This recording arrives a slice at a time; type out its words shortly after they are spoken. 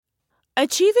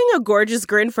Achieving a gorgeous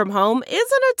grin from home isn't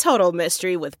a total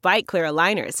mystery with Byte Clear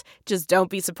aligners. Just don't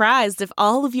be surprised if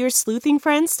all of your sleuthing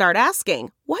friends start asking,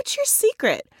 "What's your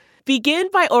secret?" Begin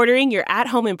by ordering your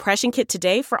at-home impression kit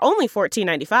today for only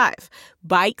 $14.95.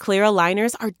 Byte Clear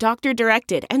aligners are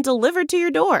doctor-directed and delivered to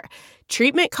your door.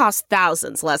 Treatment costs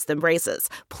thousands less than braces.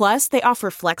 Plus, they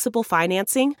offer flexible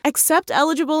financing, accept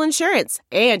eligible insurance,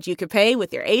 and you can pay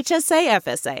with your HSA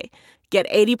FSA. Get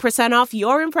 80% off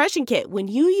your impression kit when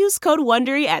you use code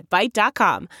WONDERY at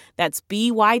Byte.com. That's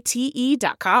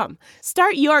BYTE.com.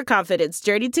 Start your confidence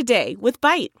journey today with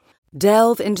Byte.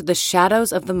 Delve into the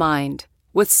shadows of the mind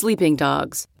with Sleeping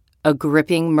Dogs, a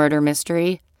gripping murder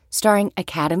mystery starring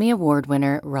Academy Award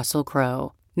winner Russell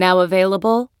Crowe. Now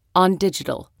available on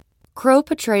digital. Crowe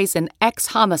portrays an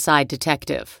ex-homicide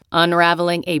detective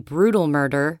unraveling a brutal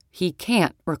murder he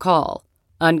can't recall.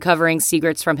 Uncovering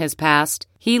secrets from his past,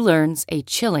 he learns a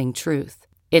chilling truth.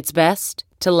 It's best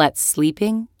to let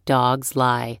sleeping dogs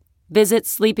lie. Visit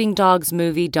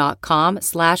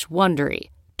sleepingdogsmovie.com/Wondery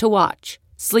to watch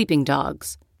Sleeping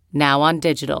Dogs, now on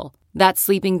digital. That's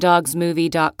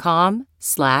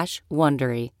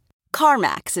sleepingdogsmovie.com/Wondery.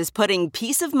 CarMax is putting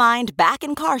peace of mind back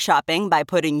in car shopping by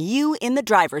putting you in the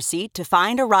driver's seat to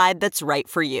find a ride that's right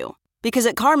for you. Because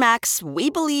at CarMax, we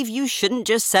believe you shouldn't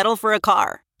just settle for a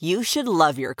car. You should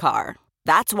love your car.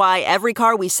 That's why every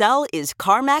car we sell is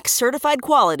CarMax certified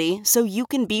quality, so you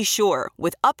can be sure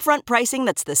with upfront pricing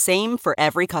that's the same for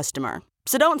every customer.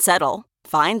 So don't settle.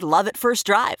 Find love at first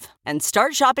drive and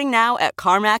start shopping now at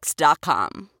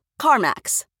CarMax.com.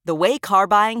 CarMax, the way car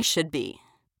buying should be.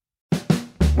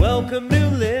 Welcome new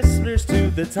listeners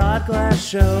to the Todd Glass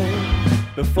Show.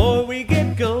 Before we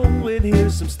get going,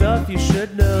 here's some stuff you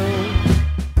should know.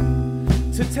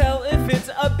 To tell if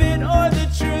it's a bit or the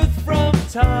truth from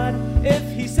Todd. If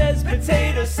he says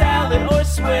potato salad or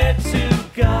swear to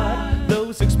God.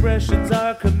 Those expressions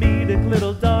are comedic,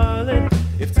 little darling.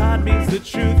 If Todd means the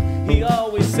truth, he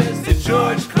always says to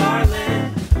George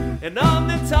Carlin. And on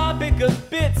the topic of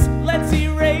bits, let's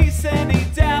erase any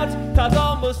doubt. Todd's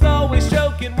almost always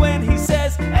joking when he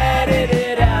says edit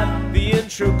it out. The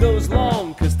intro goes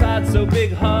long cause Todd's so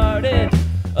big-hearted.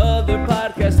 Other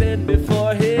podcasts end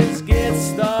before his gets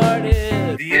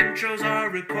started. The intros are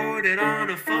recorded on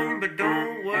a phone, but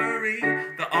don't worry,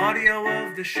 the audio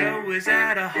of the show is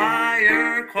at a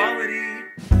higher quality.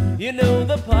 You know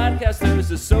the Podcasters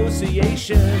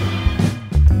Association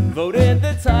voted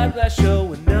the Todd Glass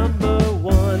Show number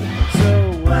one.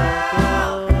 So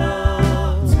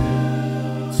welcome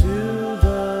to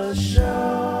the show.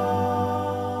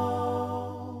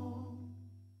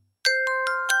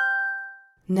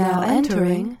 Now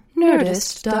entering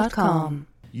Nerdist.com.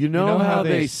 You know how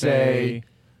they say,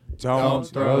 don't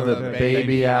throw the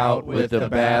baby out with the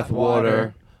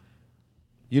bathwater.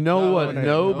 You know what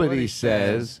nobody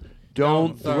says?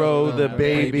 Don't throw the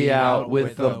baby out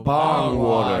with the bong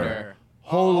water.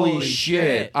 Holy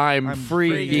shit, I'm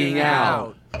freaking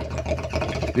out.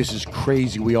 This is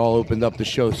crazy. We all opened up the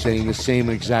show saying the same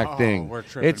exact thing.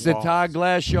 It's the Todd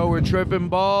Glass Show. We're tripping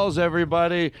balls,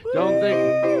 everybody. Don't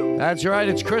think... That's right.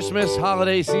 It's Christmas,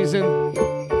 holiday season.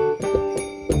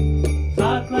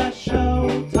 Todd Glass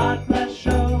Show, Todd Glass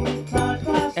Show, Todd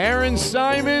Glass Show. Aaron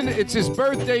Simon, it's his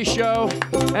birthday show,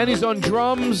 and he's on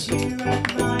drums.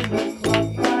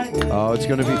 Oh, it's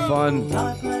going to be fun.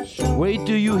 Wait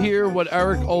till you hear what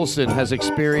Eric Olson has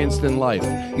experienced in life.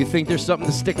 You think there's something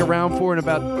to stick around for in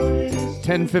about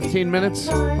 10, 15 minutes?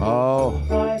 Oh,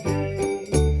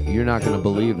 you're not going to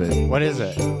believe it. What is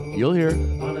it? You'll hear.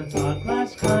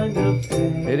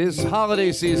 It is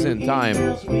holiday season time.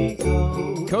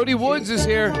 Cody Woods is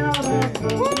here.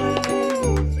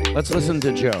 Let's listen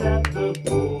to Joe.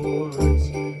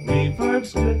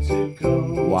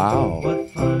 Wow. What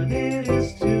fun it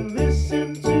is to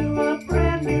listen to a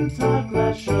brand new Todd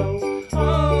Glass Show.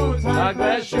 Oh, Todd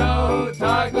Glass Show,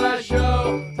 Todd Glass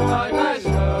Show, Todd Glass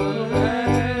Show.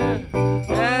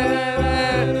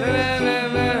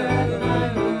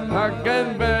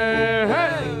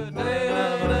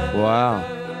 Wow.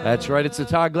 That's right. It's the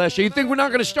Todd Glass Show. You think we're not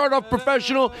going to start off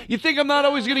professional? You think I'm not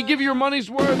always going to give you your money's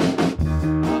worth?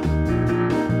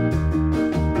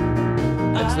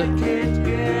 I can't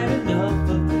get enough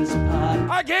of this podcast.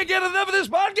 I can't get enough of this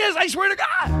podcast. I swear to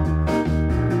God.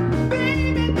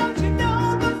 Baby, don't you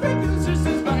know the producer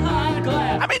sits behind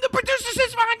glass? I mean, the producer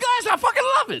sits behind glass. I fucking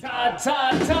love it. Todd,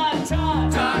 Todd, Todd,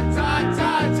 Todd, Todd, Todd,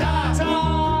 Todd, Todd,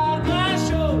 Todd Glass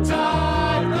Show,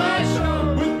 Todd Glass Show,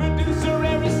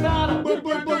 with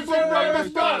producer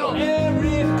Aristotle,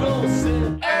 Eric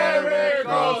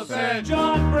Olsen,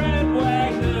 John Brand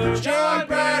Wagner, Todd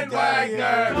Glass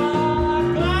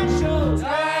Show,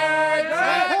 Todd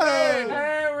Glass Show.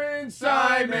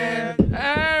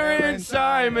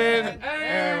 Simon.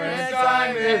 Aaron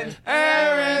Simon.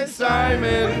 Aaron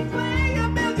Simon. Playing a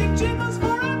million jingles for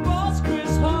our boss,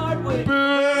 Chris Hardwick.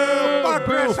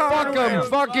 Boo! Fuck him!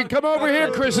 Fucking come over here,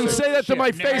 Chris, and say that to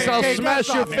my face. I'll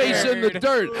smash your face in the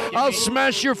dirt. I'll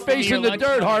smash your face in the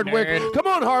dirt, Hardwick. Come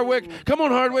on, Hardwick. Come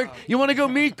on, Hardwick. You want to go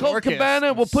meet Colt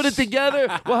Cabana? We'll put it together.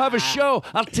 We'll have a show.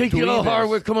 I'll take you to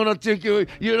Hardwick. Come on, I'll take you.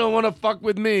 You don't want to fuck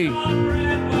with me. John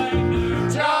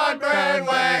Brand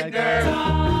Wagner.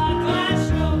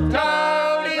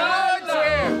 Tony Oates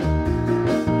here.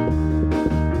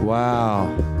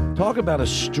 Wow. Talk about a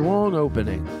strong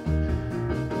opening.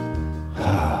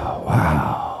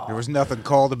 Wow. There was nothing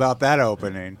cold about that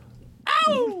opening.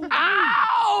 Ow! Ow!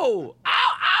 Ow! Ow!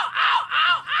 Ow!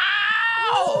 Ow!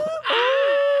 Ow!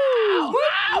 Ow!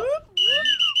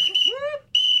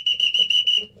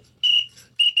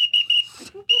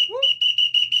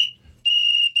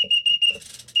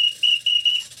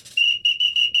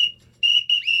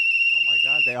 Oh my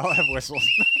God, they all have whistles.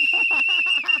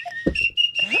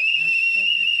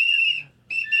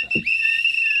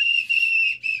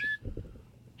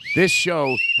 This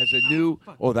show has a new...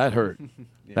 Oh, that hurt.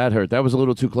 That hurt. That was a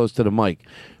little too close to the mic.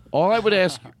 All I would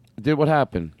ask... What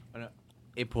happened?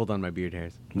 It pulled on my beard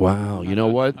hairs. Wow. You know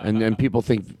what? And people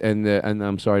think... And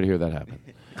I'm sorry to hear that happen.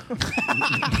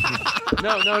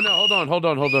 No. Hold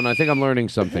on. I think I'm learning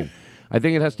something. I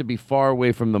think it has to be far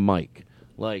away from the mic.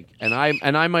 I'm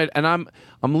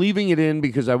leaving it in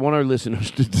because I want our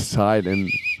listeners to decide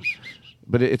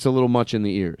but it's a little much in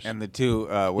the ears. And the two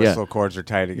whistle cords are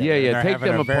tied together. Yeah. They're Take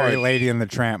having them a apart. very Lady and the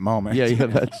Tramp moment. Yeah.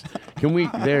 That's. Can we?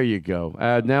 There you go.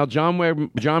 Now John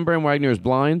Brand Wagner is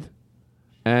blind,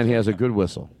 and he has a good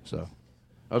whistle. So,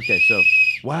 okay. So,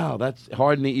 wow, that's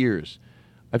hard in the ears.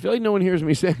 I feel like no one hears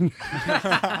me saying.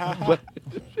 But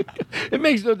it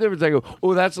makes no difference. I go,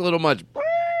 oh, that's a little much.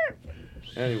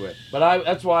 Anyway, but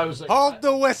that's why I was like, hold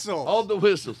the whistle. Hold the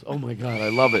whistles. Oh my God, I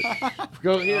love it.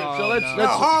 Go here. So let's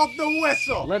hold the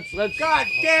whistle. Let's. God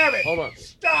damn it! Hold on.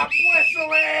 Stop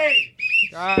whistling!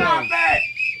 Stop it!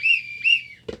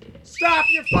 Stop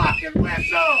your fucking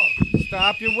whistle!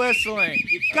 Stop your whistling.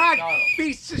 You god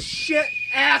piece of shit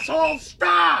asshole!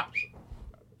 Stop!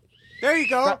 There you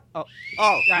go. Oh,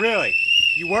 really?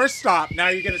 You were stopped. Now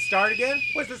you're gonna start again?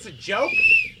 Was this a joke?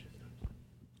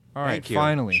 All right, Thank you.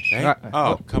 finally.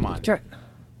 Oh, come on.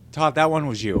 Todd, that one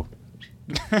was you.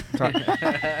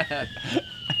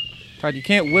 Todd, you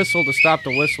can't whistle to stop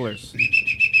the whistlers.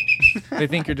 They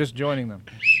think you're just joining them.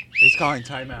 He's calling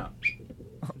timeout.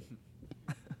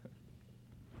 All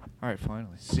right,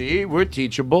 finally. See, we're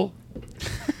teachable.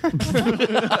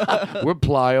 We're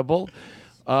pliable.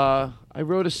 I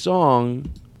wrote a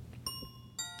song.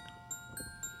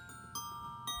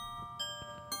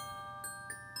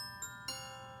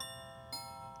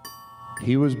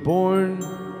 He was born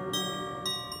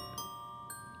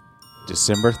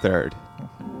December 3rd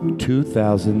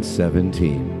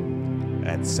 2017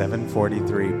 at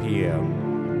 7:43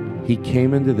 p.m. He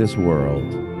came into this world.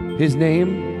 His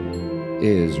name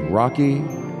is Rocky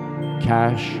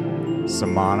Cash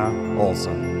Samana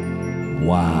Olsen.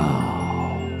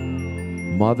 Wow.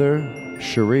 Mother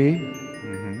Cherie.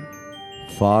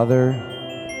 Father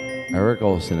Eric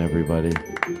Olsen, everybody.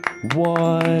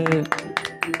 What?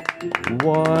 Oh,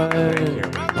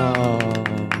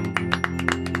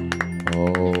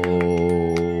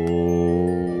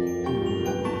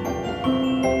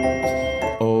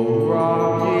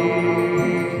 Rocky.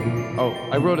 Oh,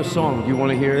 I wrote a song. Do you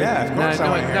want to hear it? Yeah, of course I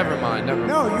wanna hear never it. mind.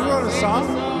 No, you wrote a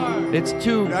song? It's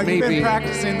too, No, maybe. you've been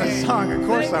practicing the song. Of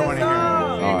course I want to hear it.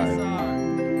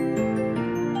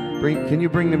 All right. Can you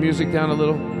bring the music down a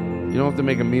little? You don't have to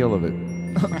make a meal of it.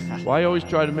 Why always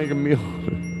try to make a meal of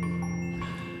it?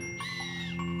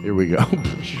 Here we go.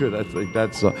 I'm sure that's like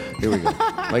that song. Here we go.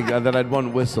 Like that I'd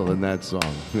one whistle in that song.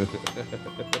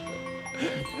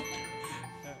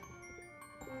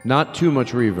 Not too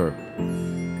much reverb,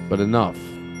 but enough.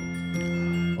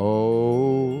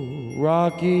 Oh,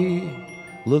 Rocky,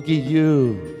 look at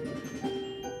you.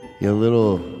 You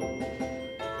little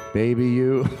baby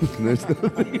you.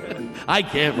 I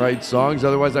can't write songs,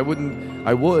 otherwise I would.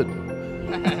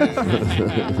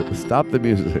 Stop the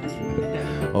music.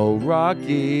 Oh,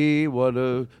 Rocky, what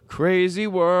a crazy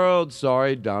world.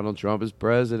 Sorry, Donald Trump is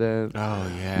president. Oh,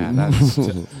 yeah. That's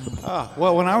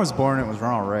well, when I was born, it was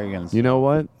Ronald Reagan. You know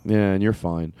what? Yeah, and you're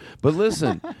fine. But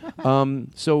listen,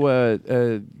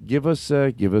 give us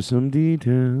some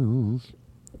details.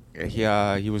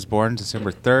 He was born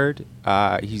December 3rd.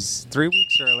 He's 3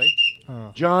 weeks early.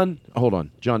 John, hold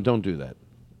on. John, don't do that.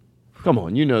 Come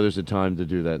on, you know there's a time to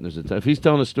do that, and there's a time. If he's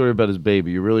telling a story about his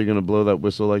baby, you're really going to blow that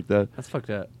whistle like that? That's fucked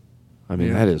up. I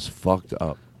mean, that is fucked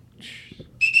up.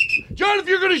 John, if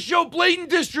you're going to show blatant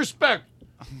disrespect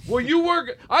where you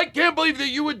work, I can't believe that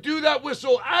you would do that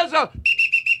whistle as a...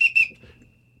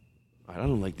 I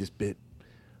don't like this bit.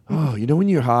 Oh, you know when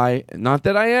you're high? Not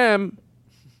that I am.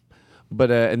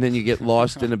 But and then you get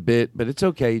lost in a bit. But it's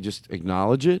okay. You just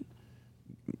acknowledge it.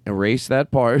 Erase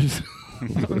that part.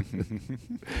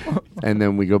 And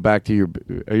then we go back to your...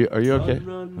 Are you okay?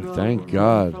 Thank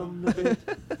God.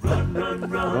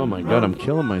 Oh, my God. I'm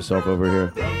killing myself over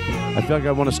here. I feel like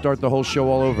I want to start the whole show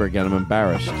all over again. I'm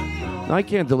embarrassed. No, I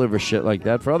can't deliver shit like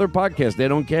that. For other podcasts, they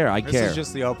don't care. I care. This is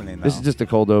just the opening, though. This is just a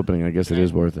cold opening. I guess it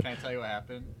is worth it. Can I tell you what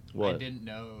happened? What? I didn't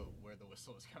know where the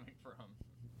whistle was coming from.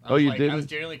 Oh, you didn't? I was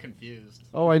genuinely confused.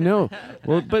 Oh, I know.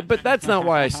 Well, but that's not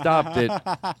why I stopped it.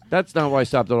 That's not why I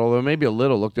stopped it. Although maybe a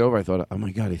little. Looked over. I thought, oh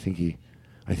my God, I think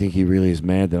he really is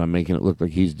mad that I'm making it look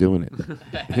like he's doing it.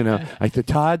 You know, I said,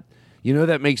 Todd, you know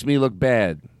that makes me look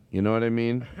bad. You know what I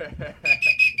mean?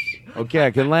 Okay,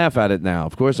 I can laugh at it now.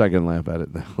 Of course, I can laugh at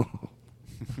it now.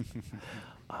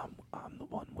 I'm the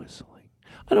one whistling.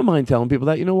 I don't mind telling people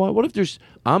that. You know what? What if there's?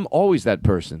 I'm always that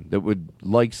person that would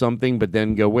like something, but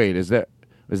then go, wait, is that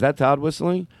Todd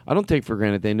whistling? I don't take for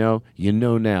granted they know. You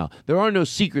know now. There are no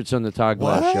secrets on the Todd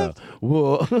Glass Show.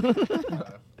 Whoa.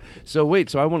 So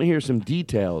wait, I want to hear some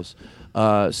details.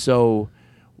 So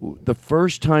the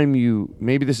first time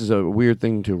maybe this is a weird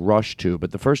thing to rush to,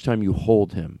 but the first time you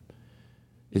hold him,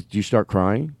 do you start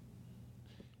crying?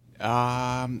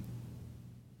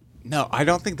 No, I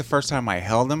don't think the first time I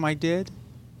held him I did,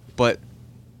 but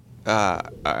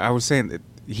I was saying that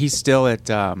he's still at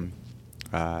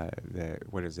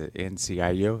what is it,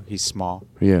 NCIU? He's small.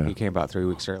 Yeah. He came about 3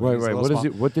 weeks early. Right.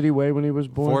 What did he weigh when he was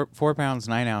born? 4 pounds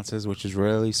 9 ounces, which is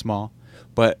really small,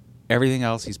 but everything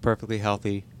else he's perfectly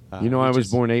healthy. I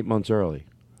was born 8 months early,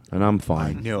 and I'm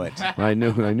fine. I knew it. I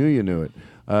knew you knew it.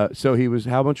 So he was.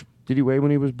 How much did he weigh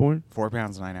when he was born? 4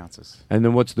 pounds 9 ounces. And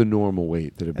then what's the normal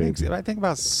weight that a baby? I think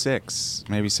about 6,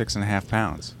 maybe 6.5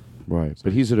 pounds. Right,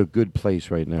 but he's at a good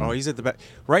place right now. Oh, he's at the best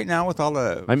right now with all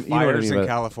the fires in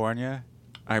California.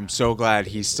 I'm so glad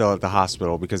he's still at the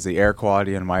hospital because the air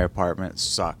quality in my apartment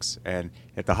sucks. And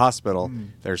at the hospital,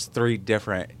 there's 3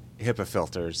 different HEPA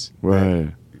filters.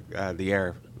 Right. The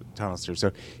air tunnels through.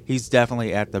 So he's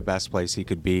definitely at the best place he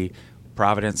could be.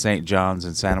 Providence, St. John's,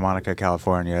 and Santa Monica,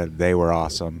 California, they were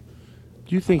awesome.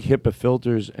 Do you think HEPA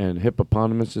filters and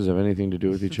hippopotamuses have anything to do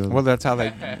with each other? Well, that's how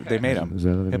they made them. Is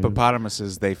that how they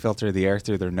Hippopotamuses, they filter the air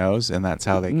through their nose, and that's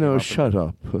how they. No, shut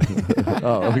up.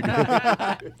 Oh,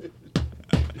 okay.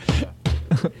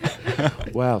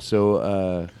 Wow.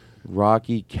 So,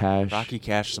 Rocky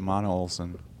Cash, Samana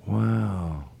Olsen.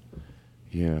 Wow.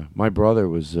 Yeah, my brother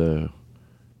was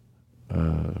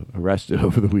arrested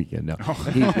over the weekend. No,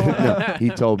 he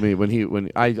told me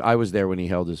when I was there when he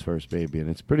held his first baby, and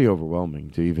it's pretty overwhelming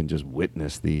to even just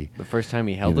witness the first time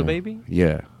he held a baby.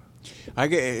 Yeah,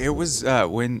 it was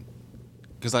when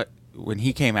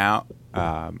he came out.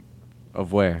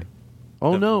 Of where?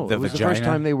 Oh no! It was the first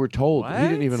time they were told. What? He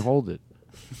didn't even hold it.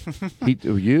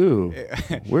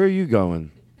 Where are you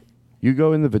going? You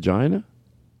go in the vagina?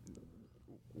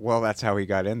 Well, that's how he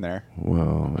got in there.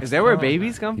 Well, is that where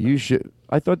babies come from? You should.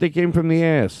 I thought they came from the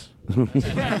ass.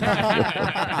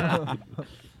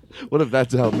 What if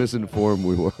that's how misinformed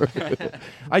we were?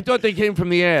 I thought they came from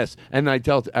the ass, and I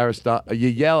tell Aristotle, you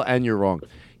yell and you're wrong.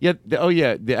 Yeah,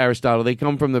 the Aristotle, they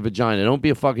come from the vagina. Don't be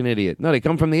a fucking idiot. No, they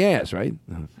come from the ass, right?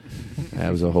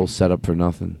 That was a whole setup for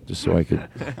nothing, just so I could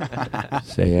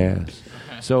say ass.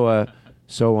 So,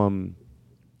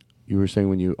 you were saying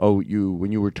when you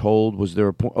were told, was there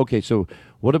a point? Okay, so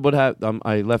what happened?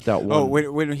 I left out one. Oh,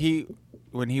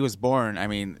 when he was born, I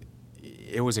mean,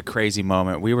 it was a crazy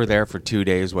moment. We were there for 2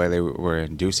 days while they were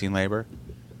inducing labor,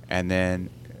 and then,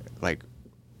 like,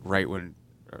 right when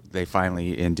they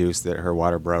finally induced that her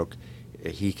water broke,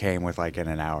 he came in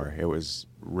an hour. It was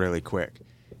really quick,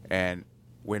 and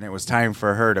when it was time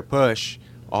for her to push,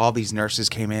 all these nurses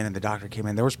came in and the doctor came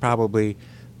in. There was probably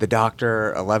the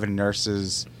doctor, 11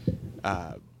 nurses.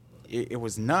 It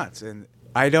was nuts, and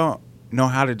I don't know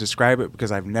how to describe it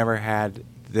because I've never had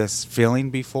this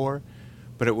feeling before,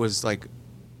 but it was like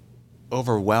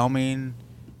overwhelming,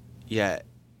 yet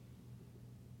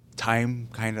time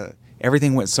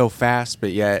everything went so fast,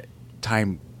 but yet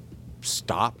time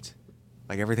stopped.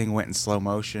 Like everything went in slow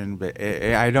motion, but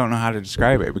I don't know how to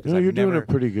describe it because you're doing a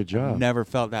pretty good job. Never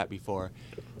felt that before,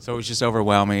 so it was just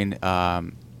overwhelming.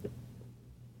 I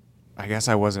guess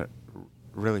I wasn't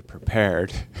really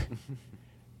prepared.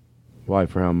 Why?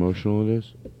 For how emotional it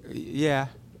is? Yeah,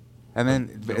 and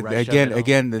then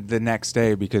again the next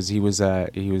day because he was in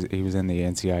the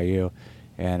NCIU,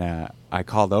 And I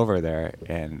called over there,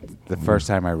 and the first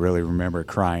time I really remember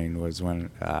crying was when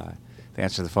they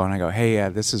answered the phone. I go, "Hey,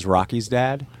 this is Rocky's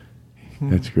dad."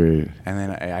 That's great. And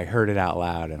then I heard it out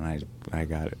loud, and I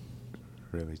got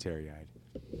really teary-eyed.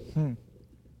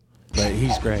 But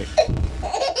he's great.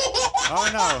 Oh,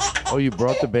 no. Oh, you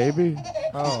brought the baby?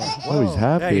 Oh, he's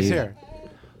happy. Yeah, he's here.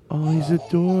 Oh, he's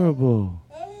adorable.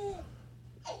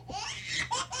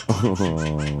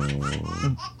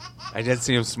 Oh. I did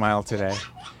see him smile today.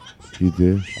 You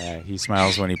did? He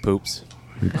smiles when he poops.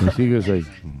 Because he goes like...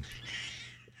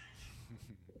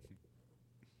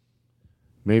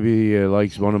 Maybe he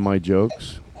likes one of my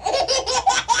jokes.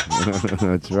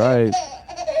 That's right.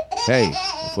 Hey,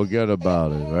 forget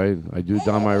about it, right? I do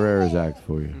Don Myra's act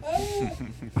for you.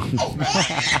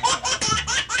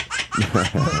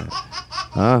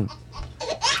 Huh?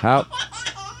 How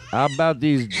about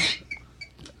these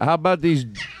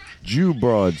Jew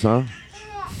broads, huh?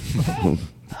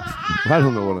 I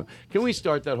don't know what. Can we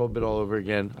start that whole bit all over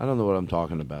again? I don't know what I'm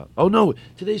talking about. Oh no,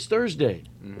 today's Thursday.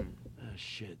 Oh,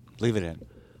 shit. Leave it in.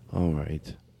 All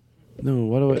right. No,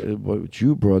 what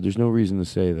Jew broad? There's no reason to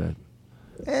say that.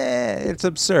 It's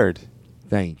absurd.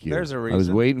 Thank you. There's a reason. I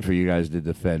was waiting for you guys to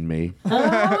defend me.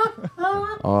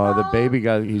 Oh, the baby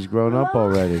he's grown up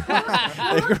already.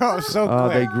 They grow up so quick. Oh,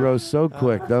 they grow so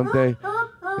quick, don't they?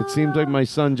 It seems like my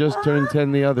son just turned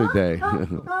 10 the other day.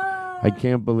 I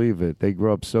can't believe it. They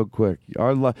grow up so quick.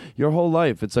 Your whole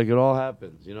life, it's like it all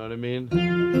happens. You know what I mean?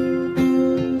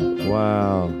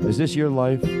 Wow. Is this your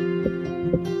life?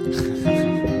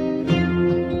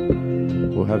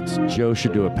 Joe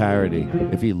should do a parody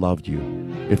if he loved you.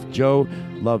 If Joe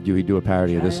loved you, he'd do a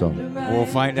parody of this song. We'll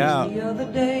find out. The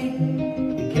other day,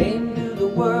 you came to the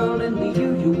world in the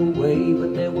usual way,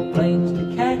 but there were planes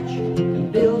to catch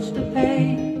and bills to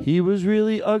pay. He was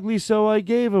really ugly, so I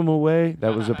gave him away.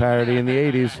 That was a parody in the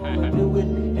 80s.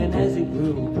 And as he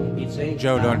grew, he'd say,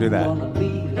 Joe, don't do that. I'm gonna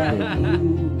be like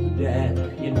you, Dad.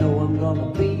 You know I'm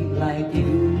gonna be like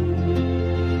you.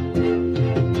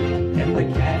 And the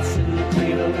cats in the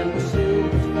cradle and the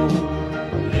silver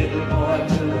spoon, little boy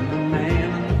to the man.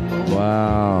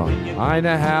 Wow. I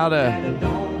know how to.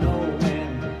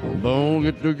 Don't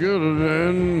get together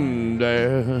and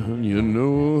Dad, you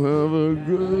know, have a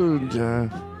good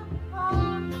time.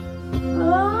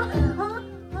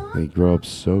 They grow up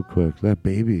so quick. That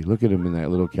baby, look at him in that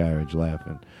little carriage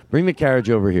laughing. Bring the carriage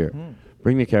over here.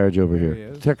 Bring the carriage over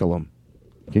here. Tickle him.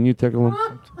 Can you tickle him?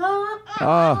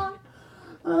 Oh,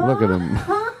 look at him.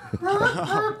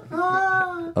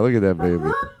 Oh, look at that baby.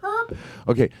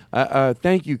 Okay,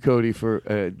 thank you, Cody, for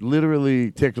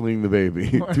literally tickling the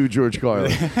baby to George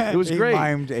Carlin. It was He great.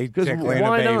 mimed a 'Cause tickling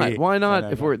why a baby. not? Why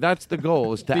not? If that's the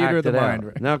goal, is to Theater act of the it out. mind,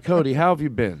 right? Now, Cody, how have you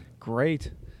been?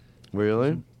 Great.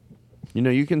 Really? You know,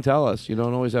 you can tell us. You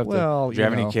don't always have to. Well, Do you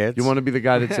have any kids? You want to be the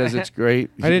guy that says it's great?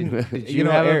 I didn't. Did you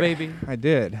know, have a Eric- baby? I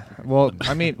did. Well,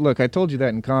 I mean, look, I told you that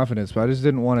in confidence, but I just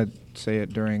didn't want to say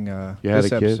it during You had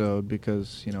this a kid? episode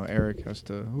because Eric has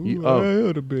to. Ooh, oh. I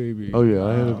had a baby. Oh yeah,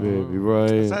 I had a baby. Right.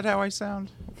 Is that how I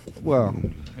sound? Well,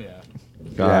 Yeah.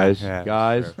 Guys, Yeah,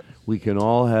 guys, sure. we can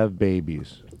all have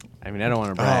babies. I mean, I don't want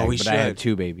to brag, we but I had should.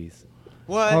 2 babies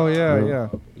What? oh yeah, Well, yeah.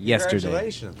 yesterday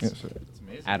Congratulations. Yes, sir. It's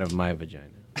amazing. out of my vagina.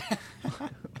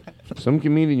 Some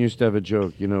comedian used to have a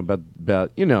joke, about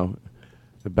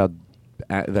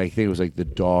I think it was like the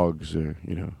dogs are,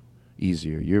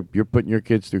 easier. You're putting your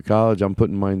kids through college. I'm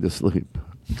putting mine to sleep.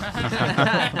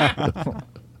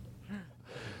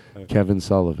 Kevin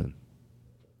Sullivan.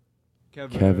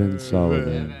 Kevin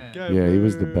Sullivan. Yeah, he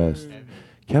was the best.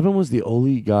 Kevin was the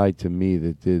only guy to me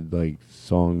that did like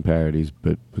song parodies,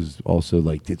 but was also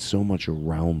like did so much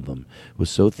around them. It was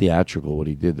so theatrical what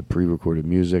he did, the pre-recorded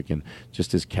music and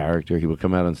just his character. He would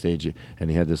come out on stage and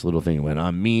he had this little thing. He went,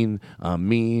 I'm mean, I'm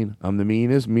the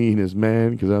meanest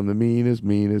man, because I'm the meanest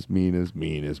man.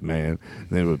 And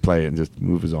then he would play it and just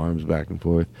move his arms back and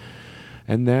forth.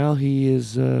 And now he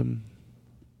is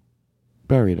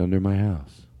buried under my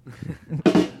house.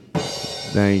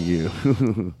 Thank you.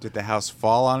 Did the house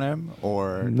fall on him,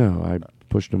 or No, I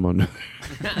pushed him under.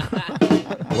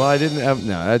 Well, I didn't have.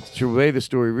 No, that's the way the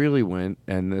story really went,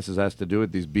 and this has to do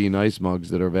with these Be Nice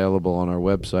mugs that are available on our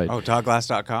website. Oh,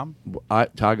 toddglass.com?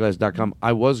 Toddglass.com.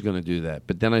 I was going to do that,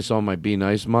 but then I saw my Be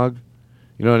Nice mug.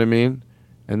 You know what I mean?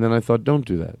 And then I thought, don't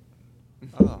do that.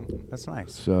 Oh, that's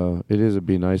nice. So it is a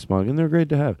Be Nice mug, and they're great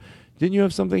to have. Didn't you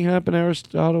have something happen,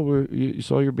 Aristotle, where you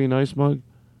saw your Be Nice mug?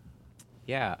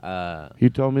 Yeah. You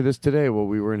told me this today while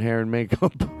we were in hair and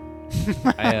makeup.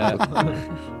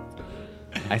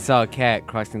 I saw a cat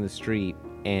crossing the street,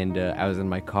 and I was in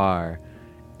my car,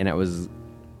 and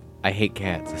I hate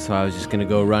cats, so I was just gonna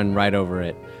go run right over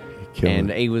it.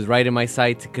 And it was right in my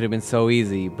sights. It could have been so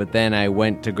easy. But then I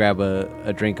went to grab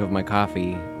a drink of my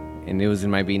coffee, and it was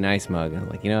in my Be Nice mug. And I'm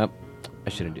like, you know what? I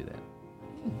shouldn't do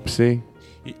that. See?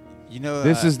 You know,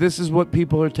 this is what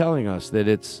people are telling us, that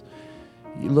it's,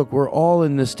 look, we're all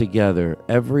in this together.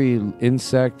 Every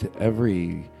insect,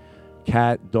 every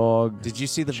cat, dog. Did you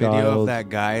see the child. video of that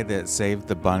guy that saved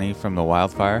the bunny from the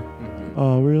wildfire?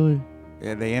 Oh, really?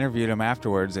 Yeah, they interviewed him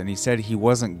afterwards, and he said he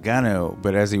wasn't gonna,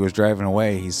 but as he was driving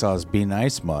away, he saw his Be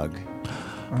Nice mug.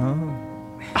 Oh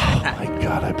my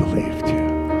God, I believed you.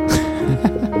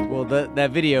 Well,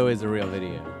 that video is a real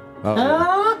video.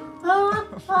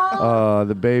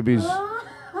 The babies.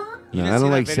 No, I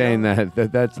don't like saying that.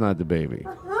 That's not the baby.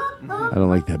 I don't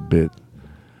like that bit.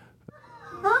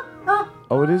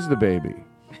 Oh, it is the baby.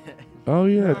 Oh,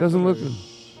 yeah, it doesn't look...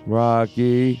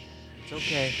 Rocky. It's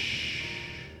okay.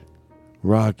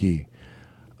 Rocky.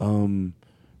 Cody,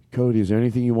 is there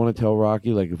anything you want to tell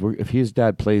Rocky? Like, if his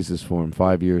dad plays this for him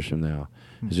 5 years from now,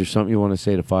 is there something you want to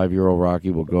say to 5-year-old Rocky?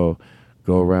 We'll go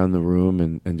around the room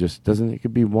and just, it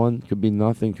could be one, could be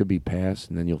nothing, could be past,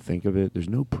 and then you'll think of it. There's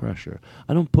no pressure.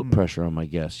 I don't put pressure on my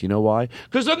guests. You know why?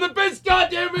 Because I'm the best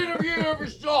goddamn interview you ever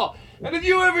saw. And if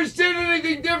you ever said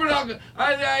anything different,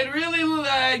 I'd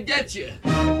really get you.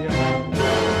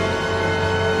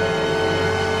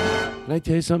 Can I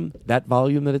tell you something? That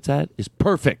volume that it's at is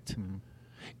perfect. Mm-hmm.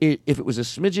 If it was a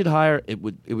smidget higher,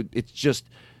 it's just,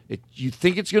 you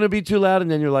think it's going to be too loud,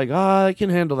 and then you're like, I can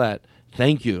handle that.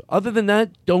 Thank you. Other than that,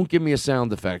 don't give me a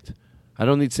sound effect. I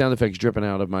don't need sound effects dripping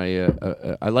out of my,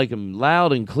 I like them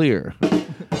loud and clear.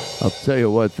 I'll tell you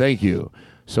what, thank you.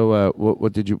 So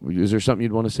what did you, is there something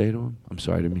you'd want to say to him? I'm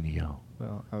sorry, I didn't mean to yell.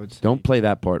 Well, I would say, don't play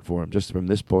that part for him, just from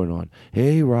this point on.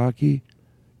 Hey, Rocky,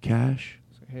 Cash.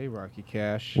 Hey, Rocky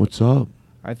Cash. What's up?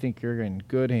 I think you're in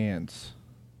good hands.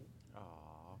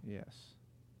 Yes.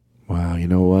 Wow, you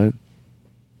know what?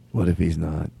 What if he's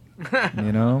not?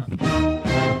 You know?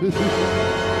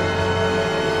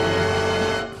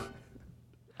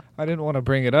 I didn't want to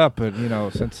bring it up, but,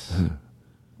 since...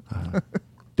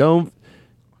 Don't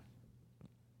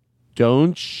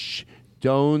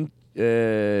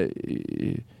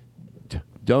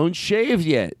shave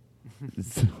yet.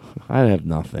 I have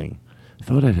nothing. I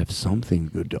thought I'd have something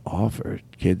good to offer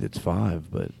a kid that's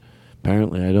 5, but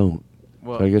apparently I don't.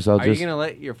 Well, so I guess are you going to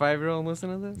let your 5-year-old listen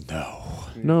to this?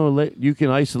 No, you can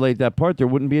isolate that part. There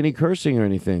wouldn't be any cursing or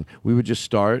anything. We would just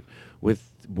start with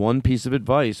one piece of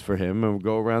advice for him and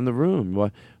go around the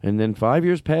room. And then 5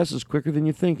 years passes quicker than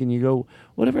you think, and you go,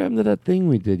 whatever happened to that thing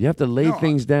we did? You have to lay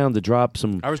things down to drop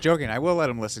some... I was joking. I will let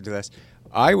him listen to this.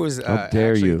 I was How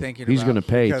dare you? Thinking He's going to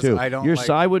pay, too.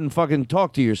 I wouldn't fucking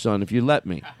talk to your son if you let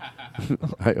me.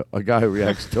 A guy who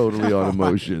reacts totally on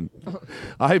emotion.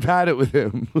 I've had it with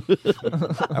him.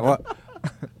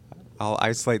 I'll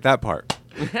isolate that part.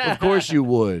 Of course you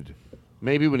would.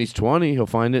 Maybe when he's 20, he'll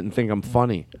find it and think I'm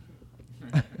funny.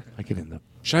 I get in the...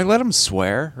 Should I let him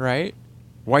swear, right?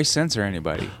 Why censor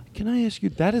anybody? Can I ask you,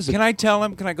 Can I tell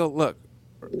him, can I go, look,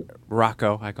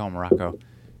 Rocco, I call him Rocco.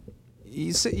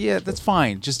 You say, yeah, that's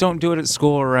fine. Just don't do it at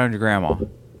school or around your grandma.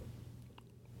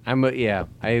 I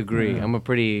agree. I'm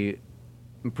pretty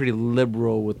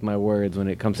liberal with my words when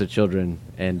it comes to children,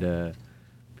 and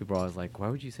people are always like, "Why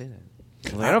would you say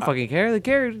that?" I'm like, I don't fucking care.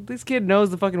 This kid knows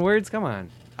the fucking words. Come on.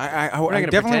 I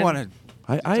definitely want to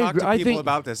talk to people think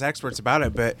about this, experts about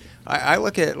it. But I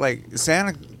look at like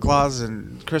Santa Claus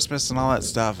and Christmas and all that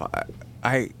stuff.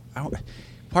 I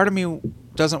part of me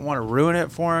doesn't want to ruin it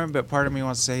for him, but part of me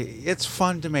wants to say it's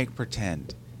fun to make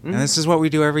pretend. And this is what we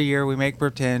do every year. We make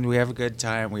pretend. We have a good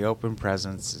time. We open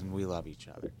presents, and we love each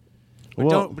other. But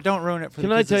don't ruin it for the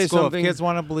kids at school. If kids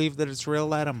want to believe that it's real,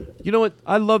 let them. You know what?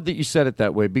 I love that you said it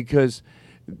that way, because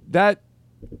that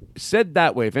said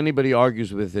that way, if anybody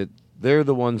argues with it, they're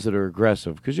the ones that are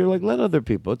aggressive. Because you're like, let other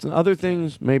people. It's other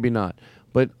things, maybe not.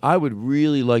 But I would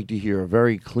really like to hear a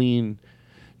very clean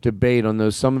debate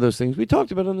on some of those things we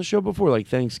talked about on the show before, like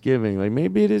Thanksgiving. Like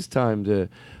maybe it is time to,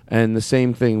 and the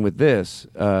same thing with this,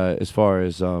 as far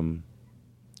as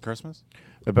Christmas,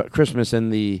 about Christmas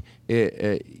and the,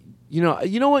 you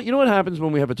know what happens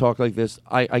when we have a talk like this?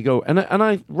 I go and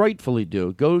I rightfully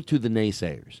go to the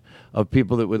naysayers of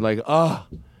people that would like,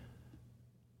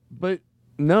 but.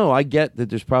 No, I get that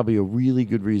there's probably a really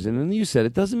good reason. And you said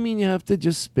it doesn't mean you have to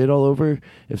just spit all over.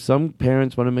 If some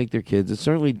parents want to make their kids, it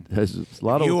certainly has a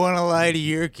lot of... You want to lie to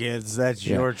your kids, that's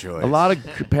your choice. A lot of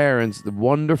parents, the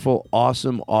wonderful,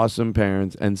 awesome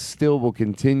parents, and still will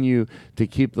continue to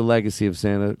keep the legacy of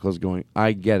Santa Claus going.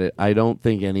 I get it. I don't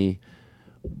think any...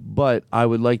 But I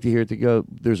would like to hear it to go,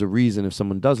 there's a reason if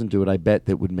someone doesn't do it, I bet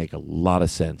that would make a lot of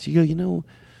sense. You go,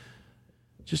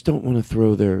 just don't want to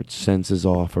throw their senses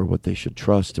off or what they should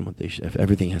trust and what they should. If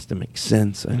everything has to make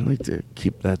sense, I like to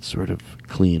keep that sort of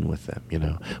clean with them, you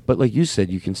know. But like you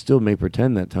said, you can still may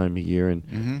pretend that time of year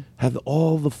and have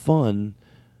all the fun,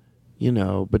 you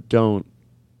know, but don't,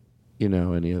 you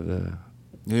know, any of the.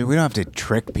 Dude, we don't have to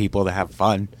trick people to have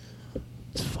fun.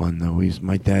 It's fun though.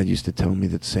 My dad used to tell me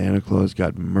that Santa Claus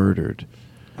got murdered,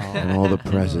 and all the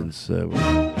presents.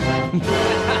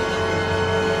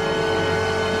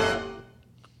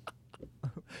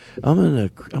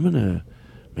 I'm gonna.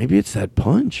 Maybe it's that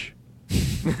punch.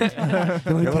 Can I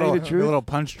tell you the truth? You're a little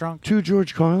punch drunk. To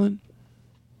George Carlin.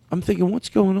 I'm thinking, what's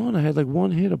going on? I had like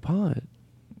one hit of pot,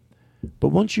 but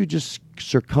once you just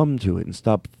succumb to it and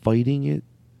stop fighting it,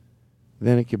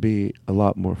 then it could be a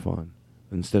lot more fun.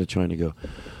 Instead of trying to go,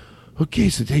 okay,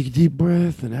 so take a deep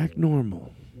breath and act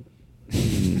normal.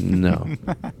 No.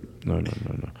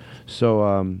 So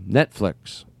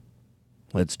Netflix.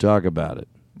 Let's talk about it.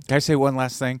 Can I say one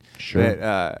last thing? Sure.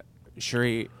 That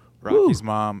Shuri, Rocky's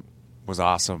mom, was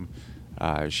awesome.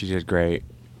 She did great.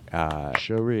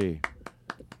 Shuri.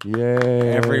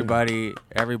 Yay. Everybody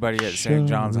at St.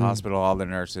 John's Hospital, all the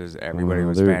nurses, everybody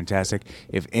was they're- fantastic.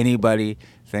 If anybody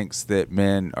thinks that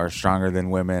men are stronger than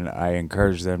women, I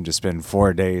encourage them to spend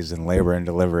 4 days in labor and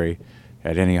delivery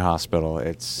at any hospital.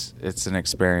 It's an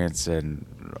experience, and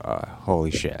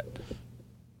holy shit.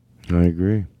 I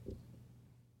agree.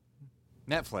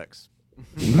 Netflix.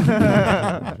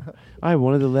 I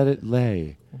wanted to let it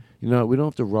lay. You know, we don't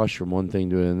have to rush from one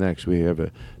thing to the next. We have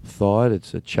a thought.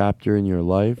 It's a chapter in your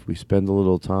life. We spend a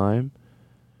little time,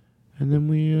 and then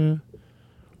we're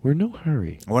in no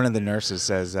hurry. One of the nurses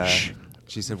says,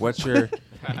 she said, "What's your?"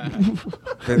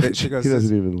 She goes, He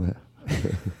doesn't even laugh.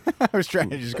 I was trying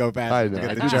to just go past. I it to know.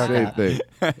 get I the did the joke same out. thing.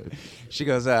 She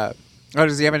goes, "Oh,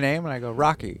 does he have a name?" And I go,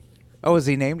 "Rocky." "Oh, is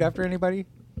he named after anybody?"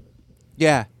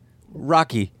 "Yeah,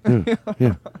 Rocky."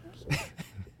 Yeah.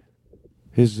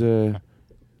 His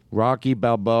Rocky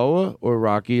Balboa or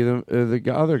Rocky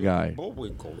the other guy?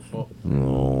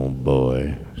 Oh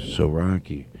boy, so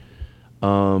Rocky.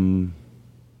 So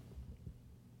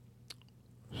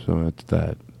that's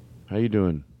that. How you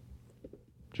doing,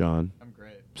 John? I'm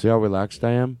great. See how relaxed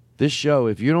I am? This show,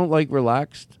 if you don't like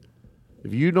relaxed,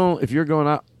 if you're going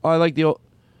out, I like the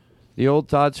old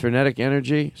Todd's frenetic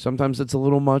energy. Sometimes it's a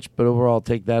little much, but overall, I'll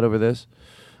take that over this.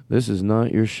 This is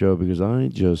not your show because I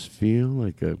just feel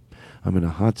like I'm in a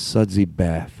hot sudsy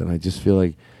bath, and I just feel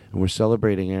like, and we're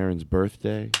celebrating Aaron's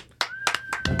birthday.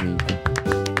 I mean,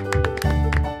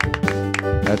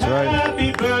 that's right.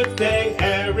 Happy birthday,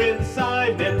 Aaron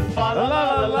Simon. La la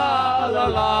la la la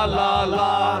la la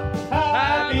la.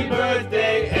 Happy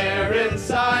birthday, Aaron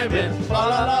Simon. La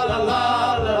la la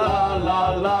la la la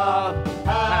la la.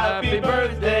 Happy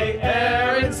birthday,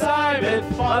 Aaron Simon.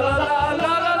 La la la la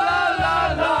la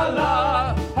la la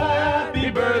la. Happy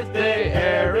birthday,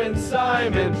 Aaron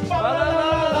Simon. La la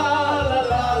la la la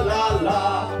la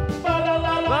la. La la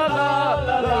la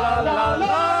la la la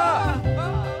la.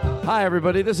 Hi,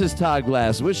 everybody. This is Todd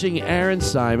Glass wishing Aaron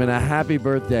Simon a happy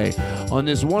birthday on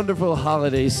this wonderful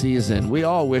holiday season. We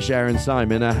all wish Aaron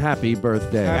Simon a happy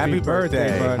birthday. Happy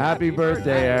birthday. bud. Happy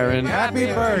birthday, Aaron. Happy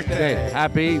birthday.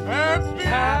 Happy birthday,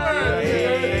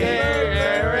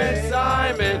 Aaron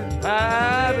Simon.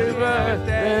 Happy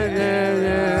birthday.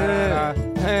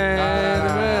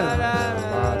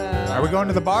 Are we going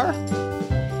to the bar?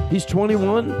 He's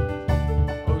 21?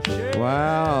 Oh shit!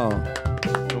 Wow.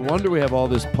 No wonder we have all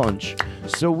this punch.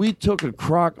 So we took a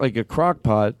crock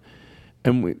pot,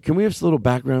 and can we have some little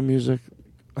background music?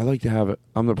 I like to have it.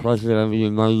 I'm the president of the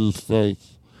United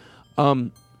States.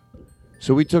 So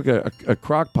we took a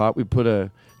crock pot. We put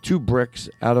two bricks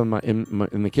out of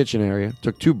in the kitchen area.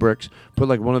 Took 2 bricks, put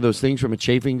like one of those things from a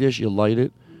chafing dish. You light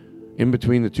it in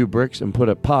between the 2 bricks, and put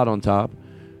a pot on top.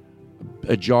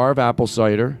 A jar of apple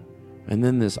cider, and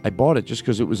then this. I bought it just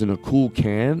because it was in a cool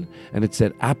can, and it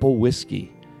said apple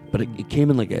whiskey, but it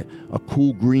came in like a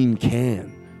cool green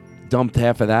can. Dumped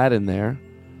half of that in there,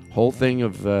 whole thing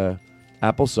of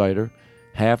apple cider,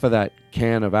 half of that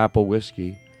can of apple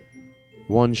whiskey,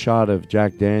 1 shot of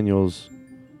Jack Daniels,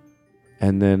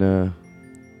 and then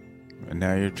And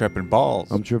now you're tripping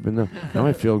balls. I'm tripping now. Now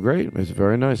I feel great. It's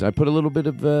very nice. I put a little bit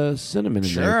of cinnamon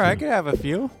in there. Sure, too. I could have a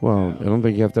few. Well, I don't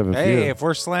think you have to have a Hey, few. if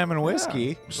we're slamming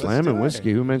whiskey, Slamming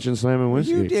whiskey. Who mentioned slamming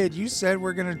whiskey? You did. You said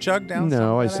we're gonna chug down. some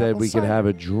No, of I that said apple we could cider. have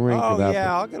a drink. Oh of apple.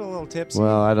 yeah, I'll get a little tipsy.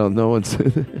 Well, I don't know.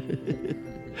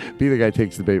 Be the guy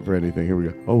takes the bait for anything. Here we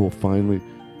go. Oh, well, finally.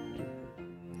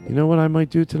 You know what I might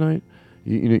do tonight?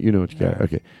 You know what you got.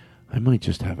 Okay. I might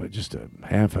just have a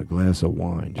half a glass of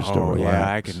wine just to relax.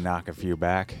 Yeah, I can knock a few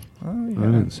back. Oh, yeah. I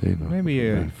didn't say no. Maybe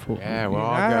a Yeah, well,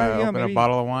 I'll go open a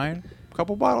bottle of wine. A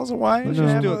couple bottles of wine. Let's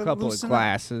just do a couple of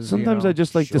glasses. Sometimes I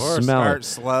just like to smell Start it.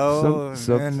 slow.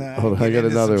 Hold on, I got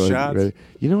another one. Ready?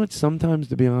 You know what? Sometimes,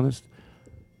 to be honest,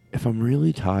 if I'm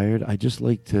really tired, I just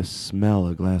like to smell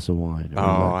a glass of wine.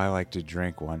 I like to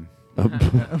drink one. Let's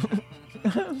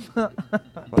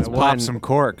pop some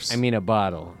corks. I mean, a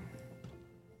bottle.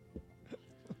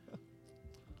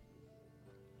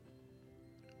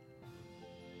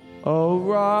 Oh,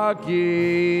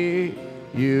 Rocky,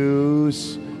 you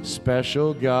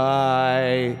special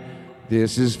guy.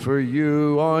 This is for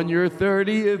you on your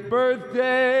 30th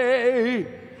birthday.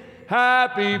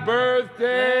 Happy birthday,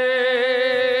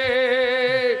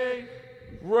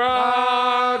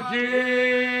 Rocky.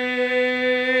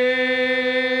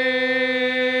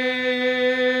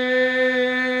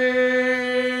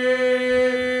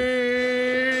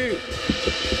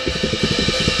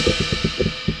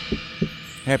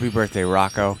 Happy birthday,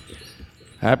 Rocco.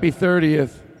 Happy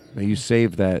 30th. Now you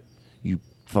save that. You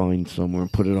find somewhere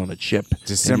and put it on a chip.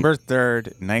 December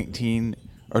 3rd,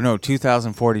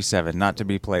 2047. Not to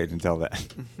be played until then.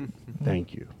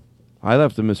 Thank you. I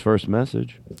left him his first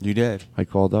message. You did. I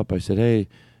called up. I said, hey,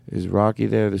 is Rocky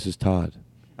there? This is Todd.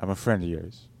 I'm a friend of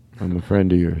yours. I'm a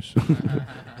friend of yours.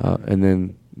 And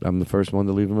then I'm the first one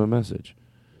to leave him a message.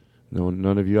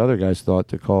 None of you other guys thought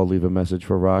to leave a message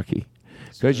for Rocky.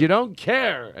 Because you don't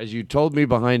care, as you told me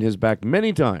behind his back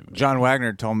many times. John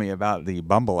Wagner told me about the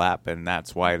Bumble app, and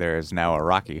that's why there is now a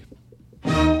Rocky.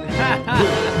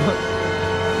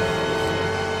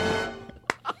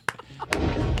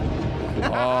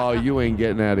 Oh, you ain't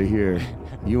getting out of here.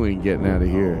 You ain't getting out of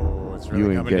here. Oh, it's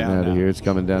really you ain't getting out of here. It's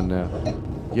coming down now.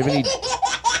 You have any...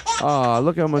 Oh,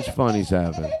 look how much fun he's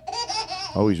having.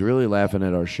 Oh, he's really laughing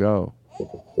at our show.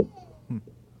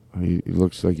 He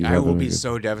looks like he's I having will a be good...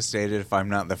 so devastated if I'm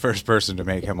not the first person to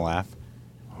make him laugh.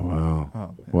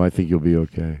 Wow. Well, I think you'll be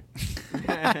okay.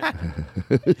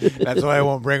 That's why I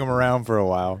won't bring him around for a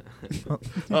while.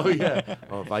 Oh, yeah.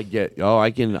 Oh, if I get... Oh,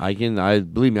 I can...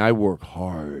 Believe me, I work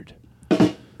hard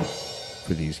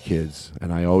for these kids.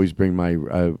 And I always bring my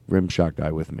rim shot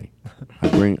guy with me.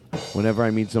 Whenever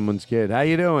I meet someone's kid, how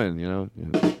you doing? You know?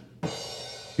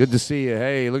 Good to see you.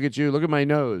 Hey, look at you. Look at my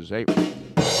nose. Hey.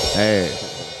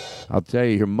 I'll tell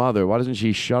you, your mother, why doesn't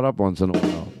she shut up once in a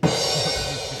while?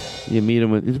 You meet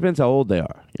them, it depends how old they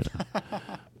are. You know?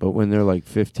 But when they're like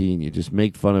 15, you just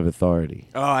make fun of authority.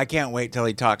 Oh, I can't wait till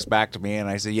he talks back to me and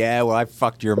I say, yeah, well, I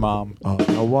fucked your mom. Oh, you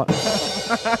know what? I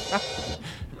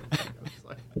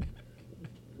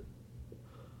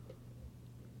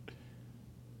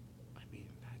mean,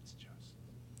 that's just...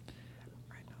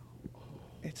 I know.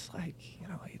 It's like, you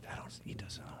know, he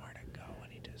doesn't know where to go,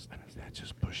 and he just... That's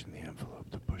just pushing the envelope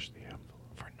to push the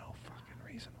envelope for no fucking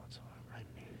reason whatsoever. I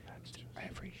mean, that's just...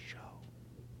 Every show.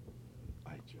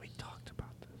 We talked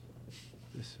about this.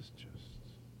 This is just...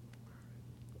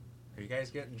 Are you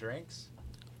guys getting drinks?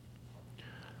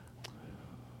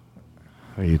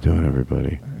 How you doing,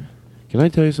 everybody? Can I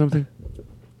tell you something?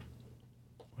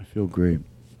 I feel great.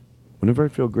 Whenever I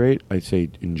feel great, I say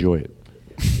enjoy it.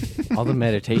 All the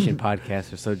meditation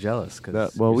podcasts are so jealous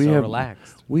because we so have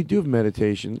relaxed. We do have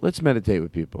meditation. Let's meditate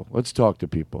with people. Let's talk to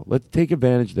people. Let's take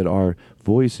advantage that our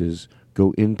voices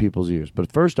go in people's ears.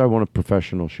 But first, I want a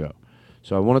professional show.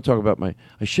 So I want to talk about I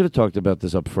should have talked about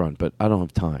this up front, but I don't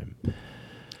have time.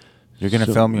 You're going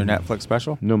to film your Netflix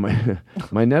special? No, my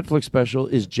Netflix special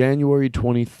is January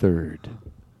 23rd.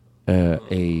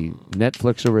 A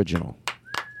Netflix original.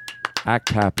 Act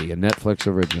Happy, a Netflix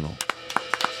original.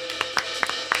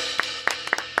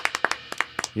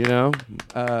 You know,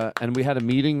 and we had a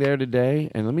meeting there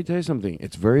today, and let me tell you something.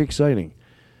 It's very exciting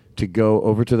to go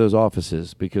over to those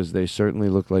offices because they certainly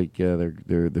look like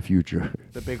they're the future.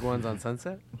 The big ones on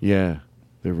Sunset? Yeah,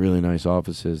 they're really nice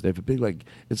offices. They have a big,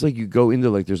 it's like you go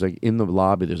into, there's in the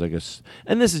lobby, there's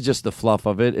and this is just the fluff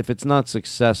of it. If it's not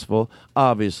successful,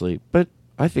 obviously, but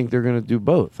I think they're going to do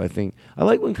both. I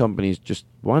like when companies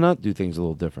why not do things a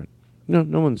little different?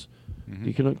 No one's... Mm-hmm.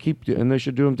 You can and they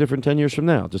should do them different 10 years from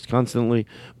now, just constantly.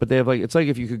 But they have it's like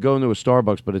if you could go into a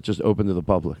Starbucks, but it's just open to the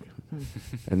public,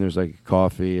 and there's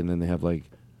coffee, and then they have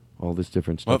all this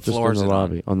different stuff What just floor in the is it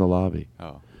lobby. On the lobby.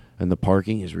 Oh, and the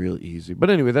parking is real easy. But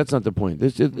anyway, that's not the point.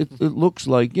 It looks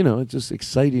like it's just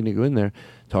exciting to go in there.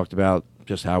 Talked about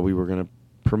just how we were going to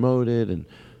promote it, and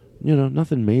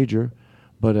nothing major,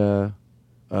 but it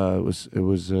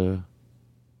was.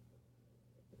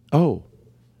 Oh,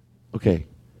 okay.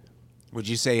 Would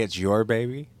you say it's your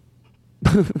baby?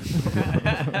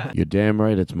 You're damn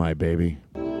right it's my baby.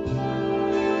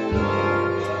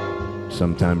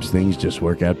 sometimes things just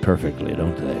work out perfectly,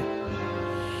 don't they?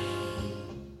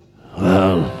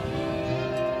 Well,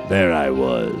 there I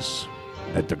was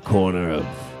at the corner of...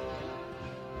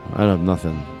 I don't have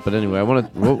nothing. But anyway, I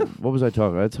want to... What was I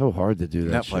talking about? It's so hard to do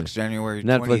that Netflix, shit. January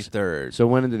Netflix. 23rd. So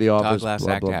went into the office, Douglas,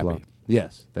 blah, act blah, blah. happy.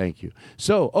 Yes, thank you.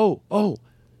 So,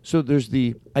 so there's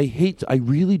the... I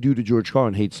really do to George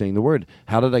Carlin hate saying the word.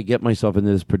 How did I get myself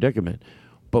into this predicament?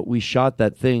 But we shot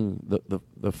that thing,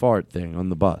 the fart thing on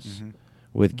the bus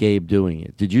with Gabe doing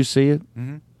it. Did you see it?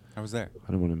 Mm-hmm. I was there.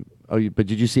 I don't want to... but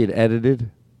did you see it edited?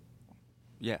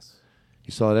 Yes.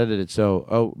 You saw it edited,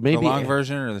 so maybe the long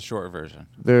version or the short version?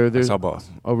 I saw both.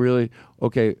 Oh, really?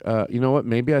 Okay. You know what?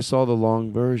 Maybe I saw the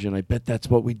long version. I bet that's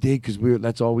what we did because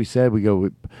that's all we said. We go.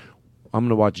 I'm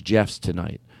gonna watch Jeff's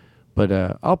tonight,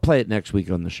 but I'll play it next week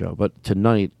on the show. But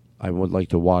tonight, I would like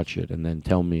to watch it and then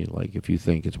tell me like if you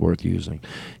think it's worth using.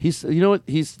 You know what?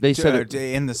 They said it,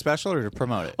 in the special or to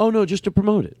promote it? Oh no, just to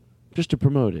promote it. Just to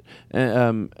promote it,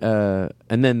 and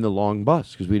then the long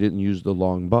bus because we didn't use the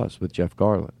long bus with Jeff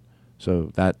Garland.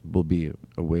 So that will be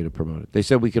a way to promote it. They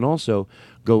said we can also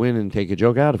go in and take a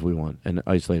joke out if we want and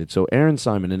isolate it. So Aaron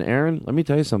Simon. And Aaron, let me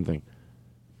tell you something.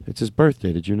 It's his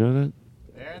birthday. Did you know that?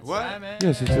 Aaron Simon.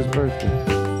 Yes, it's his birthday.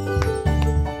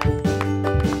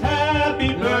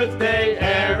 Happy birthday,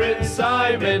 Aaron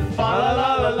Simon. Fa la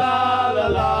la la la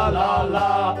la la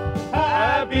la.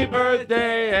 Happy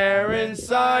birthday, Aaron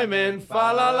Simon.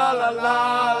 Fa la la la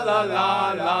la la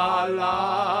la la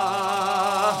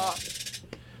la.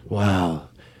 Wow.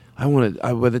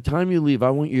 By the time you leave, I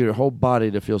want your whole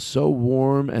body to feel so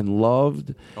warm and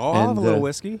loved. Oh, and, have a little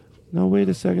whiskey? No, wait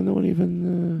a second. No one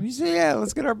even... You say, yeah,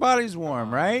 let's get our bodies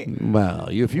warm, right? Well,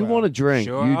 if you want to drink,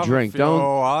 sure, you drink. Don't.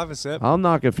 I'll have a sip. I'll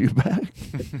knock a few back.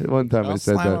 One time I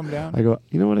said slam that. 'em down. I go,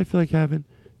 you know what I feel like having?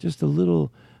 Just a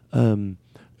little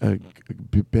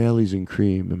Bailey's and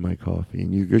cream in my coffee.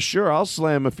 And you go, sure, I'll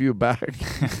slam a few back.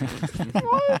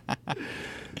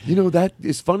 You know, that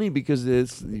is funny because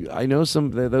I know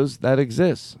some those that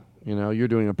exists. You know, you're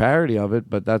doing a parody of it,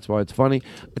 but that's why it's funny.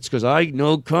 It's because I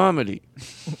know comedy.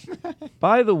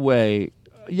 By the way,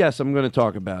 yes, I'm going to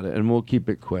talk about it, and we'll keep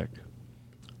it quick.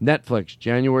 Netflix,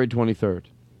 January 23rd.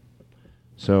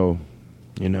 So,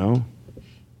 you know,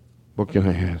 what can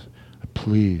I ask?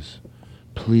 Please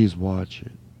watch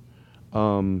it.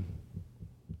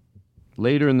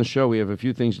 Later in the show, we have a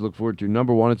few things to look forward to.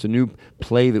 Number one, it's a new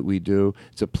play that we do.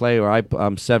 It's a play where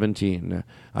I'm 17.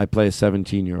 I play a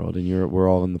 17-year-old, and we're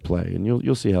all in the play, and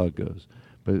you'll see how it goes.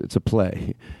 But it's a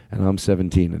play, and I'm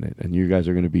 17 in it, and you guys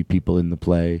are going to be people in the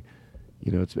play.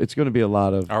 You know, it's going to be a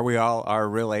lot of. Are we all our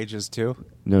real ages too?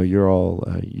 No, you're all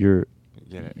you're.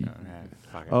 Get it?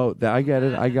 Fuck it. Oh, I get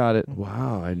it. I got it.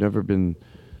 Wow, I've never been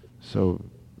so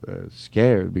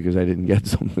scared because I didn't get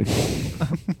something.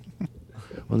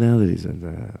 Well, now that he said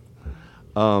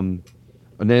that.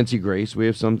 Nancy Grace, we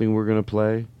have something we're going to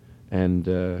play. And,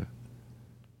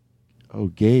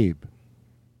 Gabe.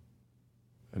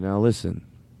 And now listen,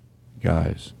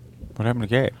 guys. What happened to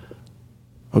Gabe?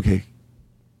 Okay.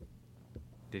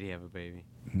 Did he have a baby?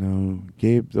 No,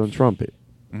 Gabe, don't trumpet.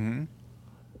 Mm-hmm.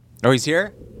 Oh, he's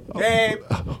here? Gabe!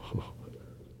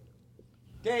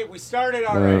 Gabe, we started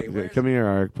already. Come here,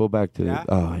 Eric. Pull back to Yeah?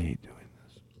 I hate doing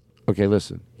this. Okay,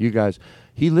 listen. You guys,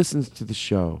 he listens to the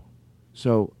show.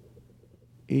 So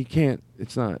he can't,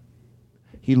 it's not,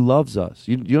 he loves us.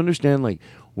 You understand, like,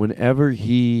 whenever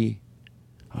he's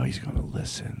going to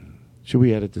listen. Should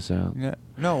we edit this out? Yeah.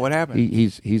 No, what happened?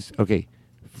 He's okay.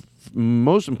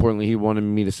 Most importantly, he wanted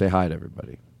me to say hi to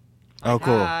everybody. Oh,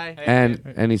 cool. Hi.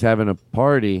 And he's having a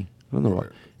party, I don't know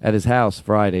what, at his house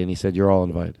Friday, and he said, you're all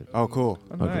invited. Oh, cool.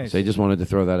 Oh, Okay, nice. so he just wanted to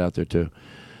throw that out there, too.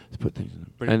 Let's put things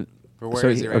in. But where so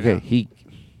is he right okay, now?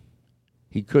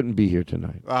 he couldn't be here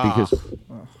tonight Ah. because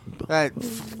come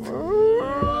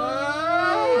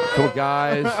on,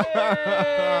 guys.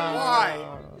 Why?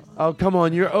 Oh, come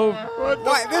on, you're over.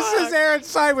 Why? This is Aaron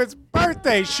Simon's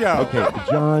birthday show. Okay,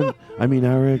 John. I mean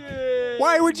Eric.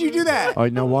 Why would you do that? All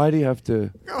right, now why do you have to?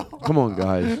 Come on,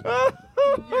 guys.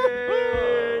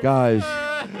 Guys,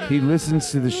 he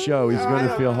listens to the show. He's going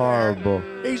to feel horrible.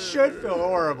 He should feel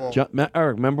horrible.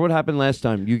 Eric, remember what happened last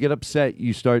time? You get upset,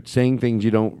 you start saying things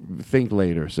you don't think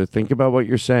later. So think about what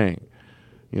you're saying.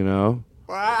 You know?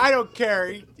 Well, I don't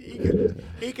care.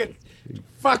 He could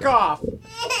fuck off.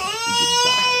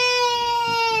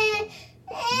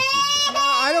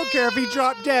 I don't care if he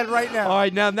dropped dead right now. All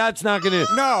right, now that's not going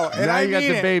to. No, and now I you got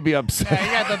mean the it. baby upset. Yeah,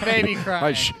 you got the baby crying. All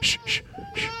right, shh, shh, shh,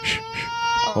 shh, shh, shh.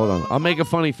 Hold on. I'll make a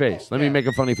funny face. Let me make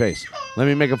a funny face. Let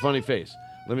me make a funny face.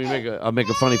 I'll make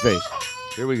a funny face.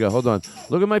 Here we go. Hold on.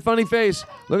 Look at my funny face.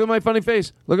 Look at my funny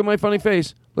face. Look at my funny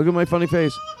face. Look at my funny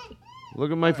face.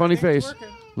 Look at my funny face.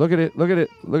 Look at it. Look at it.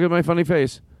 Look at my funny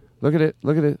face. Look at it.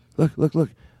 Look at it. Look. Look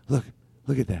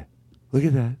at that. Look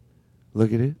at that.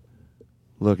 Look at it.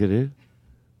 Look at it.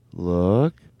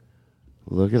 Look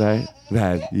at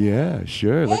that. Yeah,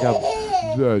 sure. Look how.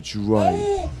 That's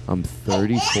right. I'm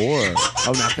 34.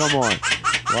 Oh, now come on.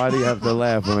 Why do you have to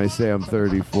laugh when I say I'm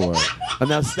 34? Oh,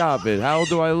 now stop it. How old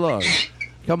do I look?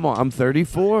 Come on. I'm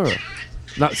 34.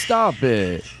 Now stop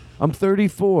it. I'm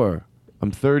 34.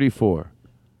 I'm 34.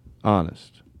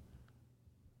 Honest.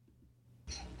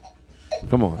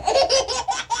 Come on.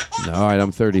 No, all right,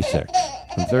 I'm 36.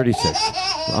 I'm 36.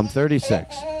 I'm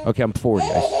 36. Okay, I'm 40.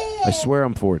 I swear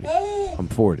I'm 40. I'm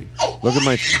 40. Look at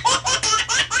my...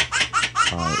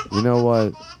 All right, you know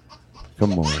what?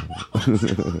 Come on.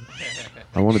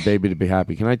 I want a baby to be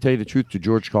happy. Can I tell you the truth to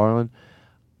George Carlin?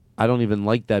 I don't even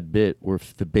like that bit where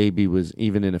if the baby was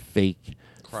even in a fake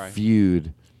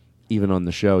feud, even on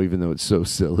the show, even though it's so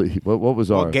silly. What was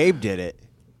Well, Gabe did it.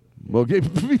 Well, Gabe...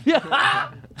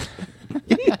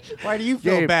 Why do you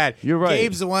feel Gabe, bad? You're right.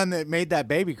 Gabe's the one that made that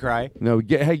baby cry. No,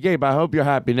 hey Gabe, I hope you're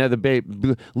happy. Now the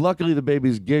baby, luckily the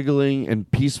baby's giggling and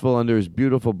peaceful under his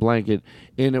beautiful blanket.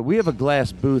 We have a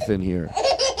glass booth in here,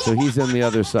 so he's in the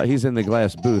other side. He's in the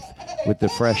glass booth with the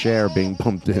fresh air being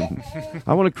pumped in.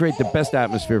 I want to create the best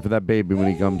atmosphere for that baby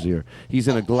when he comes here. He's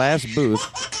in a glass booth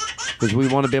because we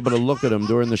want to be able to look at him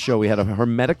during the show. We had a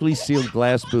hermetically sealed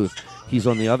glass booth. He's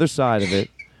on the other side of it.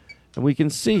 And we can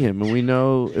see him, and we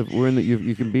know if we're in the.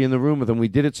 You can be in the room with him. We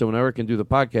did it so when Eric can do the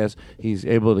podcast, he's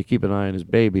able to keep an eye on his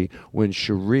baby when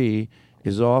Cherie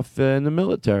is off in the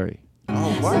military. Oh,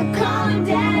 what? So call him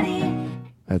Daddy.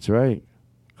 That's right.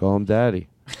 Call him Daddy.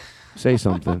 Say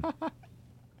something.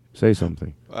 Say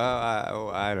something.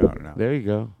 I don't know. There you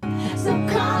go. So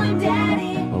call him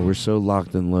Daddy. Oh, we're so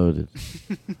locked and loaded.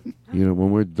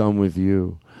 When we're done with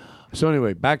you. So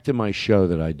anyway, back to my show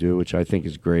that I do, which I think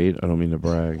is great. I don't mean to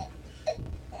brag.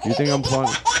 You think I'm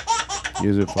funny?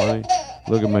 Is it funny?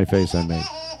 Look at my face I made.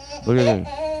 Look at this.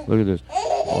 Look at this.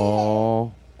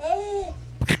 Oh.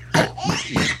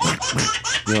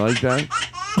 You like that?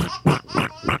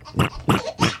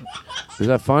 Is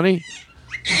that funny?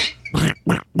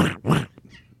 All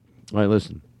right,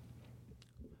 listen.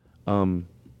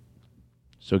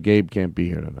 So Gabe can't be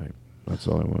here tonight. That's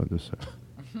all I wanted to say.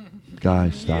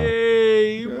 Guys, stop.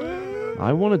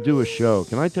 I want to do a show.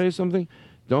 Can I tell you something?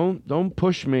 Don't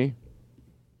push me.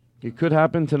 It could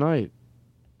happen tonight.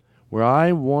 Where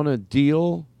I want to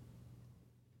deal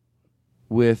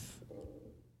with,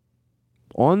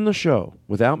 on the show,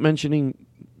 without mentioning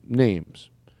names,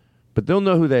 but they'll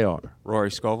know who they are.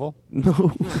 Rory Scovel?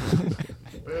 No.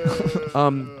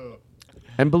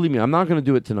 And believe me, I'm not going to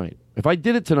do it tonight. If I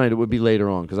did it tonight, it would be later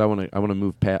on because I want to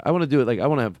move past. I want to do it like I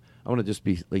want to just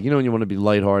be like, when you want to be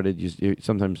lighthearted. You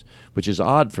sometimes, which is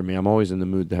odd for me. I'm always in the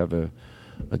mood to have a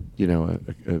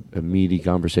meaty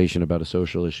conversation about a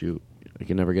social issue. I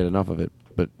can never get enough of it,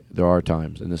 but there are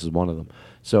times, and this is one of them.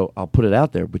 So I'll put it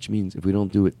out there, which means if we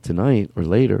don't do it tonight or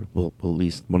later, we'll at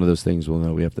least one of those things we'll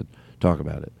know we have to talk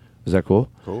about it. Is that cool?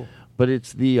 Cool. But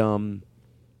it's the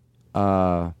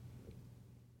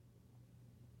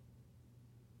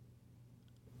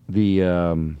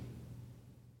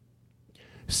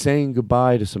saying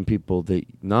goodbye to some people that,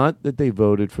 not that they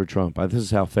voted for Trump. This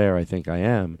is how fair I think I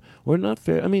am. Or not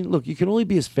fair. I mean, look, you can only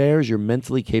be as fair as you're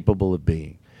mentally capable of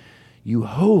being. You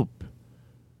hope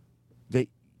that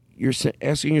you're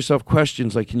asking yourself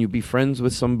questions like, can you be friends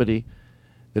with somebody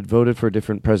that voted for a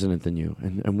different president than you?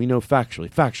 And we know factually,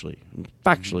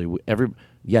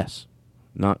 yes.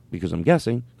 Not because I'm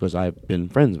guessing, because I've been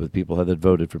friends with people that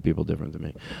voted for people different than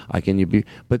me.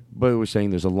 But we're saying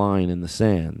there's a line in the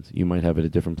sand. You might have it at a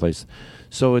different place.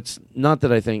 So it's not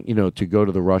that I think, to go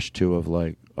to the rush to of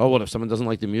like, oh, what if someone doesn't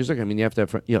like the music? I mean, you have to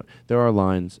have, there are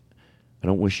lines. I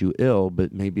don't wish you ill,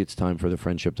 but maybe it's time for the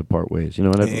friendship to part ways. You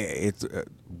know what I mean? It's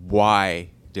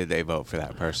why did they vote for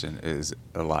that person is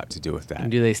a lot to do with that.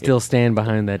 And do they still stand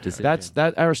behind that decision?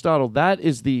 That's Aristotle. That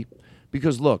is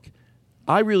because look,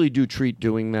 I really do treat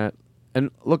doing that. And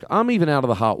look, I'm even out of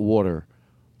the hot water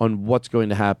on what's going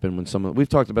to happen when someone, we've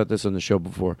talked about this on the show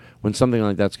before, when something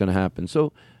like that's going to happen.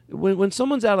 So when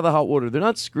someone's out of the hot water, they're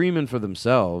not screaming for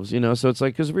themselves, so it's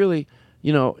like, because really,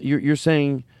 you're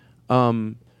saying,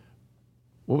 what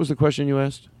was the question you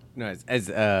asked? No,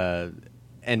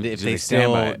 and if do they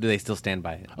still stand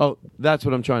by it? Oh, that's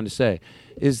what I'm trying to say,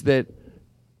 is that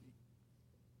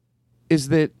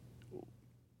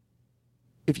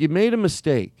if you made a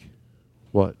mistake,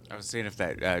 what? I was seeing if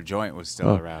that joint was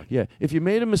still around. Yeah. If you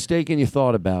made a mistake and you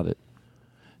thought about it,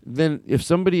 then if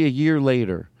somebody a year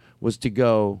later was to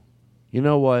go, you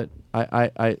know what?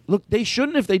 I look, they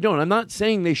shouldn't if they don't. I'm not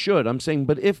saying they should. I'm saying,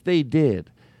 but if they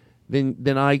did, then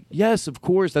yes, of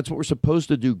course, that's what we're supposed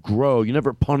to do, grow. You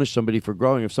never punish somebody for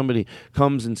growing. If somebody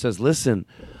comes and says, listen,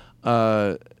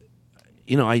 I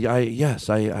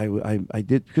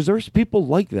did, because there's people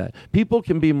like that. People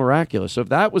can be miraculous. So if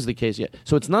that was the case, yeah.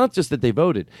 So it's not just that they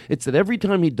voted. It's that every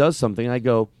time he does something, I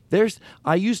go,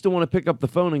 I used to want to pick up the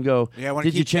phone and go,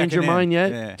 did you change your mind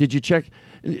yet? Yeah. Did you check?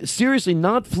 Seriously,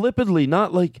 not flippantly,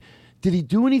 not like, did he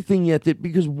do anything yet?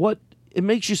 Because what, it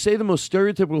makes you say the most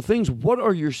stereotypical things. What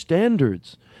are your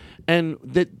standards? And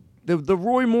that the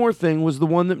Roy Moore thing was the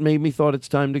one that made me thought it's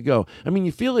time to go. I mean,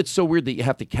 you feel it's so weird that you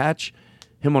have to catch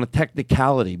him on a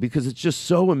technicality because it's just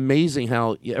so amazing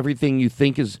how everything you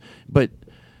think is, but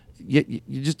you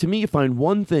just, to me, you find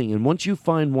one thing, and once you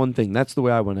find one thing, that's the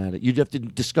way I went at it. You'd have to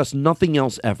discuss nothing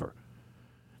else ever.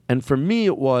 And for me,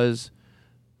 it was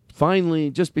finally,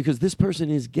 just because this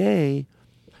person is gay,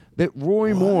 that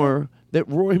Roy Moore,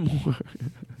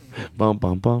 bum,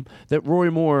 bum, bum, that Roy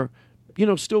Moore,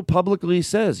 still publicly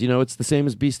says, it's the same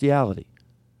as bestiality.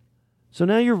 So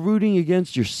now you're rooting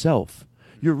against yourself.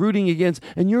 You're rooting against,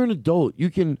 and you're an adult.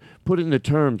 You can put it into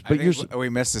terms, but we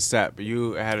missed a step.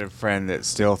 You had a friend that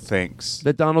still thinks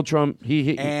that Donald Trump,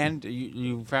 and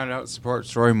you found out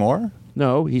supports Roy Moore.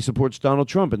 No, he supports Donald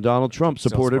Trump, and Donald Trump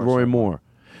supported Roy Moore.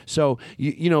 So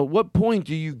what point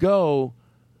do you go?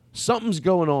 Something's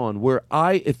going on where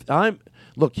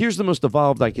look. Here's the most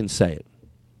evolved I can say it,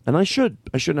 and I shouldn't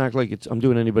act like I'm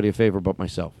doing anybody a favor but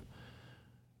myself.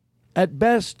 At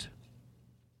best,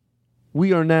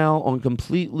 we are now on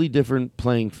completely different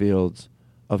playing fields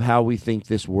of how we think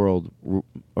this world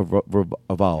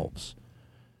evolves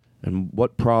and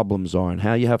what problems are and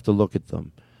how you have to look at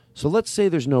them. So let's say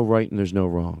there's no right and there's no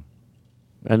wrong.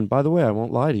 And by the way, I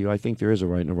won't lie to you. I think there is a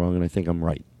right and a wrong, and I think I'm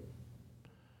right.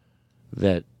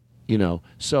 That,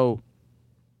 so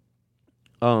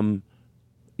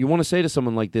you want to say to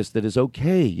someone like this that is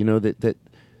okay, that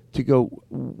to go,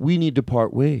 we need to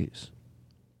part ways.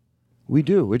 We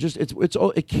do. We're just,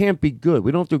 it can't be good.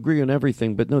 We don't have to agree on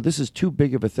everything, but no, this is too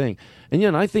big of a thing.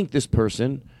 And I think this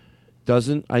person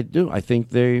doesn't, I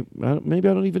think maybe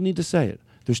I don't even need to say it.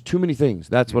 There's too many things.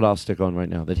 That's what I'll stick on right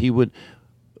now, that he would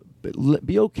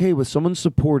be okay with someone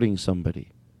supporting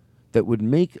somebody that would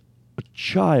make a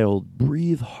child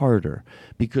breathe harder,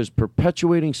 because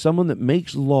perpetuating someone that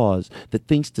makes laws that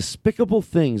thinks despicable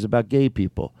things about gay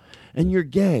people, and you're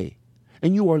gay,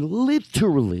 and you are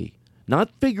literally, not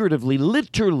figuratively,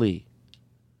 literally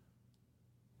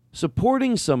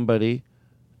supporting somebody,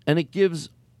 and it gives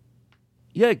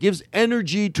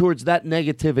energy towards that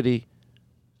negativity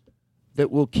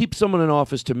that will keep someone in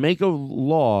office to make a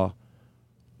law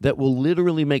that will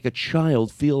literally make a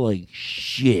child feel like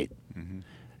shit. Mm-hmm.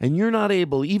 And you're not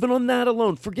able, even on that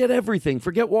alone, forget everything.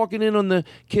 Forget walking in on the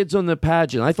kids on the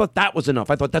pageant. I thought that was enough.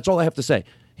 I thought that's all I have to say.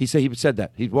 He said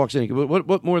that. He walks in.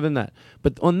 What more than that?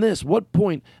 But on this, what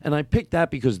point? And I picked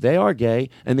that because they are gay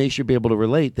and they should be able to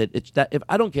relate. That it's that. If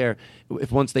I don't care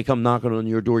if once they come knocking on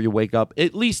your door, you wake up.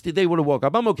 At least they would have woke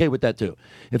up. I'm okay with that too.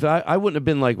 If I wouldn't have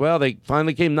been like, well, they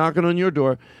finally came knocking on your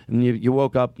door and you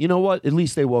woke up. You know what? At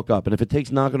least they woke up. And if it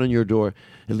takes knocking on your door,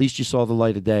 at least you saw the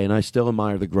light of day. And I still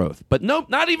admire the growth. But nope,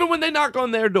 not even when they knock on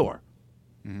their door.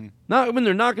 Mm-hmm. Not when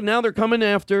they're knocking. Now they're coming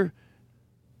after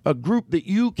a group that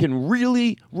you can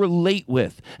really relate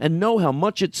with and know how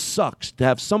much it sucks to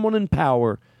have someone in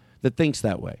power that thinks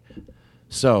that way.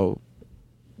 So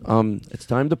it's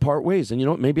time to part ways. And you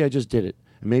know what? Maybe I just did it.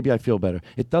 And maybe I feel better.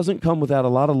 It doesn't come without a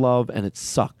lot of love, and it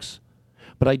sucks.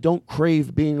 But I don't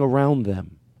crave being around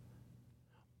them.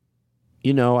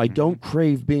 I don't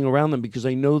crave being around them because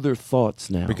I know their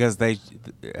thoughts now. Because they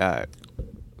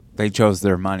chose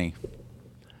their money.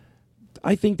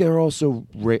 I think they're also.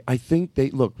 I think they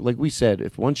look like we said.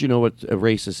 If once you know what a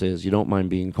racist is, you don't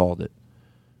mind being called it,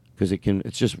 because it can.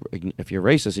 It's just if you're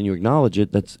racist and you acknowledge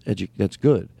it, that's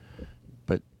good.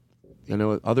 But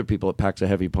other people it packs a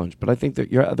heavy punch. But I think that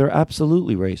they're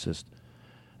absolutely racist,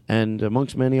 and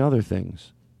amongst many other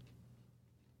things.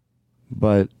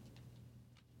 But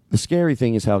the scary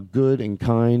thing is how good and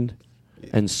kind,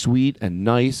 and sweet and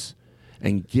nice,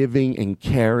 and giving and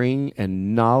caring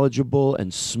and knowledgeable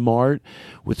and smart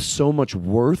with so much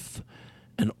worth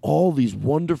and all these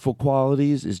wonderful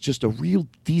qualities is just a real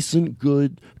decent,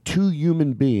 good two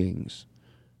human beings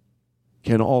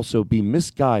can also be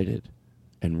misguided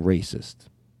and racist.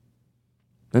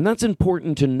 And that's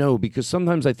important to know, because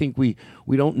sometimes I think we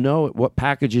don't know what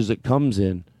packages it comes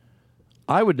in.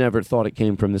 I would never have thought it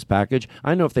came from this package.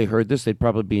 I know if they heard this, they'd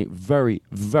probably be very,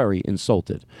 very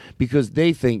insulted, because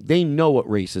they think they know what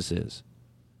racist is.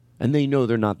 And they know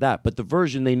they're not that. But the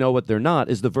version they know what they're not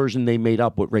is the version they made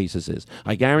up what racist is.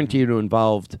 I guarantee you it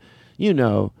involved,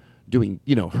 doing,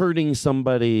 hurting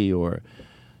somebody or,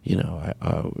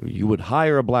 you would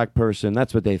hire a black person.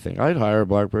 That's what they think. I'd hire a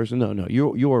black person. No,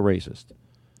 you're a racist.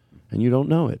 And you don't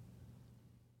know it.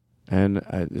 And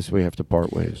this we have to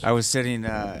part ways. I was sitting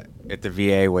at the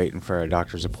VA waiting for a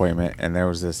doctor's appointment, and there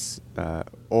was this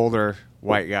older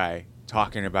white guy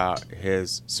talking about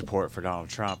his support for Donald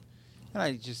Trump. And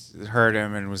I just heard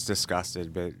him and was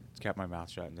disgusted, but kept my mouth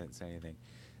shut and didn't say anything.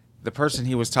 The person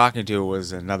he was talking to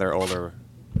was another older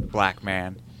black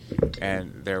man,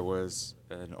 and there was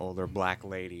an older black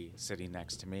lady sitting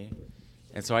next to me.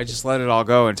 And so I just let it all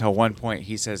go until one point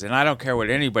he says, and I don't care what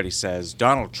anybody says,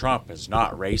 Donald Trump is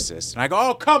not racist. And I go,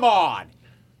 oh, come on!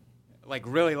 Like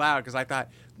really loud, because I thought,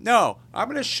 no, I'm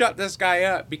going to shut this guy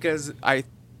up because I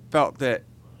felt that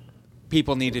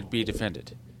people needed to be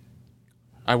defended.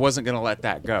 I wasn't going to let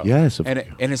that go. Yes. And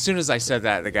as soon as I said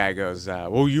that, the guy goes,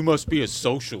 well, you must be a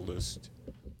socialist.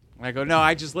 And I go, no,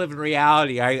 I just live in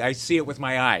reality. I see it with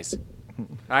my eyes.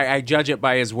 I judge it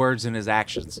by his words and his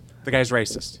actions. The guy's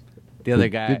racist. The other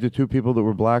guy. Did the two people that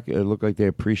were black look like they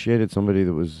appreciated somebody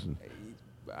that was...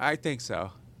 I think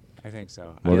so.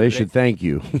 Well, they should thank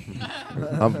you.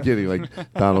 I'm kidding.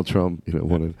 Like Donald Trump,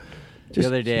 wanted... The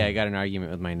other day, I got an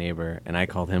argument with my neighbor, and I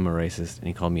called him a racist, and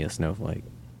he called me a snowflake.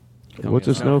 What's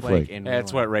a snowflake?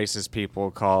 That's what racist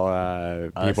people call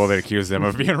people that accuse them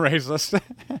of being racist.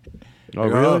 Oh,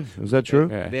 really? Is that true?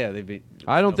 Yeah, they'd be.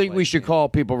 I don't think we should call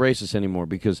people racist anymore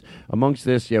because amongst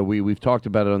this, we've talked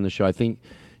about it on the show. I think,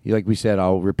 like we said,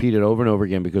 I'll repeat it over and over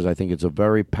again because I think it's a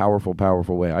very powerful,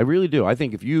 powerful way. I really do. I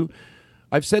think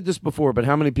I've said this before, but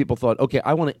how many people thought, okay,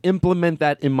 I want to implement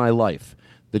that in my life,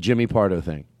 the Jimmy Pardo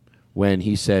thing, when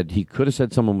he said he could have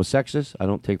said someone was sexist. I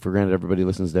don't take for granted everybody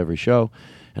listens to every show.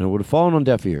 And it would have fallen on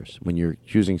deaf ears when you're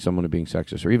accusing someone of being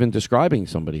sexist or even describing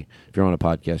somebody. If you're on a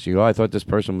podcast, you go, I thought this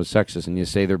person was sexist, and you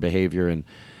say their behavior and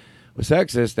was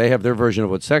sexist. They have their version of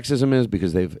what sexism is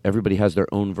because everybody has their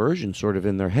own version sort of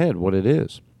in their head what it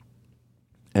is.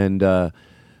 And I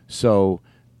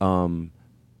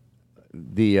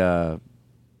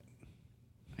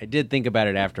did think about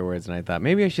it afterwards, and I thought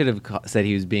maybe I should have said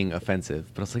he was being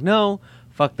offensive. But I was like, no,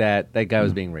 fuck that. That guy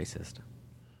was being racist.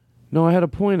 No, I had a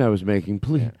point I was making.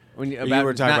 Please. You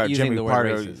were talking about Jimmy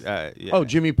Pardo. Oh,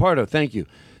 Jimmy Pardo. Thank you.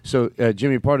 So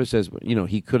Jimmy Pardo says,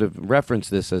 he could have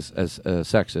referenced this as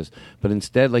sexist, but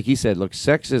instead, like he said, look,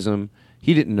 sexism.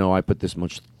 He didn't know I put this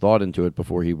much thought into it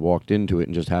before he walked into it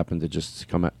and just happened to just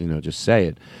come out, just say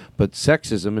it. But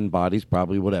sexism embodies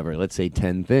probably whatever. Let's say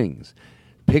 10 things.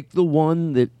 Pick the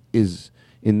one that is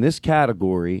in this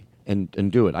category and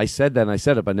do it. I said that and I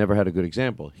said it, but I never had a good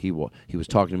example. He was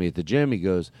talking to me at the gym. He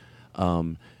goes.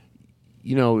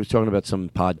 He was talking about some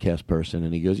podcast person,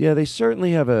 and he goes, yeah, they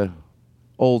certainly have a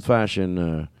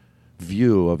old-fashioned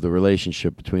view of the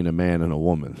relationship between a man and a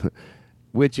woman,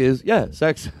 which is,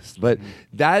 sexist. But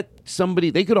that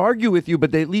somebody, they could argue with you,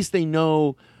 but at least they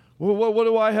know, well, what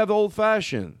do I have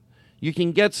old-fashioned? You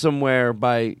can get somewhere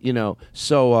by,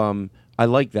 so I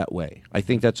like that way. I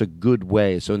think that's a good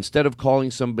way. So instead of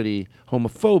calling somebody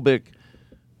homophobic,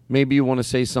 maybe you want to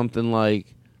say something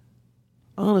like,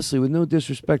 honestly, with no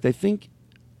disrespect, I think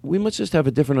we must just have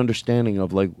a different understanding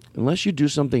of, like, unless you do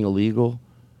something illegal,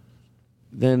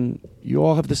 then you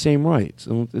all have the same rights,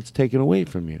 and it's taken away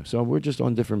from you. So we're just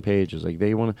on different pages. Like,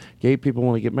 gay people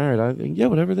want to get married. I think,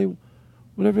 whatever they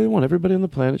want. Everybody on the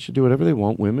planet should do whatever they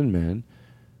want, women, men.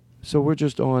 So we're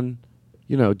just on,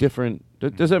 different.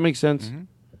 Does that make sense? Mm-hmm.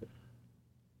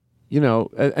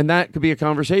 And that could be a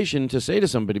conversation to say to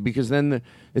somebody because then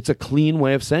it's a clean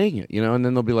way of saying it, and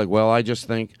then they'll be like, well, I just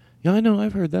think, I know,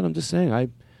 I've heard that. I'm just saying, I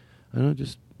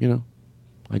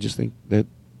just think that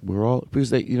we're all,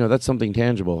 because that's something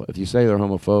tangible. If you say they're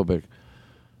homophobic,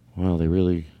 well, they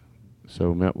really,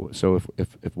 so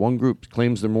if one group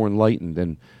claims they're more enlightened,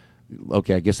 then,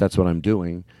 okay, I guess that's what I'm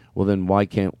doing. Well, then why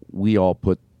can't we all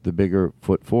put the bigger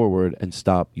foot forward and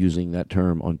stop using that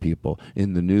term on people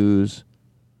in the news?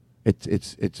 It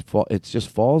just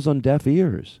falls on deaf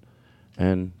ears,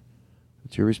 and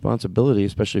it's your responsibility,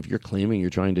 especially if you're claiming you're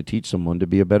trying to teach someone to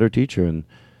be a better teacher and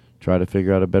try to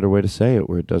figure out a better way to say it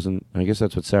where it doesn't. I guess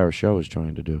that's what Sarah Show is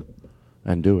trying to do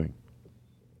and doing.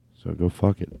 So go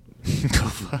fuck it. Go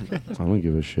fuck it. I don't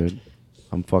give a shit.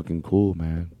 I'm fucking cool,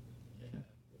 man.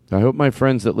 I hope my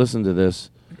friends that listen to this,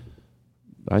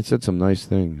 I said some nice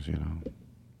things,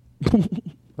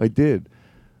 I did.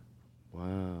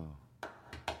 Wow.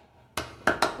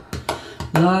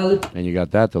 And you got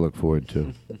that to look forward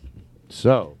to.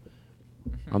 So,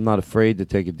 I'm not afraid to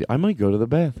take I might go to the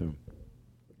bathroom.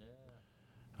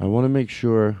 I want to make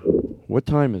sure. What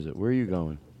time is it? Where are you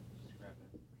going?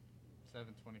 7:25.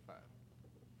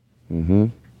 Mm-hmm.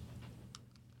 It's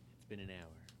been an hour.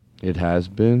 It has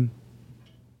been.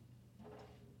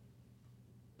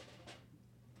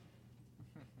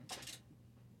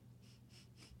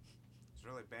 It's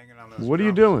really banging on those What are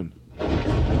you doing?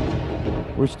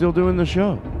 We're still doing the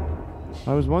show.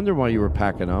 I was wondering why you were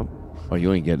packing up. Oh,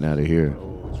 you ain't getting out of here.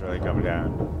 Oh, it's really coming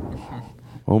down.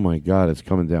 Oh my God, it's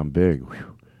coming down big.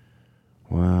 Whew.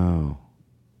 Wow.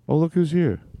 Oh, look who's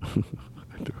here. I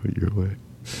threw it your way.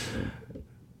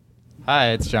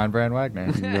 Hi, it's John Brand Wagner.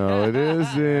 No, it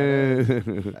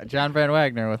isn't. John Brand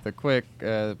Wagner with a quick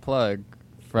plug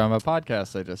from a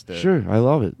podcast I just did. Sure, I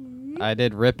love it. I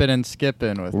did Rippin' and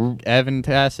Skippin' with Evan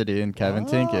Cassidy and Kevin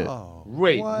Tinkett.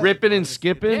 Wait, Rippin' and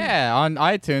Skippin'? Yeah, on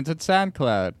iTunes and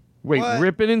SoundCloud. Wait,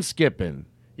 Rippin' and Skippin'?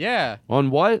 Yeah.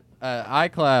 On what?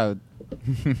 iCloud.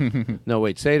 No,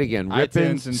 wait, say it again.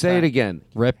 Rippin', iTunes and say it again.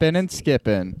 Rippin' and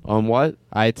Skippin'. On what?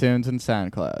 iTunes and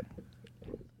SoundCloud.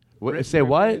 Say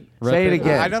what? Say it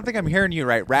again. I don't think I'm hearing you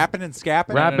right. Rapping and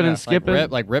scapping? Rapping and skipping?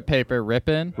 Like rip paper,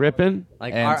 rippin'. Rippin'?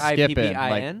 Like and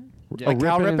R-I-P-P-I-N? Like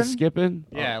Cal rippin' and rippin'? skippin'?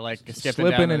 Yeah, like skipping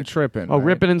Slipping down and tripping. Oh, right?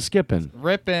 rippin' and skippin'.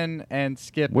 Rippin' and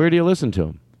Skippin'. Where do you listen to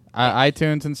them?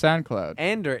 iTunes and SoundCloud.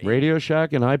 And Radio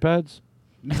Shack and iPads?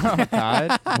 No,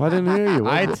 Todd. I didn't hear you.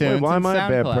 Wait, iTunes why and am I a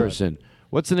bad SoundCloud. person?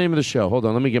 What's the name of the show? Hold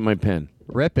on, let me get my pen.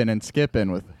 Rippin' and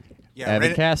Skippin' with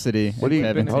Evan Cassidy. What do you?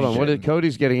 and Kevin Hold on. What Tinkett. did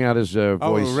Cody's getting out his voice?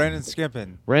 Oh, Ren and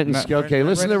Skippin'. Rent and No, Skippin'. Okay,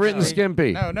 listen to Rent and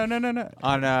Skimpy. No.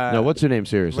 On, No, what's her name?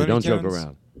 Seriously, Looney don't joke Tunes?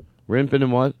 around. Rimpin'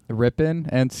 and what? Rippin'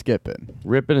 and Skippin'.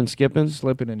 Rippin' and skippin'?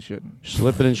 Slipping and shitting.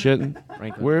 Slippin' and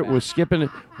shitting? We're skipping.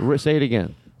 Say it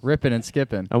again. Rippin' and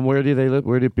Skippin'. And where do they live?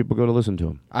 Where do people go to listen to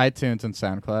them? iTunes and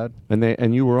SoundCloud.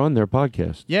 And you were on their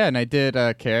podcast. Yeah, and I did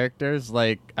characters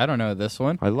like, I don't know this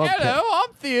one. I love Hello,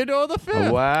 I'm Theodore the Fifth.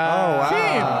 Oh, wow.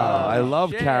 Team. I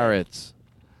love carrots.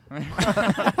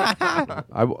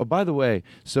 By the way,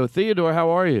 so Theodore, how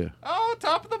are you? Oh,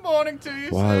 top of the morning to you,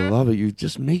 Wow, sir. I love it. You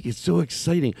just make it so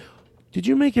exciting. Did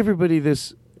you make everybody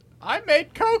this? I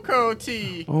made cocoa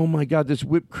tea. Oh my God, this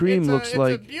whipped cream looks It's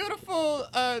like. a beautiful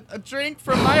a drink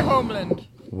from my homeland.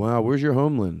 Wow, where's your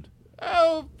homeland?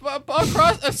 Oh,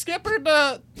 across a skipper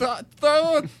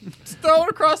throw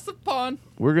across the pond.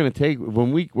 We're gonna take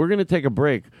a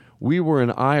break. We were in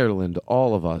Ireland,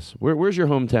 all of us. Where's your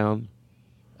hometown?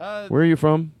 Where are you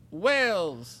from?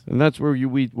 Wales. And that's where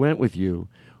we went with you.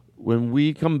 When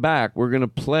we come back, we're gonna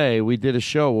play. We did a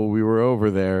show while we were over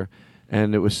there,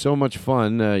 and it was so much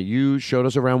fun. You showed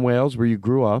us around Wales, where you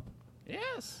grew up.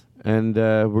 Yes. And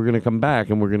we're gonna come back,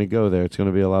 and we're gonna go there. It's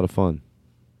gonna be a lot of fun.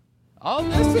 All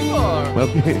this and more.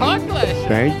 Okay. Talk Clash.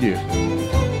 Thank you.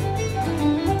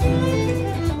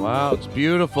 Wow, it's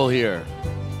beautiful here.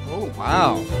 Oh,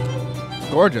 wow.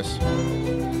 Gorgeous.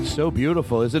 So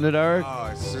beautiful, isn't it, Eric?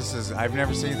 Oh, I've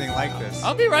never seen anything like this.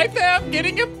 I'll be right there. I'm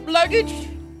getting your luggage.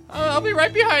 I'll be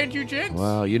right behind you, gents.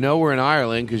 Wow, you know we're in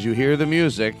Ireland because you hear the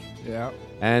music. Yeah.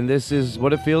 And this is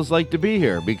what it feels like to be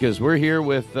here because we're here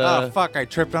with. Oh, fuck, I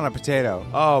tripped on a potato.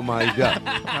 Oh, my God.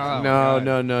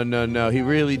 No. He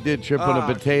really did trip on a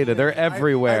potato. They're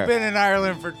everywhere. I've been in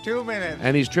Ireland for 2 minutes.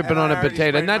 And he's tripping on I a already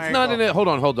potato. And sprained that's my not in ankle.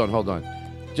 it. Hold on.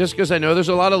 Just because I know there's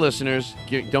a lot of listeners,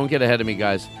 don't get ahead of me,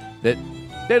 guys, that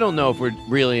they don't know if we're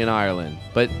really in Ireland.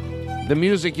 But the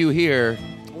music you hear.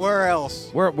 Where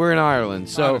else? We're in Ireland.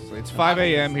 So Honestly, it's 5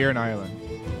 a.m. here in Ireland.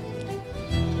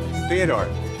 Theodore.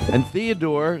 And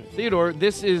Theodore,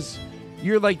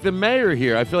 you're like the mayor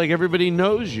here. I feel like everybody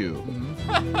knows you.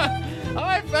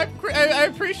 I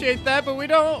appreciate that, but we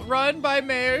don't run by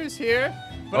mayors here.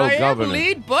 But Oh, I governor. am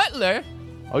lead butler.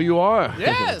 Oh, you are?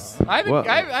 Yes, Well-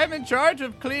 I'm in charge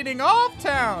of cleaning off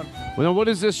town. Well, now, what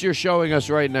is this you're showing us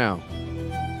right now?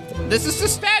 This is the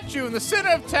statue in the center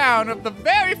of town of the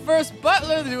very first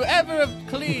butler to ever have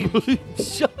cleaned.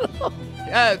 Shut up.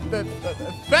 The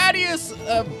Thaddeus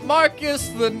Marcus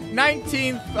the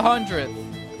 1900th.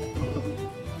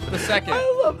 The second.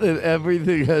 I love that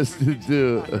everything has to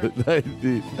do.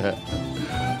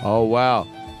 Oh, wow.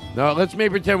 Now, let's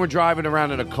maybe pretend we're driving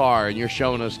around in a car and you're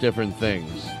showing us different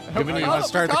things. You want to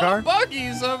start the car?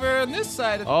 Buggies over on this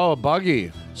side. Oh, a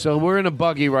buggy. So we're in a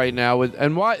buggy right now.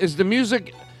 And why is the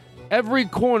music... Every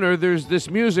corner, there's this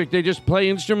music. They just play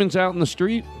instruments out in the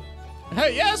street?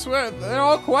 Yes, they're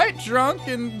all quite drunk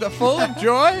and full of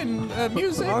joy and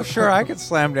music. Oh, sure, I could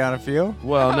slam down a few.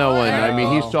 Well, no one. I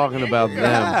mean, he's talking about them.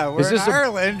 Yeah, we're in a-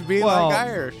 Ireland, be like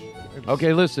Irish.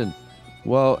 Okay, listen.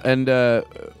 Well, and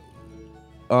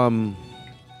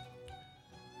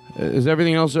is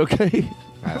everything else okay?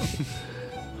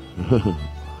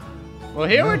 Well,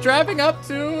 here we're driving up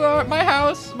to my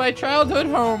house, my childhood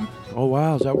home. Oh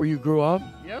wow, is that where you grew up?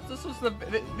 Yep, this was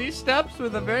these steps were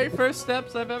the very first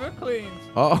steps I've ever cleaned.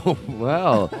 Oh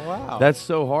well, Wow. That's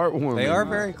so heartwarming. They are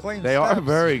very clean. They are steps.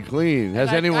 very clean. Has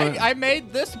And anyone? I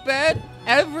made this bed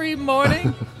every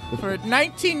morning for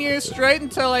 19 years straight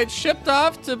until I shipped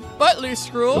off to Butler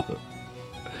School,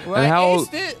 where And I how old-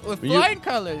 aced it with you- flying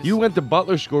colors. You went to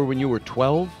Butler School when you were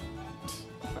 12?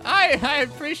 I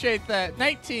appreciate that.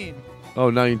 19. Oh,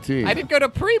 19. I did go to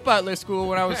pre-Butler School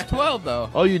when I was 12, though.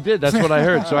 Oh, you did. That's what I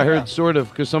heard. So I heard sort of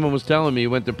because someone was telling me you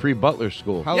went to pre-Butler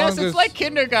school. Yes, it's like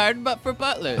kindergarten, but for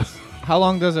butlers. How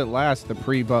long does it last, the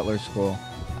pre-Butler school?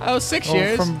 Oh, 6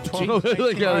 years.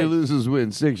 Look how he loses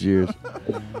win 6 years.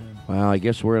 Wow, I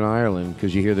guess we're in Ireland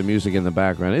because you hear the music in the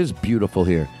background. It is beautiful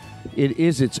here. It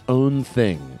is its own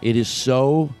thing. It is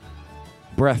so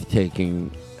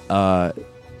breathtaking. It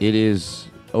is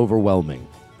overwhelming.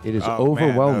 It is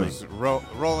overwhelming. Man, those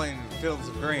rolling fields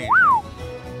of green.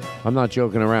 I'm not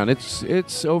joking around.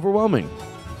 It's overwhelming.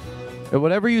 And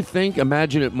whatever you think,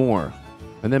 imagine it more,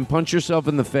 and then punch yourself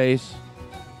in the face,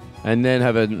 and then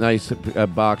have a nice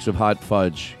box of hot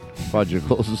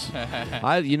fudgicles.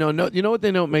 You know what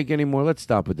they don't make anymore. Let's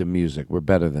stop with the music. We're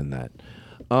better than that.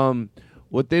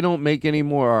 What they don't make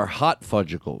anymore are hot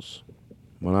fudgicles.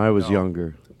 When I was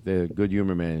younger, they're good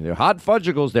humor man. They're hot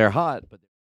fudgicles. They're hot, but.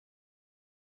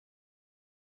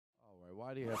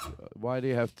 Why do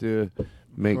you have to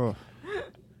make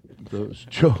those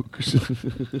jokes?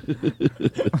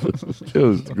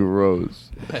 Just gross.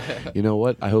 You know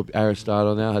what? I hope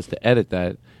Aristotle now has to edit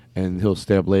that, and he'll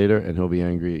stay up later, and he'll be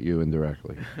angry at you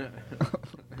indirectly.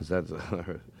 'Cause that's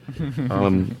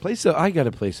I got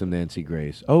to play some Nancy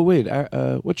Grace. Oh wait,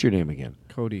 what's your name again?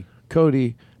 Cody.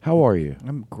 Cody, how are you?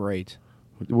 I'm great.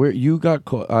 Where you got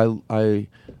caught?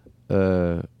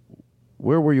 Where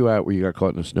were you at? Where you got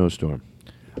caught in a snowstorm?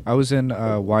 I was in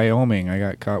Wyoming. I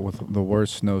got caught with the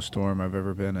worst snowstorm I've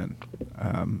ever been in.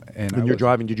 And When you're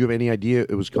driving, did you have any idea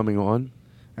it was coming on?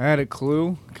 I had a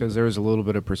clue because there was a little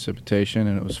bit of precipitation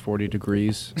and it was 40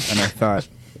 degrees. And I thought,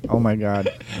 oh my God.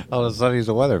 All of a sudden he's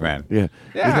a weatherman. Yeah.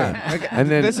 Yeah. Like, And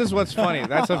then- this is what's funny.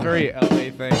 That's a very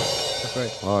LA thing. That's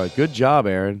right. All right, good job,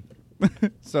 Aaron.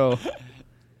 So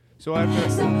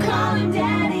after.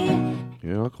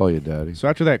 Yeah, I'll call you daddy. So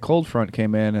after that cold front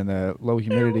came in and the low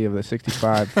humidity of the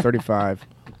 65, 35.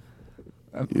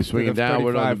 You're swinging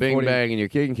downward on the bing 40, bang and your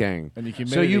king kang. And the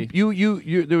So humidity.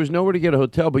 you there was nowhere to get a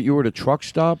hotel, but you were at a truck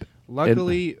stop.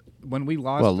 Luckily, when we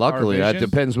lost luckily, our that vision,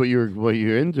 depends what you're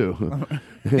into.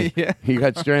 Yeah. He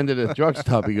got stranded at a truck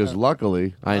stop. He goes,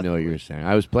 luckily. I know what you're saying.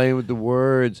 I was playing with the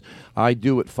words. I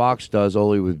do what Fox does,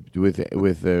 only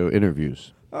with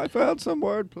interviews. I found some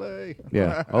wordplay.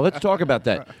 Yeah. Oh, let's talk about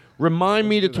that. Remind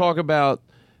me to talk about.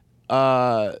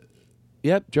 Jerry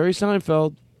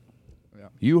Seinfeld. Yeah.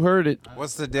 You heard it.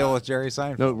 What's the deal with Jerry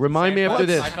Seinfeld? No, remind me after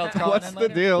this. What's the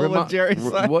deal with Jerry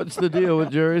Seinfeld? What's the deal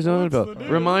with Jerry Seinfeld?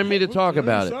 Remind me to talk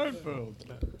about it.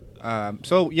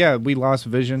 So yeah, we lost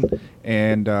vision,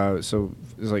 and so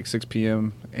it was like 6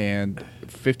 p.m. and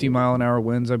 50-mile-an-hour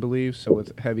winds, I believe. So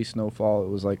with heavy snowfall, it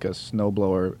was like a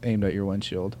snowblower aimed at your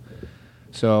windshield.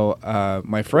 So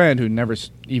my friend, who'd never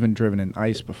even driven in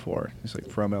ice before, he's like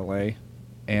from LA,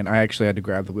 and I actually had to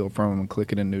grab the wheel from him and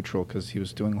click it in neutral because he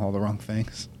was doing all the wrong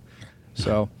things.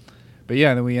 So, but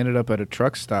yeah, then we ended up at a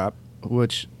truck stop,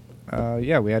 which we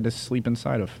had to sleep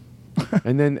inside of.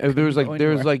 And then there was like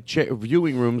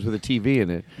viewing rooms with a TV in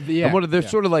it. Yeah, and they're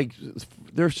sort of like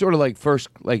first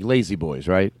like lazy boys,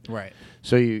 right? Right.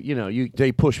 So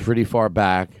they push pretty far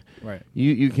back. Right.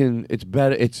 You can. It's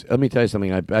better. Let me tell you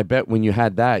something. I bet when you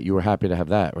had that, you were happy to have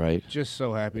that, right? Just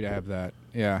so happy to have that.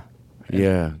 Yeah.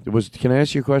 Yeah. Can I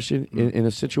ask you a question? In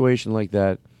a situation like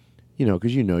that,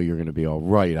 because you're going to be all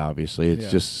right. Obviously,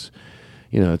 it's just,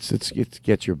 it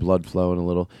gets your blood flowing a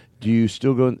little. Do you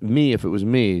still go? If it was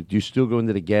me, do you still go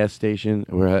into the gas station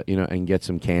and get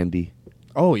some candy?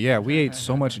 Oh yeah, we ate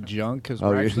so much junk because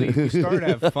we started to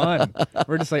have fun.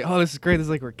 We're just like, oh, this is great. This is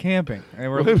like we're camping,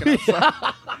 and we're looking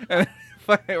outside.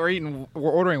 And we're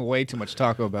ordering way too much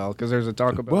Taco Bell because there's a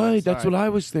Taco Bell. Right, outside. that's what I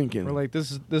was thinking. We're like,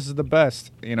 this is the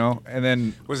best, And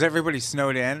then was everybody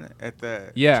snowed in at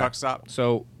the yeah, truck stop?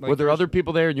 So were there other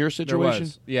people there in your situation?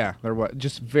 There was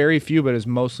just very few, but it was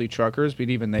mostly truckers. But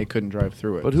even they couldn't drive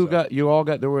through it. But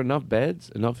there were enough beds,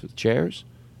 enough chairs?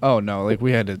 Oh no, like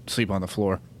we had to sleep on the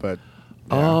floor, but.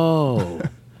 Yeah. Oh,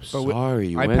 sorry,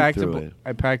 you went through it.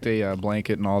 I packed a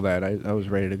blanket and all that. I was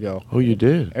ready to go. Oh, you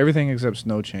did? Everything except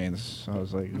snow chains. So I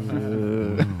was like,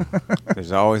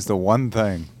 There's always the one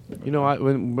thing.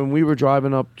 When we were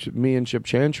driving up, me and Chip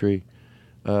Chantry,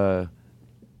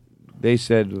 they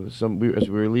said as we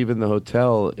were leaving the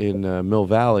hotel in Mill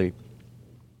Valley.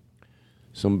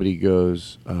 Somebody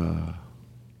goes,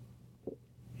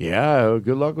 "Yeah,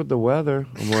 good luck with the weather."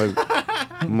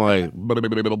 I'm like,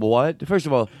 what? First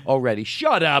of all, already,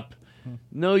 shut up.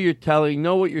 Know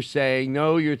what you're saying.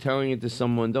 Know you're telling it to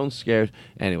someone. Don't scare.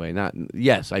 Anyway,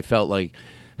 yes, I felt like,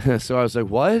 so I was like,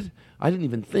 what? I didn't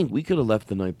even think. We could have left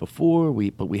the night before,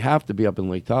 but we have to be up in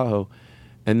Lake Tahoe.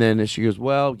 And then she goes,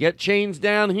 well, get chains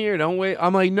down here. Don't wait.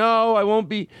 I'm like, no, I won't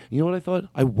be. You know what I thought?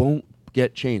 I won't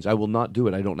get chains. I will not do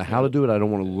it. I don't know how to do it. I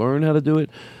don't want to learn how to do it.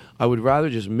 I would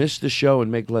rather just miss the show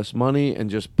and make less money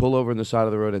and just pull over on the side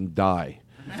of the road and die.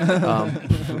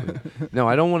 No,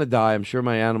 I don't want to die. I'm sure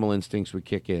my animal instincts would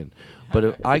kick in. But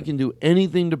if I can do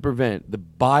anything to prevent the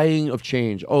buying of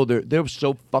change, they're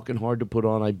so fucking hard to put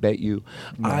on, I bet you.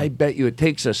 I bet you it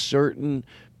takes a certain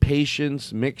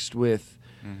patience mixed with...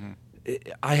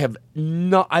 I have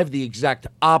the exact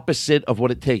opposite of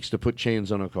what it takes to put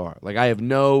chains on a car. Like, I have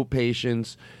no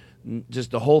patience.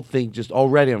 Just the whole thing, just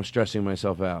already I'm stressing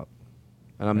myself out.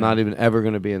 And I'm not even ever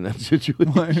going to be in that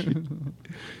situation.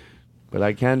 But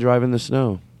I can drive in the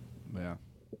snow. Yeah.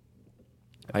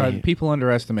 People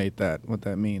underestimate what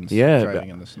that means, driving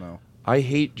in the snow. I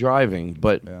hate driving,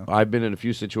 but I've been in a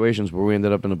few situations where we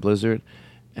ended up in a blizzard,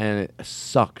 and it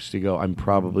sucks to go, I'm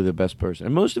probably the best person.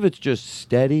 And most of it's just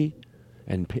steady,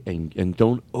 and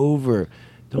don't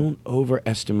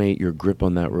overestimate your grip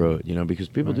on that road, because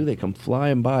people do. They come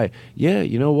flying by. Yeah,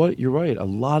 you know what? You're right. A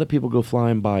lot of people go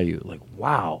flying by you. Like,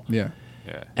 wow. Yeah.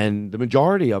 And the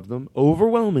majority of them,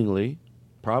 overwhelmingly,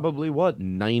 probably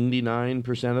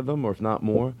 99% of them, or if not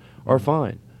more, are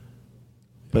fine.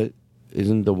 But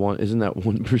isn't that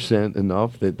 1%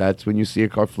 enough that's when you see a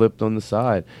car flipped on the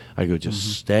side? I go,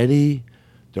 just steady.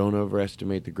 Don't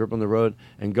overestimate the grip on the road.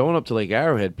 And going up to Lake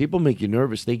Arrowhead, people make you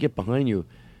nervous. They get behind you.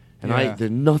 And there's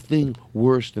nothing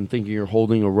worse than thinking you're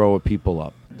holding a row of people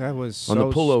up. That was on so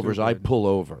the pullovers. stupid. I pull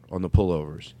over on the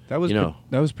pullovers. That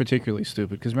was particularly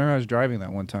stupid because remember I was driving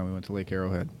that one time we went to Lake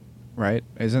Arrowhead, right?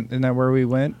 Isn't that where we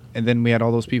went? And then we had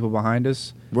all those people behind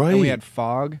us, right? And we had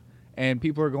fog, and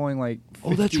people are going like,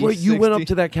 50, that's right. 60. You went up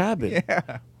to that cabin,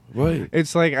 yeah, right?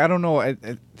 It's like I don't know, a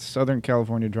Southern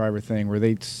California driver thing where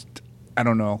they. I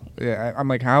don't know. Yeah, I'm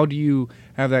like, how do you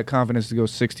have that confidence to go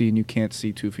 60 and you can't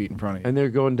see 2 feet in front of you? And they're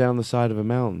going down the side of a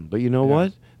mountain. But you know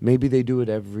what? Maybe they do it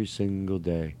every single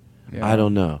day. Yeah. I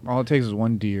don't know. All it takes is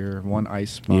one deer, one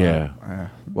ice spot. Yeah.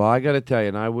 Well, I got to tell you,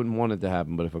 and I wouldn't want it to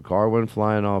happen, but if a car went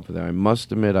flying off of there, I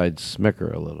must admit I'd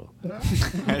smicker a little.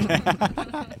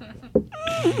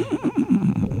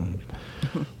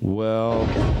 Well,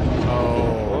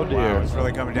 oh dear. Wow, it's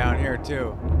really coming down here,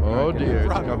 too. Oh, dear,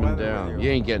 it's coming down. You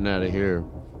ain't getting out of here.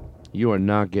 You are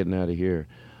not getting out of here.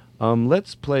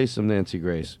 Let's play some Nancy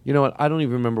Grace. You know what? I don't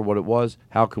even remember what it was.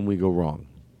 How can we go wrong?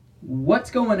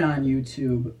 What's going on,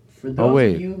 YouTube? For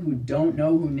those of you who don't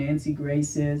know who Nancy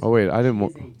Grace is, I didn't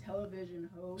want. She's a television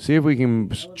host. See if we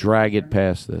can drag it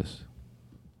past this.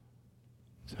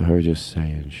 It's her just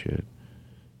saying shit.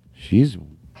 She's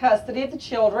custody of the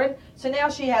children, so now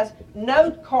she has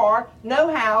no car,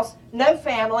 no house, no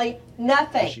family,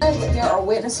 nothing. There are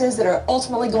witnesses that are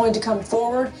ultimately going to come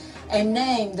forward and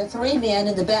name the 3 men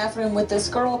in the bathroom with this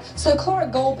girl. So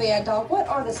Clark Goldband, what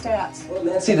are the stats? Well,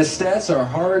 Nancy, the stats are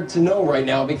hard to know right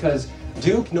now because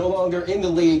Duke no longer in the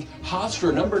league.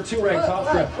 Hofstra, number 2 ranked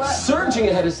Hofstra, surging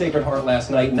ahead of Sacred Heart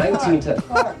last night, 19-10.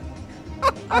 Clark,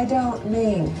 I don't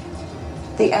mean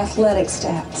the athletic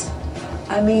stats.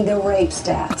 I mean the rape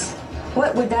stats.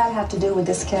 What would that have to do with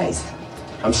this case?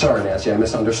 I'm sorry, Nancy, I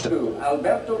misunderstood.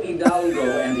 Alberto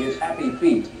Hidalgo and his happy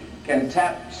feet can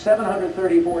tap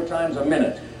 734 times a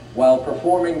minute while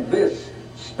performing this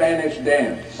Spanish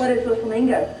dance. What is the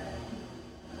flamingo?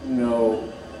 No.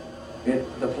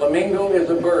 The flamingo is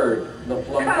a bird. The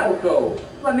flamenco.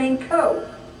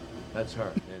 Flamenco. That's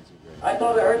her, Nancy Grace. I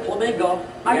thought I heard flamingo.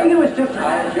 I think it was just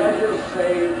Our judges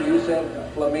say you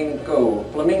said flamenco.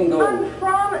 Flamingo.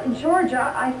 I'm from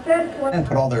Georgia. I said and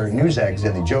put all their news eggs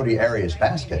in the Jodi Arias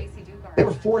basket. They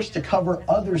were forced to cover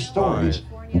other stories,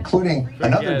 including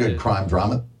another good crime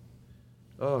drama.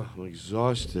 Oh, I'm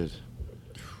exhausted.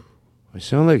 I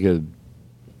sound like a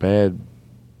bad...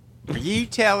 Are you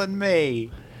telling me?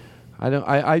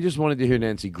 I just wanted to hear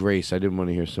Nancy Grace. I didn't want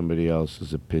to hear somebody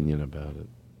else's opinion about it.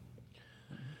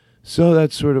 So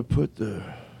that sort of put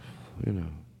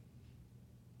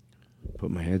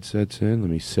my headsets in. Let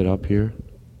me sit up here.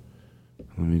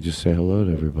 Let me just say hello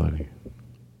to everybody.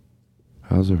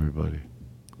 How's everybody?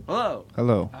 Hello.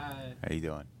 Hello. Hi. How you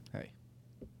doing? Hey.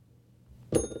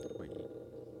 Wait,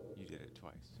 you did it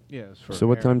twice. Yeah. So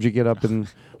what time did you get up in?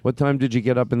 What time did you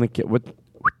get up in the? What?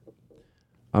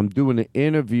 I'm doing an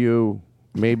interview.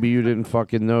 Maybe you didn't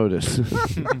fucking notice.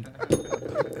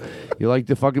 You like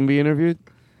to fucking be interviewed?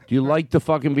 Do you like to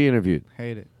fucking be interviewed?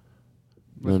 Hate it.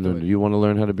 No. Do you want to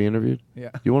learn how to be interviewed?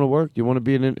 Yeah. You want to work? You want to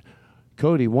be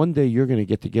Cody, one day you're going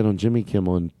to get on Jimmy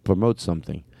Kimmel and promote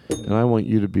something. And I want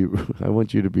you to be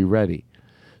ready.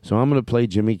 So I'm going to play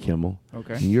Jimmy Kimmel.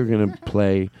 Okay. And you're going to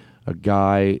play a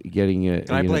guy getting a...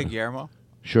 Can I play Guillermo?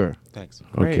 Sure. Thanks.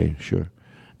 Okay, Great. sure.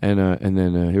 And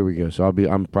then here we go. So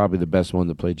I'm probably the best one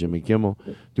to play Jimmy Kimmel.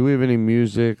 Do we have any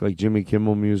music, like Jimmy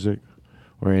Kimmel music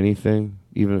or anything?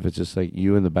 Even if it's just like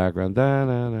you in the background. Da,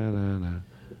 da, da, da, da.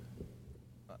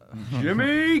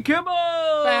 Jimmy Kimmel!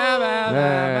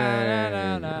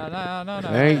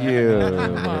 Thank you.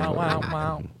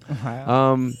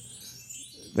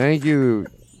 Thank you.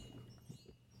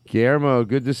 Guillermo,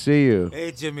 good to see you.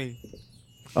 Hey, Jimmy.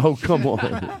 Oh, come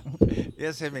on.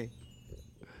 Yes, Jimmy.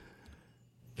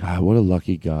 God, what a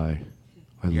lucky guy.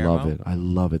 I Guillermo? love it. I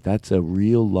love it. That's a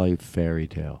real life fairy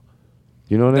tale.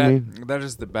 You know what I mean? That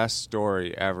is the best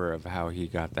story ever of how he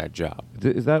got that job.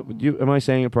 Is that you? Am I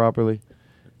saying it properly?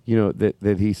 You know that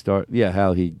he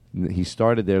how he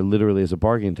started there literally as a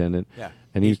parking attendant. Yeah.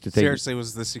 And he used to take seriously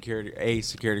was the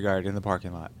security guard in the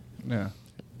parking lot. Yeah.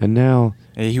 And now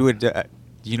he would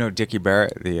Dickie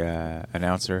Barrett, the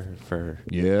announcer for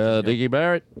Dickie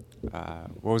Barrett.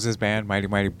 What was his band? Mighty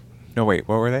No, wait,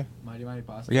 what were they? Mighty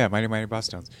Boss. Yeah, Mighty Boss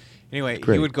Stones. Anyway,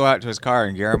 Great. he would go out to his car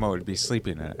and Guillermo would be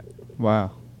sleeping in it.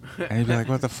 Wow. And he'd be like,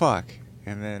 "What the fuck?"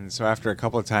 And then so after a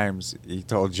couple of times, he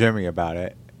told Jimmy about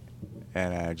it,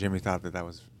 and Jimmy thought that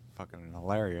was fucking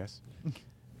hilarious.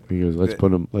 He goes, let's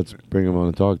bring him on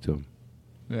and talk to him.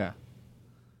 Yeah.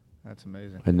 That's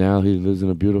amazing. And now he lives in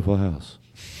a beautiful house.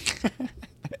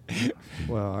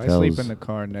 Well, I sleep in the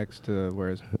car next to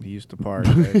where he used to park.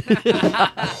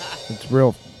 It's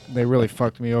real. They really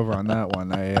fucked me over on that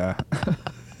one.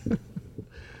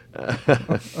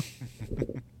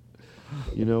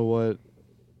 You know what?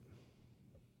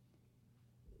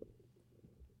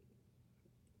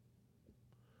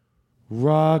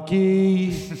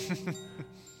 Rocky.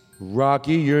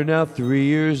 Rocky, you're now 3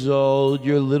 years old.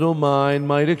 Your little mind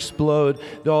might explode.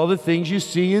 All the things you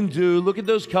see and do. Look at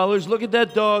those colors. Look at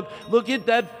that dog. Look at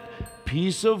that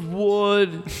piece of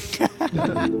wood.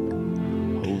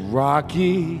 Oh,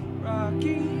 Rocky.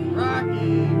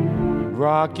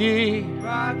 Rocky.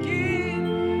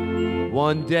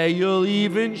 One day you'll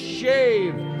even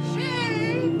shave.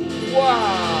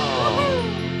 Wow.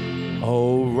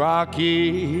 Oh,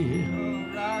 Rocky.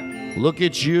 Look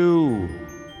at you.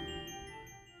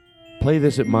 Play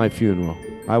this at my funeral.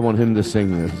 I want him to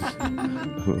sing this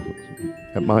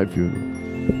at my funeral.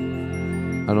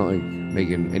 I don't like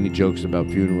making any jokes about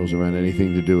funerals around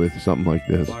anything to do with something like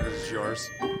this. As long as it's yours.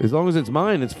 As long as it's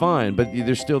mine, it's fine. But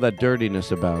there's still that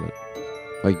dirtiness about it.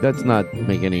 Like, that's not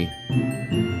make any...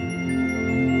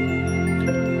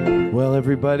 Well,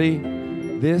 everybody,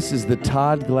 this is the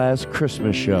Todd Glass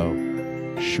Christmas Show.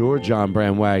 Sure, John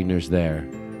Bram Wagner's there.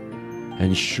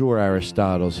 And sure,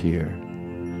 Aristotle's here.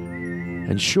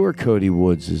 And sure, Cody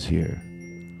Woods is here.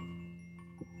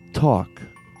 Talk.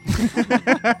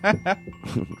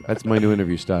 That's my new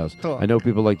interview styles. Talk. I know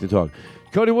people like to talk.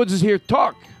 Cody Woods is here.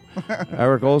 Talk.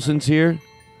 Eric Olson's here.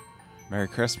 Merry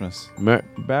Christmas.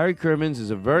 Barry Crimmins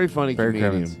is a very funny Barry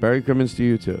comedian. Crimmins. Barry Crimmins to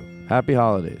you, too. Happy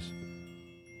holidays.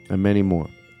 And many more.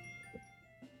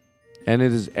 And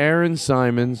it is Aaron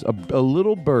Simons, a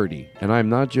little birdie, and I'm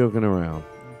not joking around.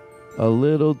 A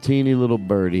little teeny little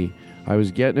birdie. I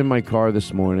was getting in my car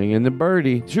this morning, and the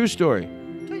birdie, true story.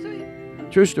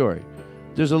 True story.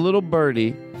 There's a little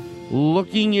birdie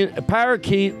looking in, a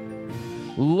parakeet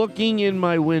looking in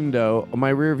my window,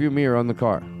 my rearview mirror on the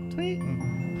car. Tweet,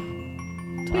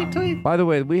 tweet. By the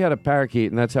way, we had a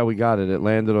parakeet, and that's how we got it. It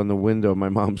landed on the window of my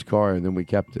mom's car, and then we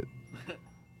kept it.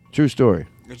 True story.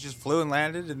 It just flew and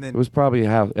landed, and then It was probably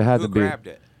how it had who to be. grabbed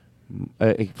it?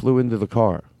 It flew into the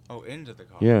car. Oh, into the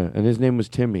car. Yeah, and his name was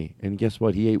Timmy. And guess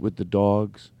what? He ate with the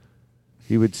dogs.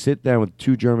 He would sit down with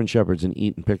 2 German Shepherds and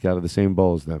eat and pick out of the same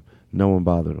bowl as them. No one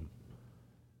bothered him.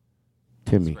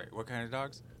 Timmy. That's great. What kind of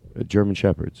dogs? German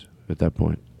Shepherds at that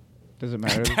point. Does it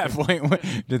matter? At that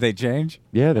point, did they change?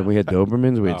 Yeah, then we had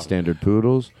Dobermans. We had Oh. standard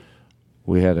poodles.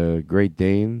 We had a Great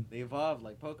Dane. They evolved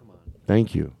like Pokemon.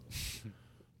 Thank you.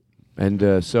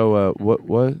 And so what?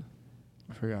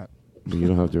 I forgot. You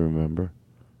don't have to remember.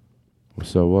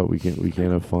 So what? We can't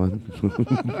have fun.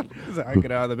 I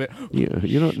get out of the bit. Yeah,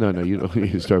 you don't. No, you don't.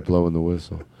 You start blowing the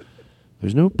whistle.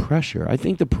 There's no pressure. I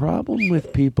think the problem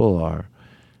with people are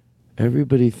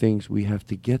everybody thinks we have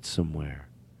to get somewhere,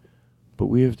 but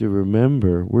we have to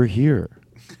remember we're here.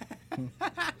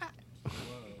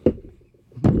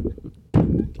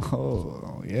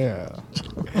 Oh, yeah.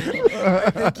 I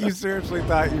think you seriously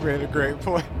thought you made a great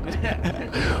point.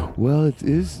 Well, it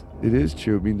is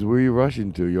true. It means where are you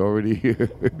rushing to? You're already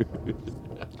here.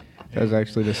 That was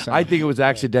actually the sound. I think it was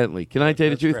accidentally. Can I tell you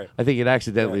the truth? great. I think it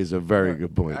accidentally is a very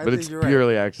good point, I but think it's you're right.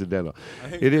 purely accidental.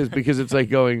 It is because it's like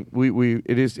going.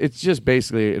 It's just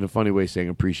basically in a funny way saying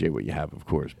appreciate what you have, of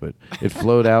course, but it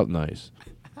flowed out nice.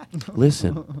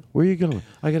 Listen, where are you going?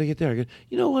 I got to get there.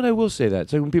 You know what? I will say that.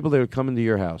 It's like when people they come into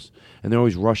your house and they're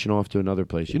always rushing off to another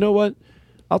place. You know what?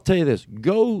 I'll tell you this.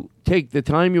 Go take the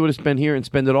time you would have spent here and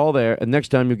spend it all there, and next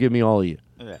time you'll give me all of you.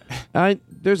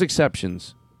 There's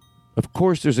exceptions. Of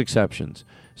course there's exceptions,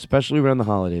 especially around the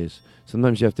holidays.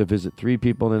 Sometimes you have to visit 3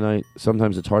 people in a night.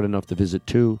 Sometimes it's hard enough to visit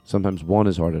 2. Sometimes 1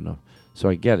 is hard enough. So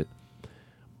I get it.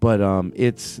 But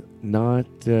it's not...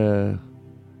 when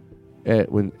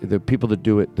the people that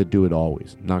do it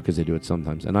always, not because they do it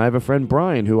sometimes. And I have a friend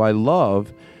Brian who I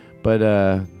love, but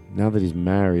now that he's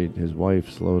married, his wife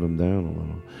slowed him down a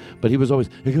little. But he was always,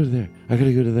 I go to there, I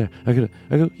gotta go to there, I go.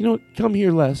 You know what? Come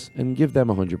here less and give them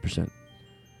 100%.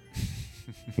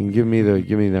 And give me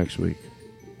next week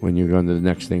when you're going to the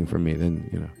next thing for me.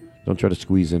 Then don't try to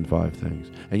squeeze in 5 things.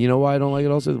 And you know why I don't like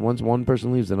it? Also, once one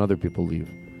person leaves, then other people leave.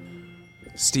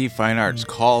 Steve Fine Arts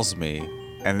calls me.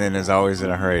 And then is always in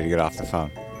a hurry to get off the phone.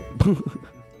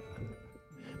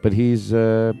 But he's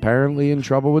apparently in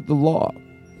trouble with the law.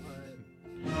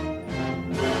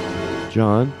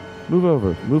 John, move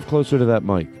over. Move closer to that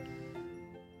mic.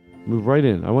 Move right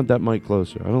in. I want that mic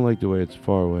closer. I don't like the way it's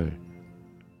far away.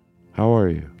 How are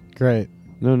you? Great.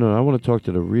 No, I want to talk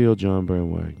to the real John Brown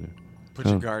Wagner. Put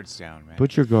your guards down, man.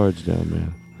 Put your guards down,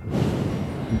 man.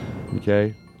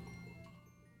 Okay?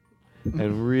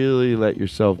 And really let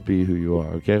yourself be who you are.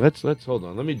 Okay, let's hold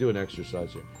on. Let me do an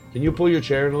exercise here. Can you pull your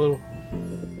chair in a little?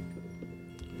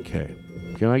 Okay.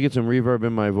 Can I get some reverb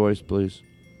in my voice, please?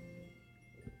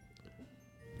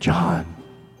 John,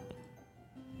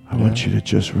 I want you to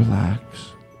just relax.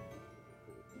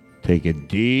 Take a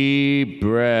deep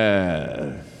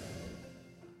breath.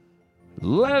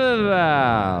 Let it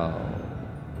out.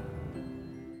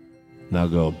 Now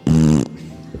go.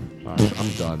 All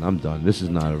right, I'm done. This is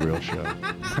not a real show.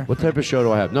 What type of show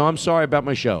do I have? No, I'm sorry about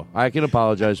my show. I can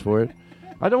apologize for it.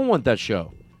 I don't want that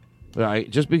show.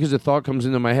 Just because a thought comes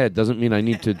into my head doesn't mean I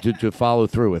need to follow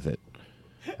through with it.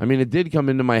 I mean, it did come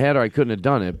into my head or I couldn't have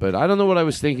done it, but I don't know what I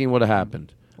was thinking would have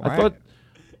happened. Well, I thought...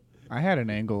 I had an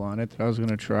angle on it that I was going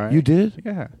to try. You did?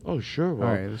 Yeah. Oh, sure. Well,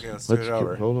 all right, let's do it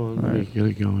over. Hold on. All Let me get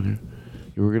it going here.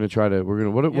 You were going to try to...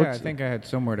 I think I had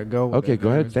somewhere to go with Okay,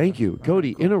 go ahead. Thank you.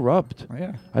 Cody, interrupt. Oh,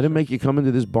 yeah. I didn't make you come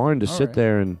into this barn to sit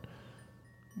there and...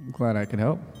 I'm glad I can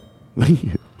help. Thank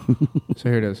you. So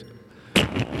here it is. I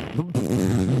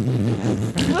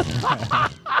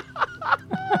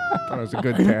thought it was a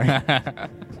good pair.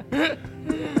 Oh,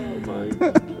 my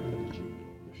God.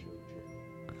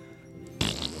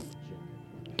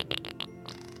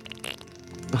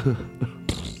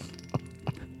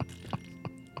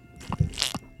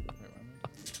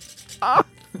 I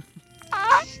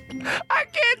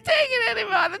can't take it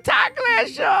anymore. The Todd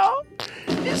Glass Show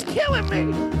is killing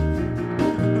me.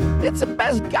 It's the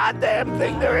best goddamn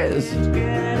thing there is.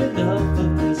 Get enough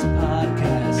of this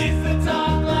podcast. It's the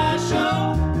Todd Glass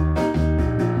Show.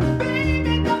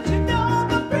 Baby, don't you know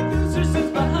the producer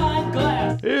sits behind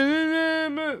glass?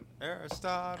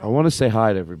 I want to say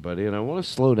hi to everybody, and I want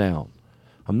to slow down.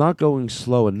 I'm not going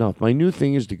slow enough. My new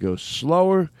thing is to go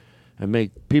slower and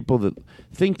make people that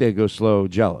think they go slow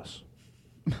jealous.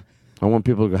 I want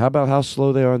people to go, how about how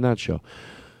slow they are on that show?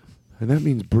 And that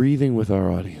means breathing with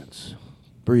our audience.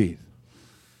 Breathe.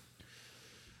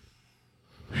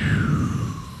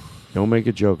 Don't make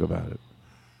a joke about it.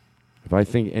 If I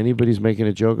think anybody's making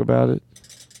a joke about it,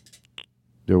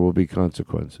 there will be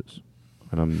consequences.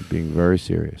 And I'm being very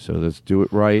serious. So let's do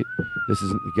it right. This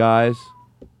is, guys,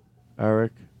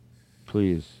 Eric,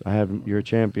 please. You're a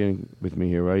champion with me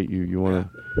here, right? You want to?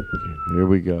 Okay, here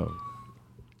we go.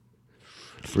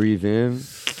 Breathe in.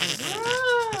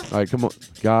 All right, come on,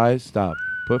 guys, stop.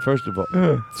 First of all,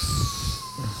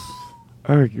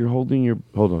 Eric, you're holding your.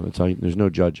 Hold on, there's no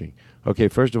judging. Okay,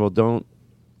 first of all, don't.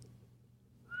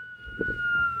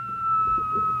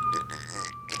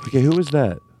 Okay, who is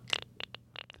that?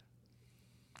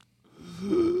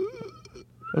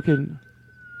 Okay.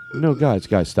 No, guys,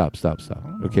 stop.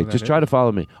 Okay, just try to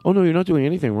follow me. Oh, no, you're not doing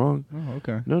anything wrong. Oh,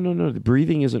 okay. No, the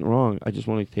breathing isn't wrong. I just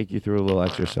want to take you through a little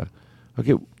exercise.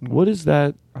 Okay, what is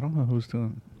that? I don't know who's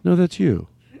doing it. No, that's you.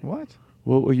 What?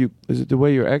 What were you? Is it the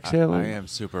way you're exhaling? I am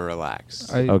super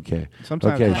relaxed. Okay.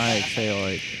 Sometimes okay. when I exhale,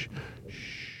 like... Shh.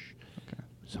 Okay.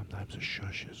 Sometimes a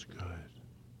shush is good.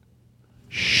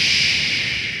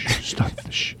 Shh. Stop.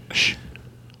 Shh.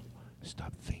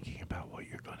 Stop thinking about what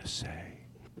you're going to say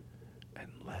and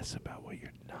less about what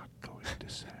you're not going to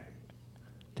say.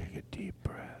 Take a deep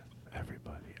breath,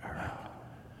 everybody. All right.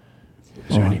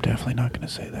 Well, I'm definitely not going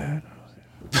to say that.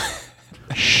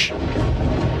 Shh.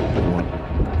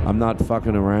 I'm not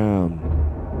fucking around.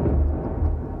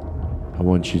 I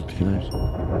want you to... Can I...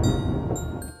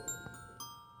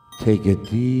 Take a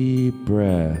deep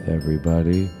breath,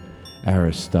 everybody.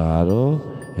 Aristotle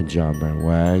and John Brown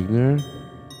Wagner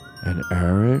and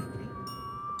Eric.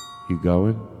 You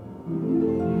going?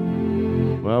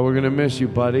 Well, we're going to miss you,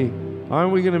 buddy.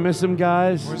 Aren't we going to miss him,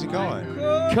 guys? Where's he going?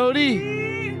 Cody!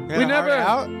 We never...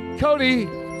 out? Cody,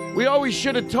 we always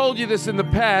should have told you this in the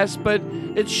past, but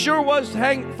it sure was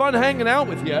fun hanging out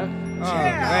with you.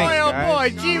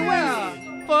 Boy, gee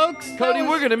whiz, folks. Cody,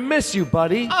 we're going to miss you,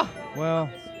 buddy. Well,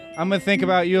 I'm going to think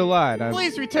about you a lot.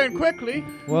 Please return quickly.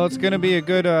 Well, it's going to be a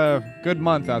good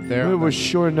month out there. It was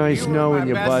sure nice knowing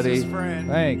you, buddy.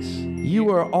 Thanks. You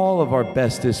are all of our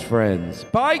bestest friends.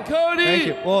 Bye, Cody! Thank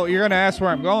you. Well, you're going to ask where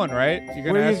I'm going, right?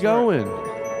 Where are you going?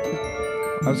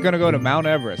 I was going to go to Mount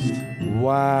Everest.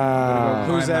 Wow.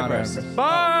 Who's Everest?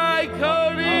 Bye,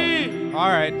 Cody! All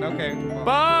right, okay.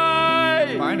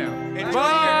 Bye! Bye now.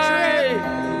 Bye!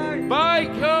 Bye,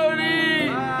 Cody!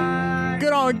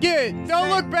 Get on, get. Don't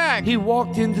look back. He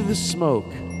walked into the smoke,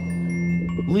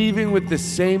 leaving with the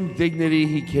same dignity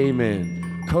he came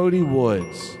in. Cody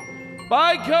Woods.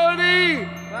 Bye, Cody!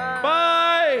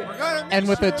 Bye! And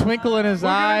with a twinkle in his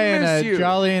eye and a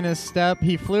jolly in his step,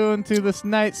 he flew into the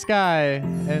night sky,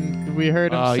 and we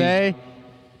heard him say,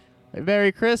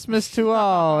 Merry Christmas to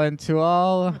all, and to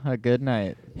all a good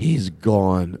night. He's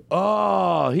gone.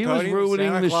 Oh, he was Cody ruining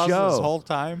Santa the Claus show. This whole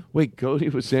time? Wait, Cody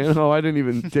was Santa? Oh, I didn't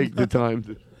even take the time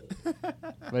to...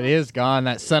 But he is gone,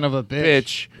 that son of a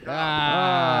bitch. It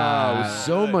was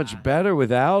so much better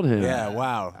without him. Yeah,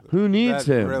 wow. Who needs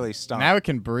That him? really stunk. Now we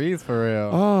can breathe for real.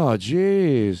 Oh,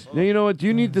 jeez. Now, you know what? Do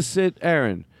you need to sit,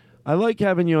 Aaron? I like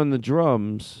having you on the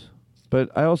drums, but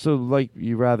I also like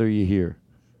you here.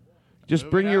 Just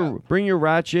bring your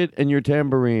ratchet and your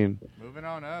tambourine. Moving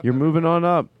on up. You're moving on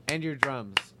up. And your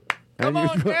drums. Come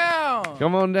on down.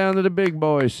 Come on down to the big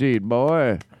boy seat,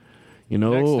 boy. You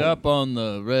know. Next up on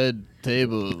the red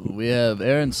table, we have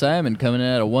Aaron Simon coming in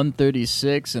at a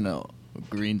 136 and a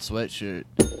green sweatshirt.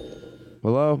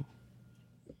 Hello.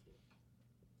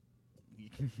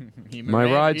 My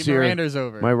ride's here. Miranda's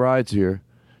over. My ride's here.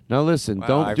 Now listen, Wow,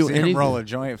 don't I've do seen anything. him roll a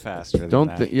joint faster. Don't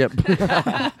than that. Yep.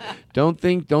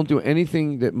 Don't do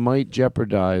anything that might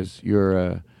jeopardize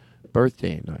your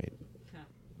birthday night.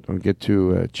 Don't get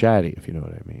too chatty, if you know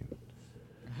what I mean.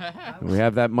 We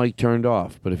have that mic turned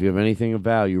off, but if you have anything of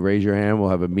value, raise your hand. We'll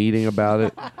have a meeting about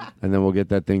it, and then we'll get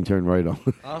that thing turned right on.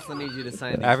 I also need you to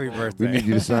sign these Happy forms. birthday. We need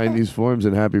you to sign these forms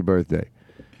and happy birthday.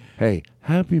 Hey,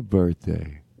 happy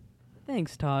birthday.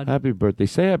 Thanks, Todd. Happy birthday.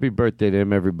 Say happy birthday to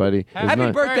him, everybody.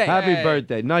 Happy birthday. Happy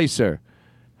birthday. Nicer.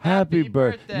 Happy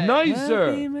birthday. Nicer.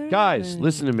 Happy birthday. Guys,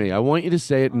 listen to me. I want you to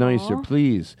say it nicer,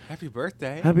 please. Happy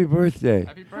birthday. Happy birthday.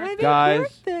 Happy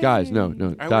birthday. Guys,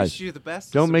 no, I guys. wish you the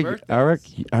best. Don't of make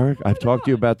birthdays. Eric, I've talked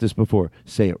to you about this before.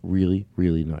 Say it really,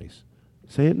 really nice.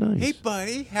 Say it nice. Hey,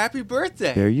 buddy. Happy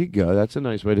birthday. There you go. That's a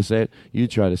nice way to say it. You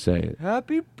try to say it.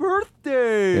 Happy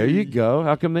birthday. There you go.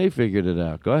 How come they figured it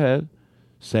out? Go ahead.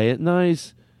 Say it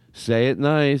nice. Say it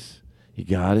nice. You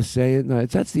gotta say it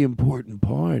nice. That's the important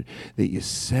part, that you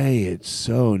say it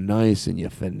so nice and you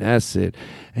finesse it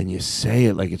and you say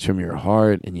it like it's from your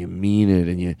heart and you mean it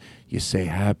and you say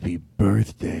happy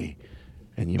birthday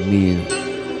and you mean it.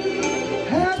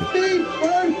 Happy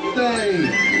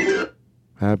birthday!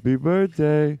 Happy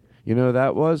birthday. You know who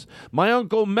that was? My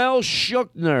Uncle Mel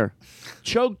Schuchner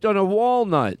choked on a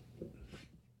walnut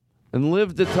and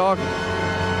lived to talk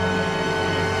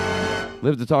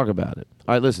about it.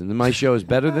 All right, listen, my show is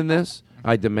better than this.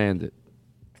 I demand it.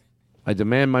 I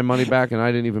demand my money back, and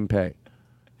I didn't even pay.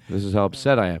 This is how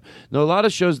upset I am. No, a lot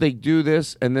of shows, they do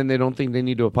this, and then they don't think they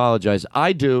need to apologize.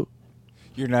 I do.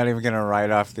 You're not even going to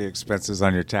write off the expenses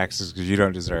on your taxes because you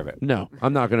don't deserve it. No,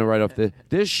 I'm not going to write off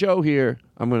this show here.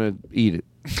 I'm going to eat it.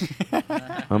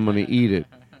 I'm going to eat it.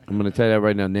 I'm going to tell you that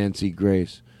right now. Nancy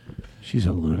Grace, she's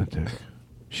a lunatic.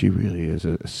 She really is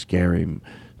a scary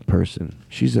person.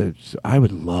 I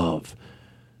would love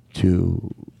to,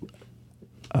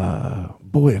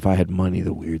 boy, if I had money,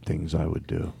 the weird things I would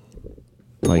do.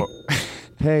 Like,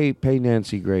 pay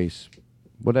Nancy Grace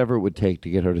whatever it would take to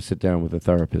get her to sit down with a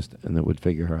therapist and that would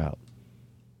figure her out.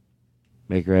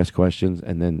 Make her ask questions,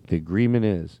 and then the agreement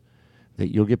is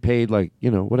that you'll get paid like,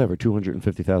 whatever,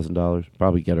 $250,000.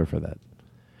 Probably get her for that.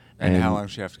 And how long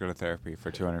does she have to go to therapy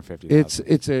for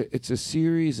 $250? It's a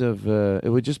series of it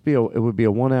would be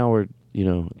a 1 hour,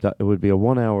 it would be a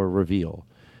 1 hour reveal.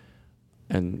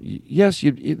 And yes,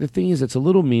 the thing is, it's a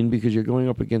little mean because you're going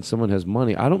up against someone who has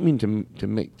money. I don't mean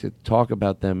to talk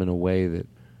about them in a way that,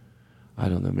 I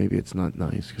don't know, maybe it's not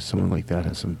nice because someone like that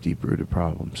has some deep-rooted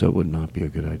problem. So it would not be a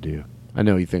good idea. I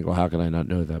know you think, well, how can I not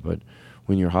know that? But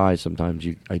when you're high, sometimes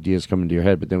ideas come into your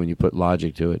head, but then when you put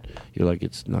logic to it, you're like,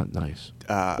 it's not nice.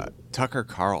 Tucker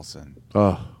Carlson.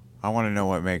 Oh. I want to know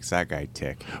what makes that guy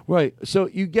tick. Right. So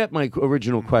you get my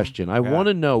original question. I want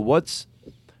to know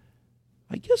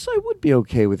I guess I would be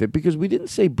okay with it because we didn't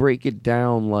say break it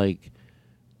down like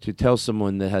to tell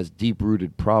someone that has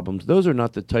deep-rooted problems. Those are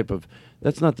not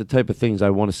that's not the type of things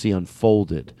I want to see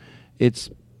unfolded.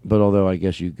 But although I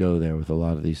guess you go there with a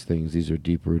lot of these things, these are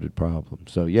deep-rooted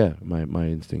problems. So yeah, my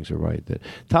instincts are right that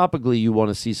topically you want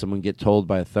to see someone get told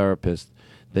by a therapist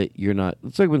that you're not.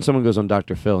 It's like when someone goes on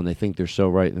Dr. Phil and they think they're so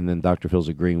right, and then Dr. Phil's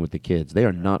agreeing with the kids. They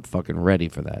are not fucking ready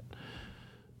for that.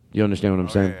 You understand what I'm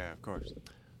saying? Yeah, of course.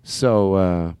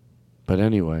 So,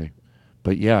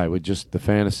 but yeah, I would just the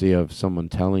fantasy of someone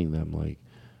telling them like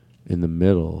in the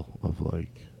middle of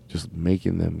like just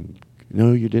making them.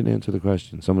 No, you didn't answer the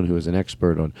question. Someone who is an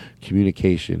expert on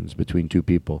communications between two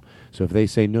people. So if they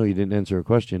say, no, you didn't answer a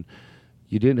question,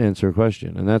 you didn't answer a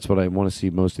question. And that's what I want to see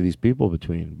most of these people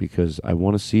between, because I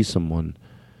want to see someone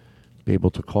be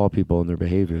able to call people on their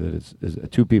behavior that is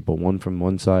two people, one from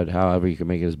one side, however you can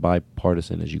make it as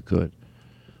bipartisan as you could.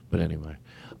 But anyway.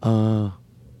 Like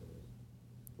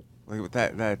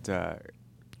that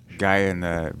guy in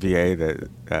the VA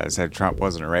that said Trump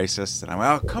wasn't a racist. And I'm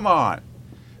like, oh, come on.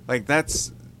 Like,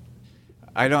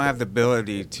 I don't have the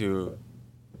ability to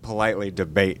politely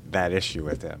debate that issue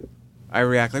with him. I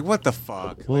react like, what the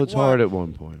fuck? Well, like, it's hard at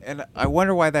one point. And I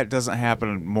wonder why that doesn't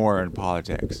happen more in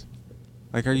politics.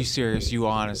 Like, are you serious? You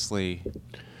honestly...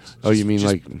 Oh, you mean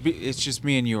like... It's just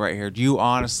me and you right here. Do you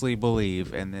honestly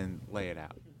believe, and then lay it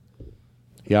out?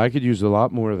 Yeah, I could use a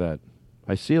lot more of that.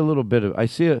 I see a little bit of...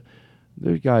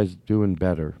 There's guys doing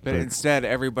better. But instead,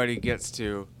 everybody gets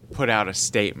to put out a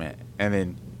statement, and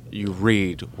then you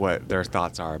read what their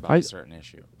thoughts are about a certain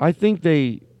issue. I think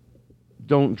they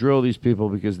don't drill these people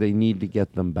because they need to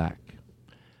get them back.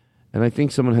 And I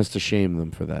think someone has to shame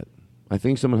them for that. I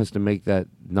think someone has to make that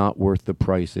not worth the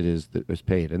price it is that is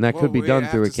paid. And that could be done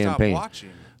through a campaign.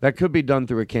 That could be done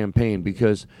through a campaign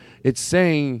because it's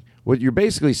saying, what you're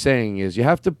basically saying is you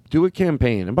have to do a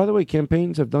campaign. And by the way,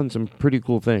 campaigns have done some pretty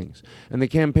cool things. And the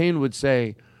campaign would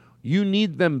say, you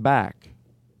need them back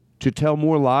to tell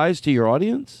more lies to your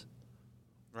audience?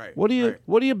 Right. What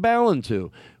do you balance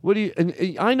to?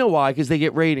 And I know why, because they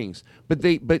get ratings. But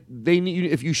they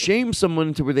need, if you shame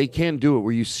someone to where they can't do it,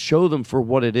 where you show them for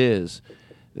what it is,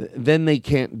 then they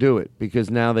can't do it because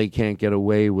now they can't get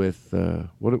away with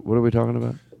what are we talking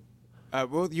about?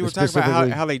 Well, you were talking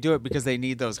about how they do it because they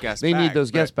need those guests back. They need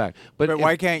those guests back. But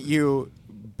why can't you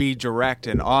be direct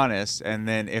and honest, and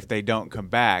then if they don't come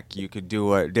back, you could do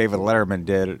what David Letterman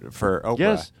did for Oprah?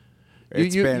 Yes.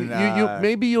 It's been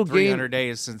maybe you'll 300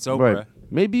 days since Oprah. Right.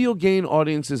 Maybe you'll gain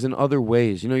audiences in other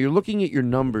ways. You're looking at your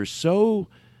numbers so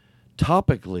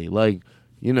topically, like,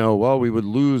 well, we would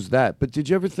lose that. But did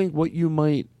you ever think what you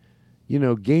might,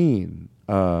 gain?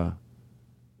 You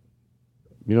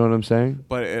know what I'm saying?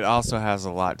 But it also has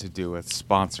a lot to do with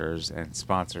sponsors, and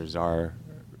sponsors are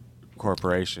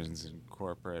corporations, and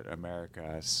corporate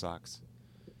America sucks.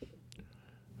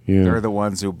 Yeah. They're the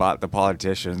ones who bought the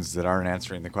politicians that aren't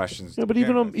answering the questions. Yeah, but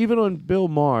even on Bill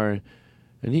Maher,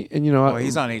 and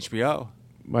he's on HBO.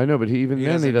 I know, but he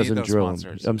doesn't drill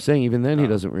them. I'm saying even then he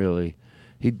doesn't really.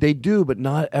 They do, but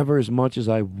not ever as much as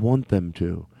I want them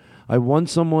to. I want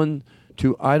someone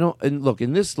to. And look,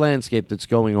 in this landscape that's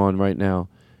going on right now,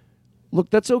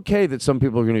 look, that's okay that some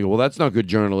people are going to go, well, that's not good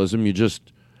journalism.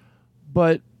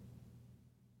 But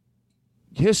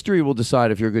history will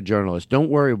decide if you're a good journalist. Don't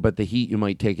worry about the heat you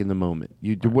might take in the moment.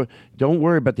 Don't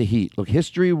worry about the heat. Look,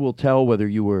 history will tell whether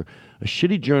you were a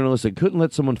shitty journalist that couldn't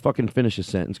let someone fucking finish a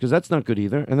sentence, because that's not good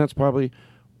either, and that's probably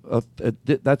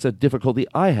that's a difficulty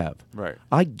I have. Right.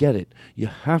 I get it. You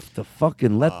have to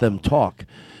fucking let them talk.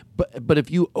 But if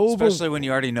you especially when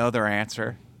you already know their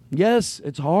answer. Yes,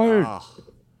 it's hard.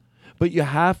 But you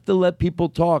have to let people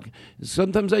talk.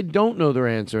 Sometimes I don't know their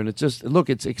answer, and it's just look.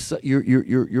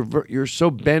 You're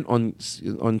so bent on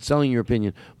selling your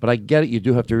opinion, but I get it. You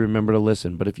do have to remember to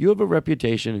listen. But if you have a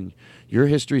reputation and your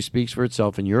history speaks for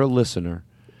itself, and you're a listener,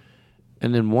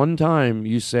 and then one time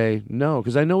you say no,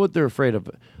 because I know what they're afraid of.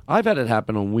 I've had it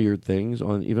happen on weird things,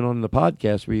 even on the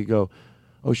podcast, where you go,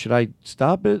 "Oh, should I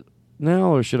stop it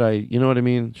now, or should I?" You know what I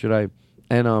mean? Should I?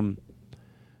 And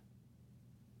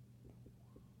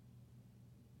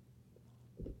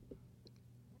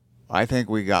I think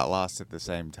we got lost at the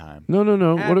same time.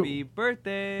 No. Happy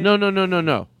birthday.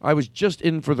 No. I was just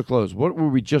in for the close. What were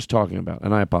we just talking about?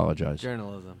 And I apologize.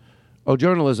 Journalism. Oh,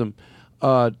 journalism.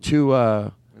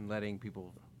 And letting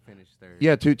people finish their...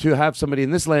 Yeah, to have somebody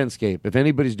in this landscape, if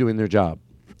anybody's doing their job,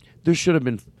 there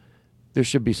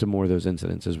should be some more of those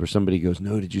incidences where somebody goes,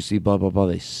 no, did you see blah, blah, blah.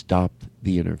 They stopped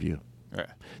the interview. Yeah.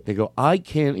 They go, I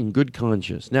can't in good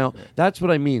conscience. Now, that's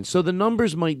what I mean. So the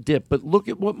numbers might dip, but look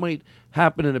at what might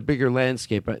happen in a bigger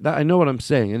landscape. I know what I'm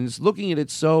saying. And it's looking at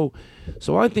it so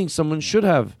I think someone should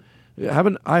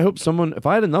I hope someone, if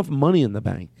I had enough money in the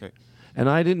bank, and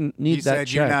I didn't need you that said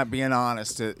check. you're not being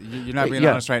honest. You're not being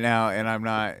honest right now, and I'm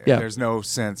not. Yeah. There's no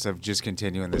sense of just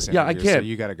continuing this interview. Yeah, I can't. So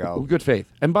you got to go. Good faith.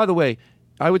 And by the way,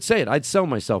 I would say it. I'd sell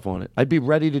myself on it. I'd be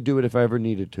ready to do it if I ever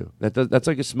needed to. That's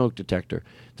like a smoke detector.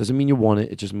 Doesn't mean you want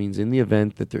it. It just means in the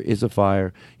event that there is a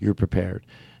fire, you're prepared.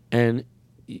 And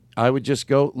I would just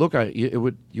go, look, you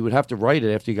would have to write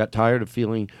it after you got tired of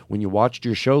feeling when you watched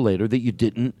your show later that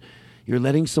you're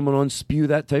letting someone on spew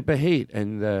that type of hate.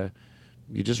 And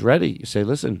you're just ready. You say,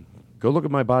 listen, go look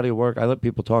at my body of work. I let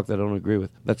people talk that I don't agree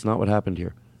with. That's not what happened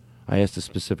here. I asked a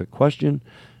specific question.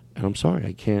 And I'm sorry,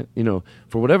 I can't,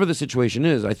 for whatever the situation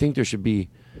is, I think there should be,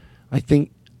 I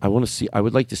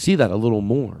would like to see that a little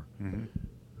more. Mm-hmm.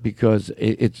 Because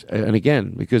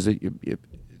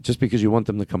just because you want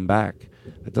them to come back,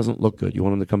 it doesn't look good. You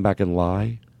want them to come back and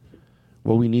lie?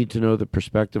 Well, we need to know the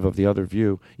perspective of the other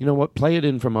view. You know what? Play it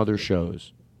in from other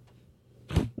shows.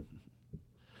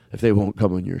 If they won't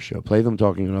come on your show, play them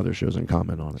talking on other shows and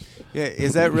comment on it. Yeah,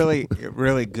 is that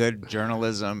really good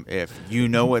journalism if you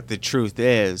know what the truth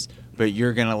is, but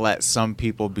you're going to let some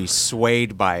people be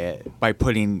swayed by it by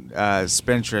putting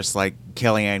spinstress like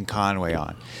Kellyanne Conway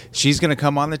on? She's going to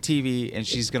come on the TV and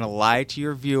she's going to lie to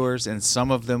your viewers, and some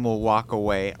of them will walk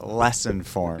away less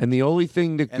informed. And the only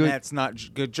thing that and that's not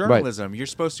good journalism. Right. You're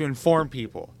supposed to inform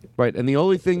people. Right, and the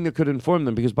only thing that could inform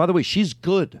them, because by the way, she's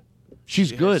good.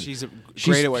 She's good. She's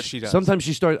great at what she does. Sometimes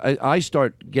I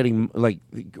start getting like,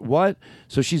 what?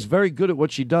 So she's very good at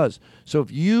what she does. So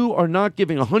if you are not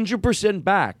giving 100%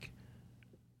 back,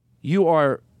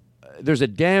 there's a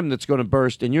dam that's going to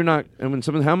burst, and you're not. And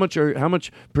when how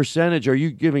much percentage are you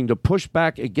giving to push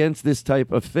back against this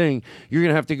type of thing? You're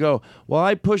going to have to go, well,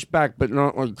 I push back, but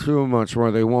not like too much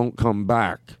where they won't come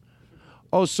back.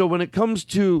 Oh, so when it comes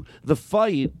to the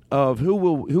fight of who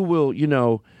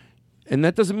will, and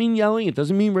that doesn't mean yelling. It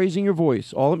doesn't mean raising your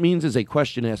voice. All it means is a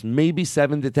question asked, maybe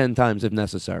 7 to 10 times if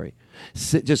necessary.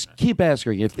 Just keep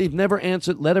asking. If they've never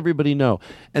answered, let everybody know.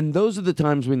 And those are the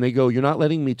times when they go, you're not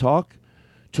letting me talk,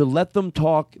 to let them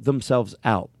talk themselves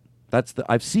out.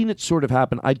 I've seen it sort of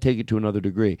happen. I'd take it to another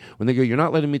degree. When they go, you're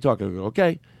not letting me talk, I go,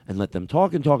 okay, and let them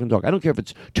talk and talk and talk. I don't care if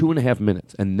it's 2.5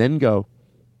 minutes. And then go,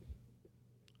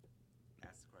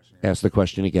 ask the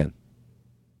question again.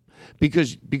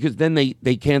 Because then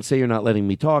they can't say you're not letting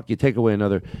me talk. You take away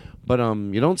another, but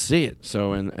you don't see it.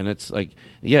 So and it's like,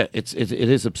 yeah, it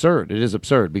is absurd. It is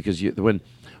absurd because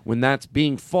when that's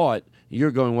being fought, you're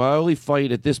going, well, I only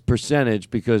fight at this percentage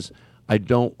because I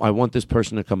want this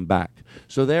person to come back.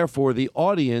 So therefore, the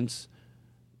audience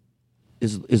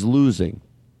is losing,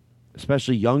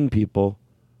 especially young people,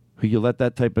 who you let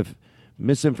that type of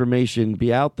misinformation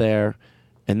be out there.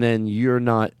 And then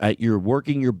you're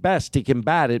working your best to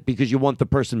combat it because you want the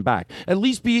person back. At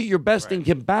least be at your best and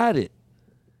combat it.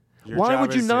 Why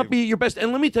would you not be at your best?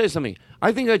 And let me tell you something.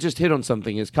 I think I just hit on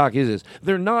something as cocky as this.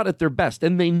 They're not at their best,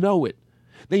 and they know it.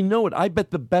 They know it. I bet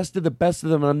the best of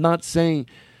them, and I'm not saying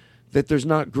that there's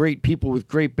not great people with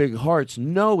great big hearts,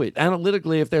 know it.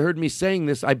 Analytically, if they heard me saying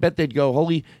this, I bet they'd go,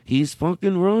 holy, he's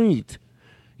fucking right.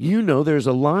 There's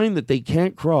a line that they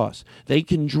can't cross. They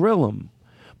can drill them.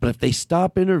 But if they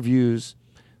stop interviews,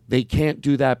 they can't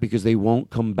do that because they won't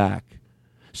come back.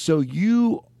 So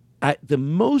you, at the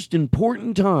most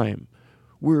important time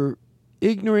where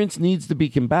ignorance needs to be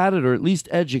combated or at least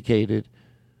educated,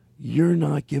 you're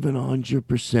not giving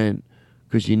 100%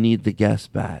 because you need the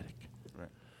guest back. Right.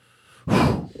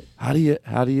 How do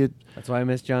you? That's why I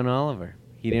miss John Oliver.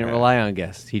 He didn't rely on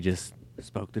guests. He just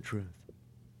spoke the truth.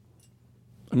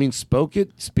 I mean, speak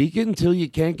it until you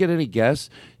can't get any guests.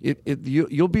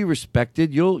 You'll be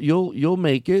respected. You'll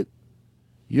make it.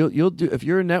 You'll do. If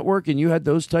you're a network and you had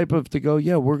those type of to go,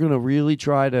 yeah, we're gonna really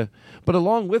try to. But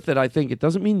along with it, I think it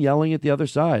doesn't mean yelling at the other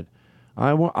side.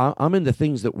 I'm into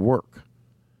things that work.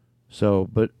 So,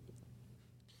 but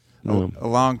a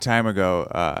long time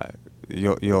ago,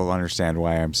 you'll understand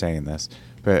why I'm saying this,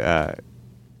 but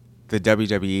the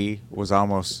WWE was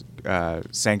almost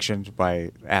sanctioned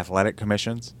by athletic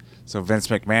commissions. So Vince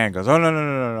McMahon goes, oh,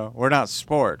 no, we're not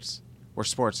sports. We're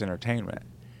sports entertainment.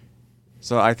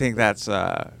 So I think that's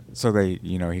so they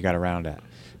he got around that,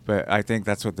 but I think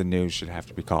that's what the news should have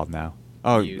to be called now.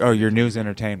 Your news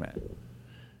entertainment.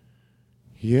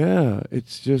 Yeah,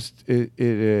 it's just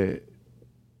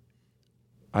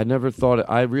I never thought it.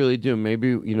 I really do.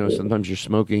 Maybe sometimes you're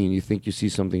smoking and you think you see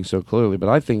something so clearly, but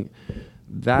I think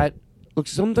that look.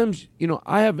 Sometimes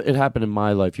I have it happen in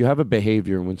my life. You have a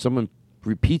behavior, and when someone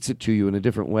repeats it to you in a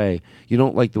different way, you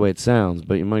don't like the way it sounds,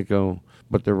 but you might go,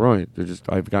 but they're right.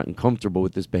 I've gotten comfortable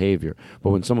with this behavior.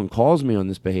 But when someone calls me on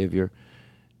this behavior,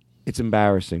 it's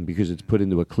embarrassing because it's put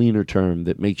into a cleaner term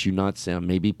that makes you not sound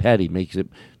maybe petty,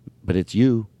 but it's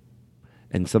you.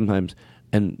 And sometimes,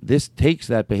 and this takes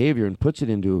that behavior and puts it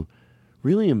into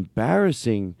really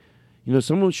embarrassing.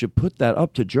 Someone should put that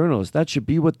up to journalists. That should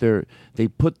be what they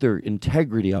put their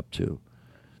integrity up to.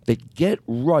 They get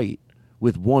right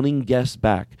with wanting guests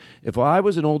back. If I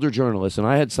was an older journalist and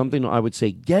I had something, I would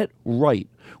say, get right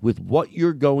with what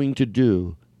you're going to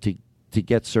do to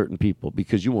get certain people,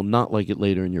 because you will not like it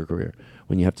later in your career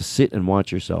when you have to sit and watch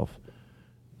yourself.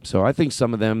 So I think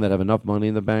some of them that have enough money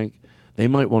in the bank, they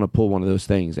might want to pull one of those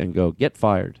things and go, get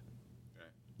fired.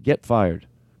 Get fired.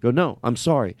 Go, no, I'm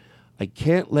sorry. I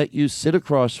can't let you sit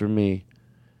across from me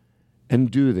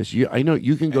and do this. I know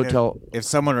you can go tell. If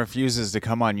someone refuses to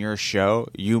come on your show,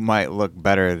 you might look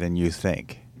better than you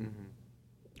think.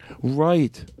 Mm-hmm.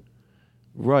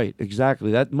 Right,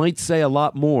 exactly. That might say a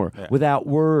lot more without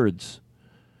words.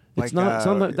 It's not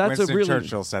something. That's Winston a really.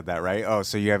 Churchill said that, right? Oh,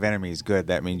 so you have enemies. Good.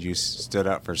 That means you stood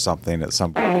up for something at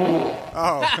some point.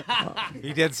 Oh,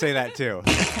 he did say that too.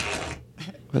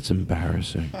 That's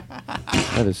embarrassing.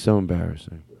 That is so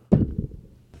embarrassing.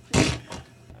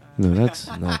 No, that's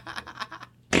not.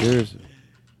 That is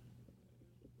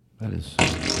so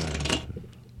embarrassing.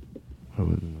 I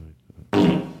wouldn't like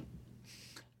that.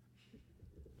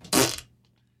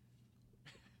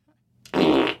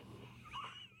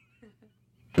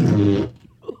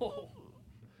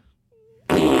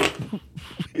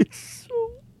 It's so.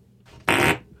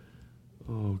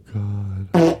 Oh God.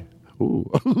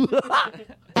 Ooh.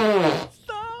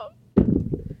 Stop.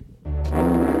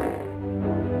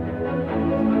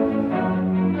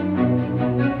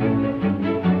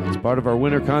 It's part of our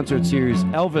winter concert series,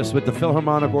 Elvis with the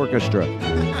Philharmonic Orchestra.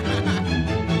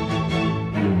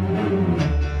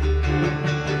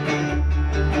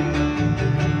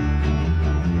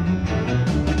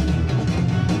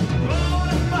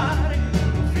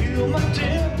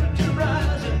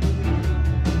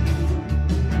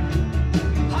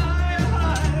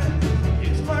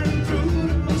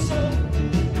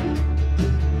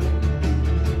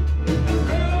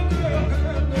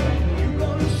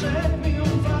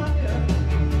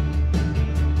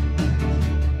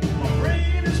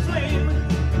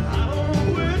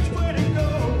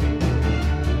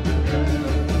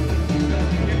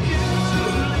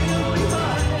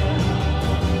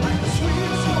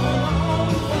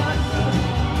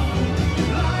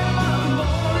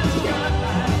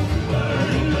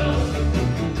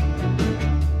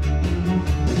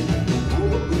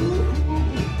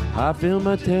 I feel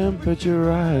my temperature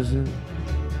rising.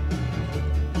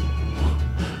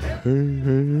 Hey,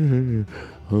 hey, hey,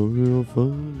 a little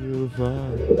fun, little fire.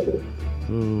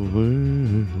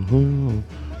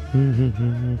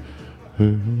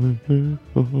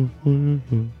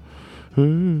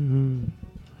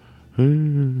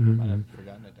 I've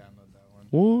forgotten to download that one.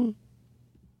 What?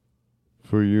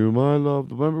 For You, My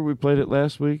Love. Remember we played it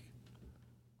last week?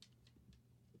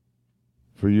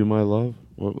 For You, My Love?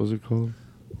 What was it called?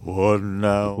 What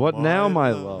now? What now, my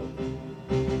love?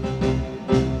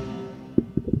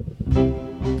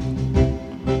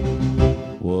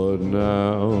 What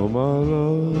now, my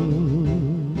love?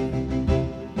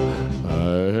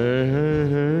 Hey, hey,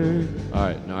 hey. All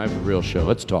right, now I have a real show.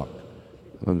 Let's talk.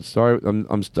 I'm sorry.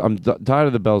 I'm tired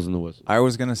of the bells and the whistles. I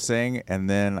was gonna sing, and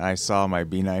then I saw my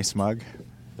Be Nice mug.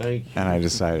 Thank you. And I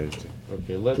decided to.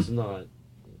 Okay, let's not.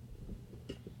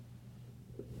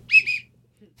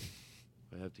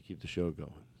 I have to keep the show going.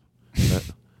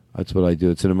 That's what I do.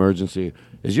 It's an emergency.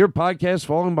 Is your podcast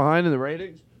falling behind in the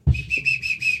ratings?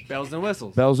 Bells and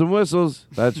whistles. Bells and whistles.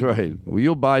 That's right. Well,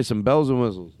 you'll buy some bells and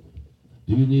whistles.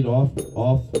 Do you need off?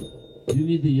 Do you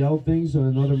need to yell things on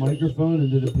another microphone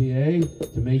into the PA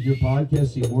to make your podcast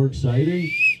seem more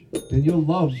exciting? Then you'll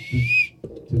love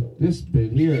this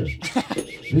bit here.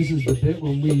 This is the bit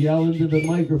when we yell into the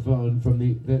microphone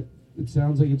that it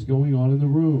sounds like it's going on in the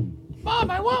room. Mom,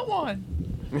 I want one.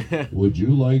 Would you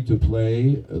like to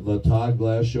play the Todd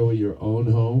Glass Show at your own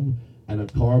home and a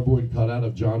cardboard cutout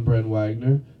of John Brent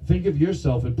Wagner? Think of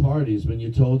yourself at parties when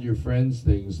you told your friends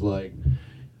things like,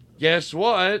 guess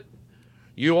what?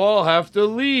 You all have to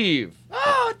leave.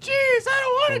 Oh, jeez, I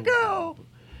to go.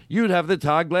 You'd have the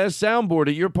Todd Glass soundboard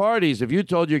at your parties. If you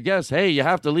told your guests, hey, you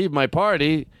have to leave my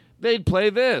party, they'd play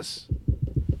this.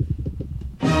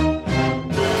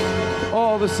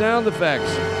 All the sound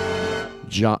effects.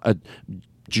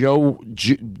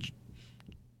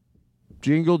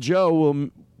 Jingle Joe will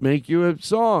make you a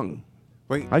song.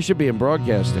 Wait. I should be in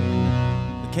broadcasting.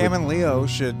 Cam and Leo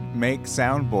should make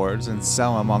soundboards and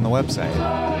sell them on the website.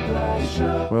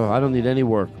 Well, I don't need any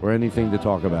work or anything to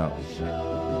talk about.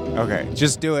 Okay,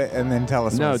 just do it and then tell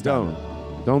us. No, don't.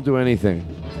 Don't do anything.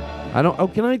 I don't. Oh,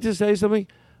 can I just say something?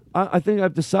 I think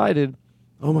I've decided.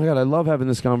 Oh my God, I love having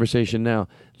this conversation now.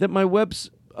 That my webs.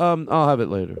 I'll have it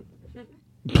later.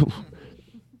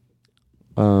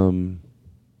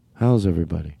 How's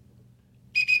everybody?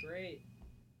 Great.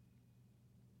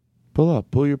 Pull up.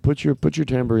 Put your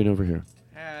tambourine over here.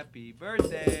 Happy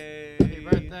birthday. Happy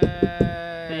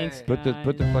birthday. Thanks, Put the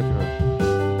flexion up.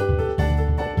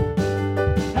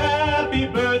 Happy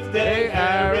birthday,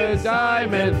 Aaron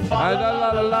Diamond. La la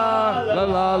la la la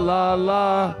la la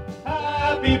la.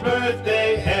 Happy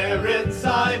birthday, Aaron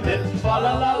Simon. La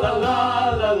la la la la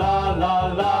la la la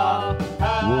la.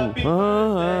 Happy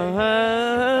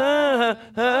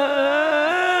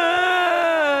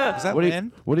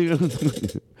What are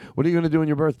you gonna do on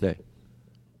your birthday?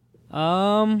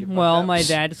 Well, my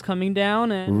dad's coming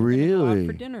down and we're gonna go Really? out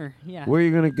for dinner. Yeah. Where are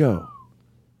you gonna go?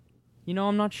 You know,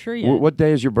 I'm not sure yet. What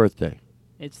day is your birthday?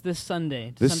 It's this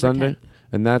Sunday. This December Sunday,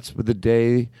 10th. and that's the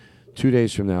day. 2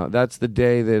 days from now. That's the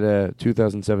day that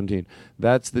 2017.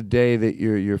 That's the day that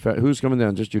your who's coming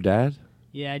down? Just your dad?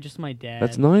 Yeah, just my dad.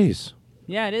 That's nice.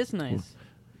 Yeah, it is nice.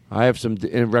 I have some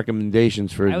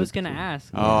recommendations for. I was gonna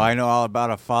ask. Oh, I know all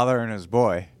about a father and his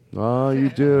boy. Oh, you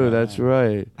do. That's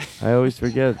right. I always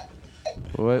forget.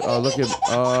 What? Oh, look at.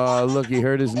 Oh, look. He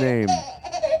heard his name.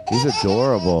 He's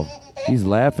adorable. He's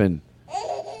laughing.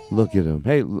 Look at him.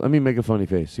 Hey, let me make a funny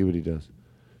face. See what he does.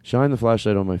 Shine the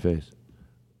flashlight on my face.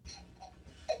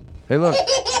 Hey, look.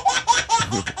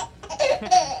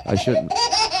 I shouldn't.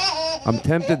 I'm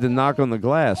tempted to knock on the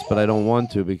glass, but I don't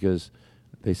want to because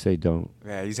they say don't.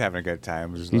 Yeah, he's having a good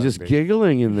time. He's just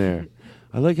giggling in there.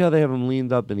 I like how they have him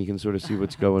leaned up and he can sort of see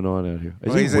what's going on out here.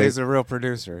 Well, he's a real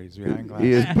producer. He's behind glass.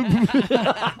 He is.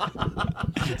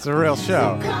 It's a real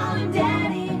show.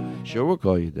 Sure, we'll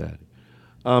call you Daddy.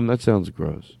 That sounds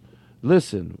gross.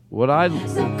 Listen, well,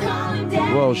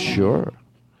 sure.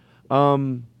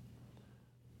 I'm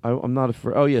not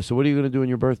afraid. Oh, yeah, so what are you going to do on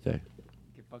your birthday?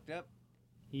 Get fucked up?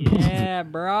 Yeah,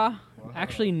 brah.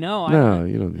 Actually, no. No,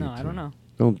 you don't need No, I to. don't know.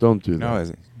 Don't do that. No,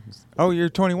 is it? Oh, you're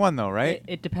 21 though, right?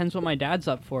 It depends what my dad's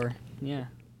up for. Yeah.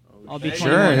 I'll be 21.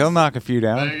 Sure, he'll knock a few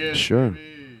down. Sure.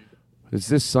 It's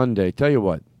this Sunday. Tell you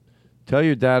what. Tell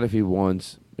your dad if he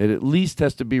wants. It at least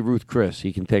has to be Ruth Chris.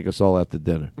 He can take us all out to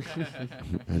dinner.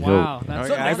 And Wow,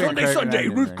 he'll- that's Sunday,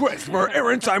 Ruth Chris for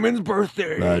Aaron Simon's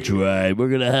birthday. That's right. We're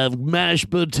gonna have mashed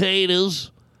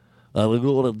potatoes. We're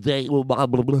going to date with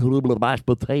mashed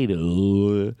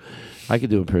potato. I could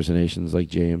do impersonations like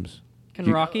James.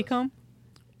 Can Rocky come?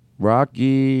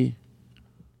 Rocky.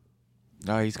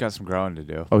 No, he's got some growing to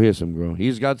do. Oh, he has some growing.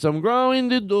 He's got some growing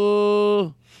to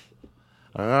do.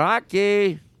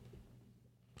 Rocky.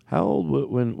 How old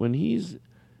when he's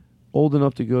old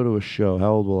enough to go to a show?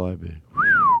 How old will I be?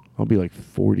 I'll be like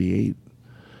 48.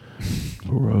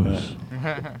 Gross.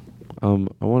 I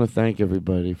want to thank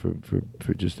everybody for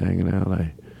just hanging out.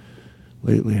 I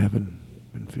lately haven't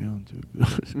been feeling too good.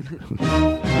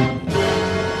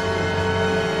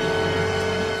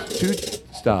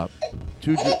 Stop.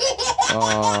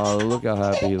 Oh, look how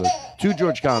happy he looks. To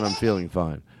George Kahn, I'm feeling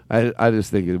fine. I just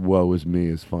think woe is me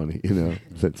is funny, you know.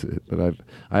 That's it. But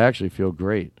I actually feel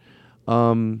great.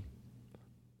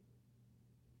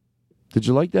 Did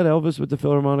you like that Elvis with the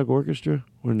Philharmonic Orchestra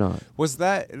or not? Was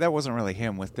that wasn't really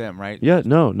him with them, right? Yeah,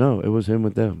 no, it was him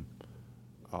with them.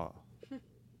 Oh.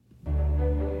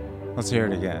 Let's hear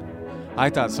it again. I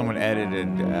thought someone edited.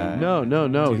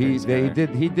 No. He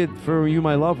did For You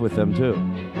My Love with them too.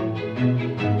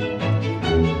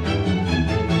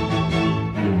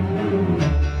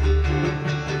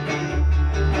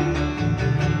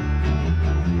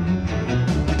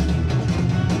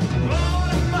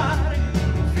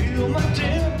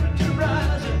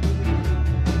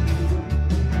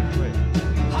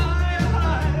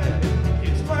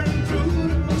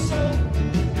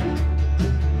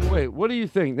 Wait, what do you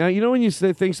think? Now, you know when you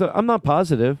say things, so I'm not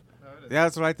positive. Yeah,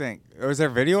 that's what I think. Was there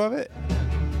video of it?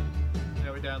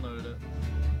 Yeah, we downloaded it.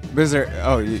 But is there?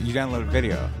 Oh, you downloaded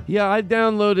video. Yeah, I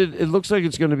downloaded. It looks like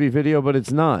it's going to be video, but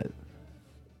it's not.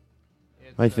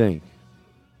 I think.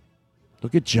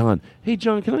 Look at John. Hey,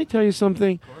 John, can I tell you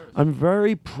something? I'm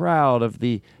very proud of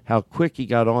how quick he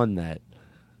got on that.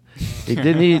 He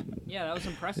didn't. Yeah, that was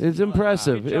impressive. It's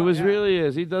impressive. It was really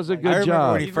is. He does a good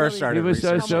job. When he first started he was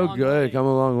so good. Come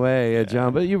a long way, yeah,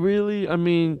 John. But you really, I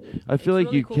mean, I feel like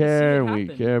really you cool to see care, it and we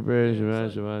happen. care.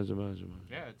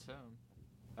 Yeah, it's him.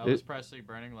 Elvis Presley,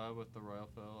 Burning Love with the Royal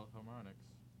Philharmonic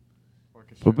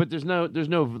Orchestra. But there's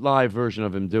no live version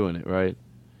of him doing it, right?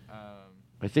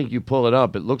 I think you pull it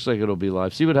up. It looks like it'll be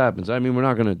live. See what happens. I mean, we're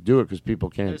not going to do it because people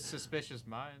can't. There's Suspicious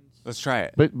Minds. Let's try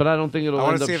it. But I don't think it'll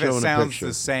end up showing a picture. I want to see if it sounds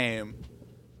the same.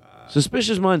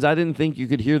 Suspicious Minds, I didn't think you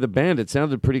could hear the band. It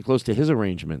sounded pretty close to his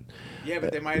arrangement. Yeah,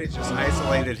 but they might have just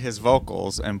isolated his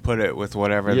vocals and put it with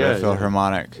whatever the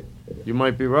Philharmonic. You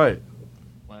might be right.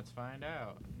 Let's find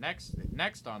out.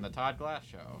 Next on the Todd Glass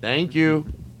Show. Thank you.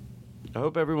 I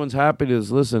hope everyone's happy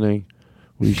that's listening.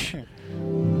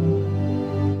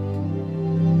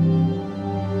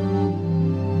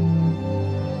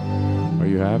 Are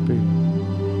you happy?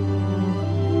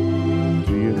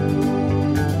 Do you?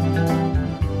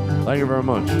 Thank you very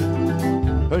much.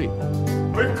 Hey.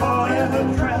 We're caught in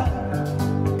a trap.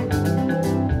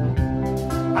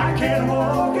 I can't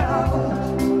walk out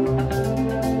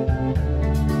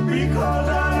because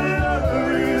I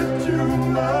love you too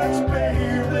much,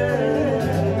 baby.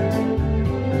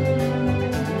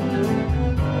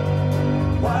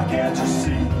 Why can't you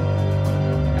see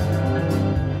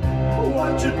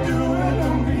what you're doing to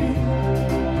me?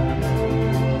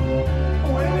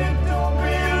 When you don't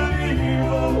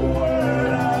believe a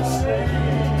word I say.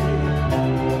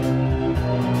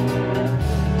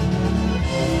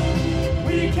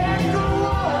 We can't go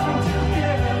on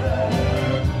together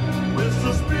with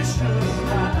suspicious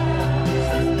minds.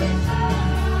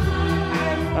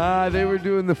 They were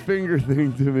doing the finger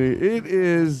thing to me. It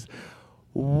is,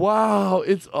 wow.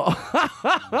 It's,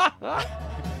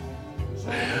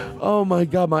 oh my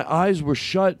God, my eyes were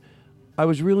shut. I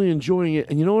was really enjoying it.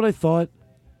 And you know what I thought?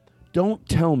 Don't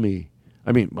tell me.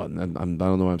 I mean, I don't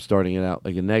know why I'm starting it out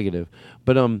like a negative,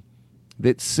 but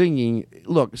that singing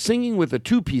with a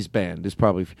 2-piece band is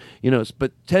probably,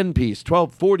 but 10-piece,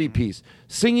 12, 40-piece,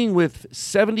 singing with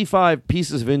 75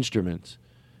 pieces of instruments,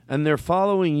 and they're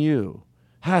following you,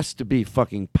 has to be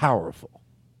fucking powerful.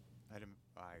 I can't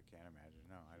imagine.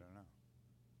 No, I don't know.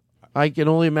 I can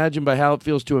only imagine by how it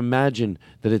feels to imagine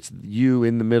that it's you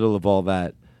in the middle of all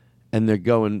that, and they're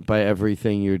going by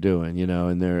everything you're doing,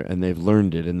 and they've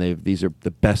learned it, and these are the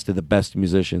best of the best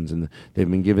musicians, and they've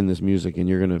been given this music, and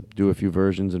you're gonna do a few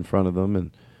versions in front of them,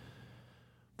 and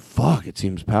fuck, it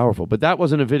seems powerful. But that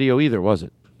wasn't a video either, was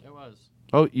it? It was.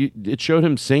 Oh, it showed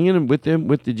him singing with them.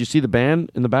 Did you see the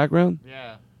band in the background?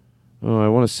 Yeah. Oh, I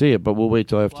want to see it, but we'll wait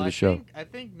till after the show. I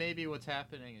think maybe what's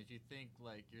happening is you think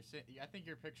like I think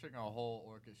you're picturing a whole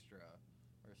orchestra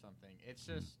or something. It's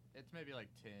maybe like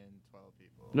 10, 12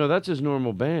 people. No, that's his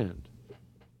normal band.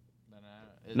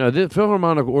 No, the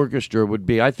Philharmonic Orchestra would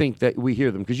be, I think that we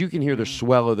hear them, because you can hear the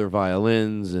swell of their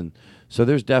violins, and so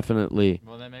there's definitely...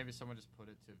 Well, then maybe someone just put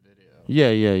it to video.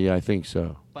 Yeah, I think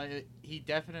so. But he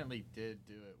definitely did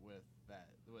do it with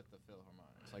the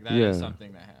Philharmonics. Like, that is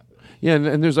something that happened. Yeah,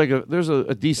 and there's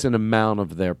a decent amount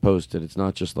of there posted. It's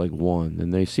not just like one,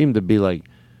 and they seem to be like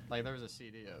there was a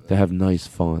CD of it. They have nice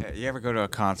font. You ever go to a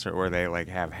concert where they like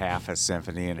have half a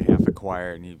symphony and half a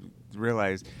choir, and you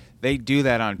realize they do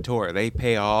that on tour? They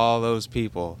pay all those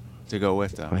people to go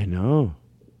with them. I know.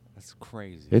 That's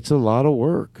crazy. It's a lot of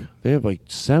work. They have like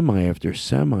semi after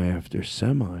semi after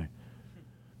semi.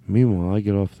 Meanwhile, I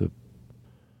get off the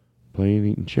plane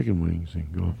eating chicken wings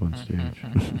and go up on stage.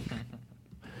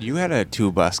 You had a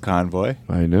 2-bus convoy.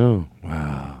 I know.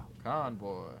 Wow.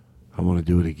 Convoy. I want to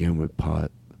do it again with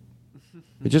pot.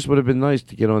 It just would have been nice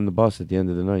to get on the bus at the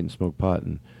end of the night and smoke pot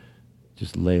and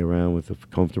just lay around with a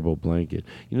comfortable blanket.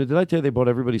 Did I tell you they bought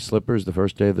everybody slippers the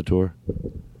first day of the tour?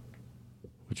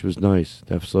 Which was nice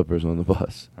to have slippers on the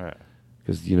bus. Right.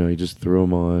 Because, you just threw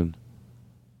them on.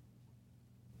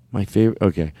 My favorite...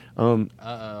 Okay.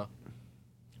 Uh-oh.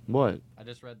 What? I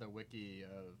just read the wiki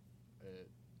of it.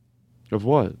 Of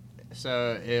what?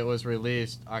 So it was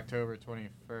released October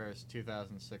 21st,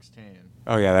 2016.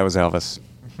 Oh yeah, that was Elvis.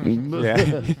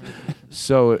 Yeah.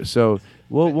 So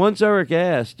once Eric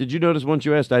asked, did you notice once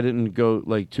you asked, I didn't go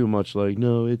like too much like,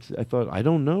 no, I thought, I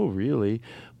don't know really,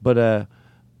 but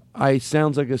I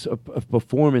sounds like a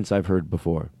performance I've heard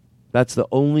before. That's the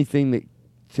only thing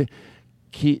that,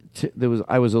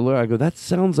 I was alert. I go, that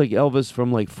sounds like Elvis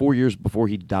from like 4 years before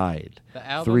he died. The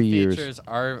album 3 years. features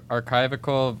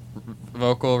archival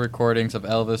vocal recordings of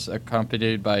Elvis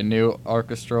accompanied by new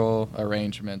orchestral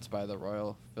arrangements by the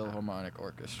Royal Philharmonic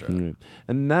Orchestra. Mm.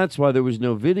 And that's why there was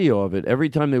no video of it. Every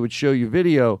time they would show you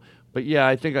video, but yeah,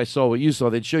 I think I saw what you saw.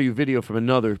 They'd show you video from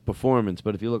another performance,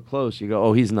 but if you look close, you go,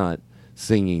 oh, he's not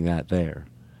singing that there.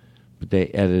 But they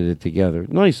edited it together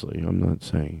nicely, I'm not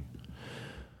saying.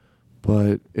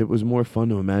 But it was more fun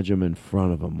to imagine him in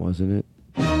front of him, wasn't it?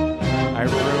 I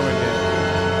ruined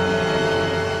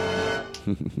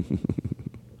it.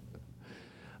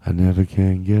 I never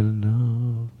can get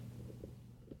enough.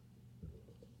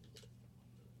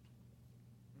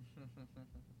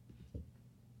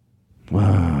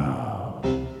 Wow.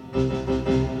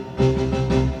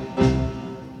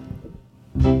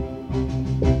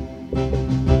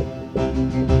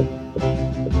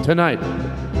 Tonight,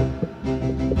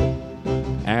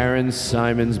 Aaron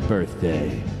Simon's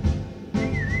birthday.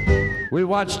 We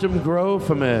watched him grow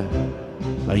from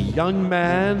a young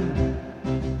man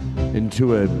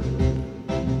into a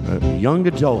young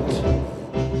adult.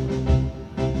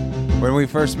 When we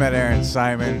first met Aaron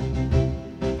Simon,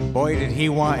 boy, did he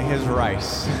want his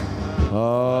rice.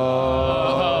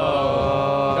 Oh.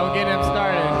 Don't get him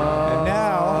started. And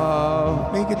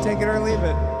now, he could take it or leave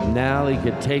it. Now he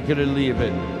could take it or leave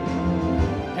it.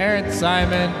 Aaron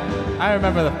Simon, I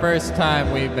remember the first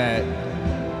time we met.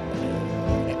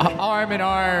 Arm in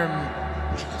arm,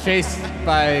 chased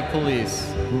by police.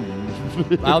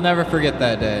 I'll never forget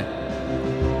that day.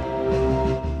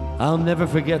 I'll never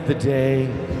forget the day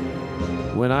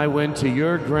when I went to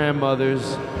your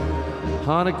grandmother's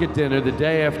Hanukkah dinner the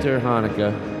day after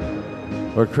Hanukkah,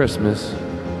 or Christmas.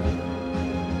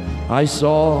 I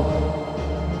saw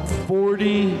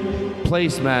 40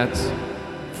 placemats,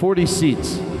 40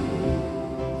 seats,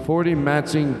 40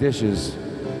 matching dishes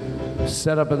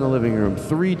set up in the living room,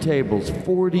 3 tables,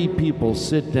 40 people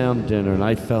sit down dinner, and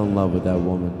I fell in love with that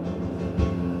woman.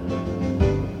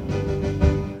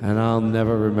 And I'll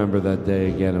never remember that day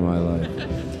again in my life.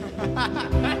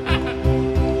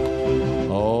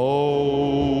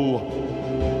 Oh.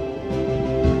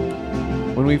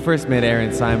 When we first met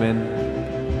Aaron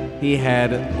Simon, he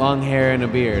had long hair and a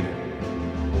beard.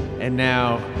 And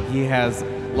now he has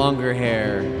longer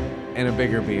hair and a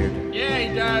bigger beard. Yeah,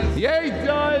 he does. Yeah, he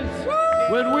does. Woo!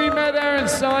 When we met Aaron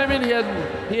Simon, he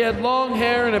had long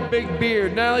hair and a big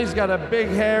beard. Now he's got a big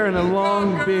hair and a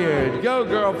long beard. Go,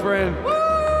 girlfriend.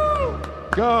 Woo!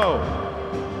 Go.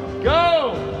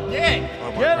 Go. Yeah.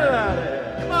 Get it out of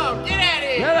here. Come on, get out of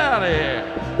here. Get out of here.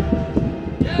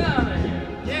 Get out of here.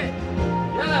 Yeah.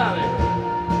 Get out of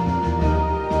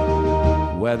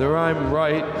here. Whether I'm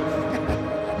right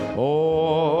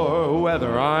or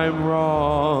whether I'm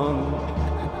wrong,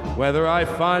 whether I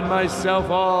find myself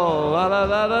all la la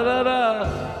la la la la,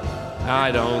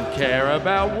 I don't care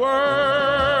about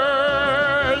words.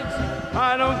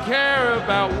 I don't care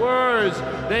about words.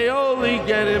 They only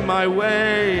get in my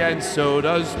way, and so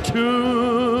does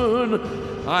tune.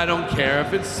 I don't care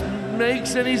if it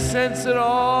makes any sense at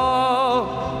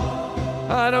all.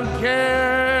 I don't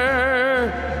care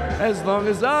as long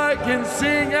as I can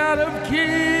sing out of key.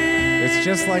 It's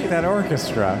just like that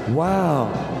orchestra. Wow.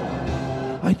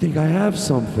 I think I have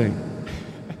something.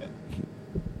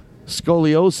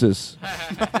 Scoliosis.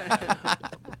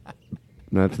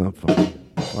 No, that's not funny.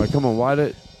 All right, come on.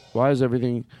 Why is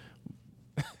everything...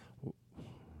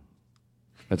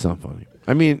 That's not funny.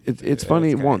 I mean, it's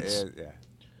funny once. Yeah.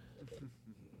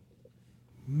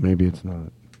 Maybe it's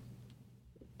not.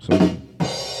 So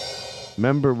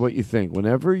remember what you think.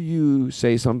 Whenever you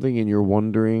say something and you're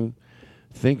wondering,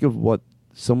 think of what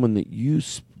someone that you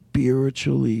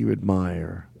spiritually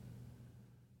admire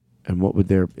and what would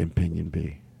their opinion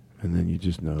be. And then you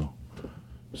just know.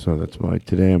 So that's why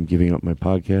today I'm giving up my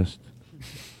podcast.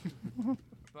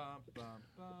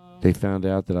 They found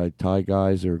out that I tie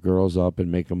guys or girls up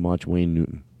and make them watch Wayne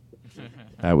Newton.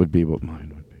 That would be what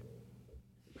mine would be.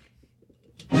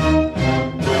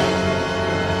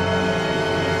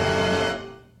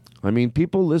 I mean,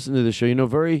 people listen to the show. You know,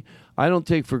 I don't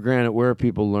take for granted where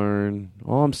people learn.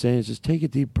 All I'm saying is just take a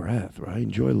deep breath, right?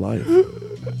 Enjoy life.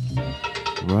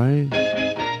 Right?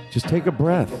 Just take a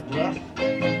breath.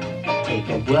 Take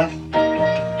a breath.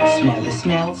 Smell the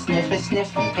smell, sniff a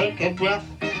sniff, and take a breath.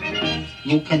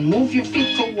 You can move your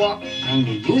feet to walk, and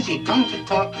you use your tongue to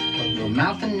talk, but your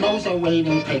mouth and nose are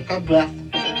waiting. Take a breath.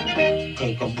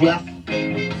 Take a breath.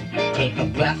 Take a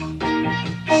breath.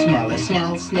 Smell a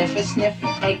smell, sniff a sniff,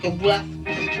 and take a breath.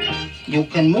 You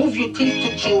can move your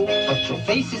teeth to chew, but your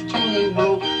face is turning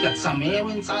blue. Get some air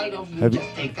inside of you,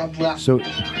 just take a breath. So,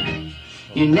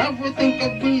 You never think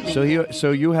of breathing.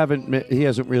 So you haven't. He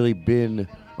hasn't really been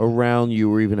around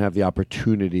you, or even have the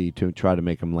opportunity to try to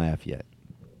make him laugh yet.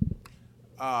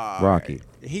 Rocky.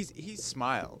 He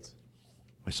smiled,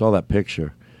 I saw that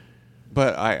picture.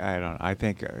 but I don't. I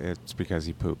think it's because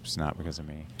he poops, not because of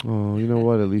me. Oh, you know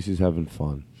what? At least he's having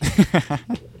fun.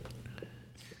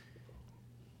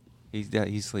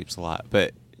 He sleeps a lot,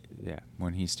 but yeah,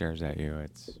 when he stares at you,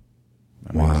 it's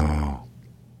wow.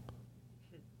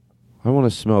 I want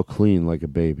to smell clean like a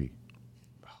baby.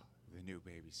 The new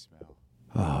baby smell.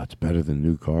 Oh, it's better than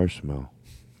new car smell.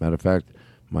 Matter of fact,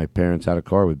 my parents had a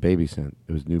car with baby scent.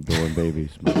 It was newborn baby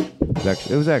smell.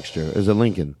 It was extra. It was a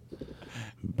Lincoln.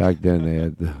 Back then, they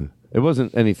had. It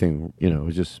wasn't anything, It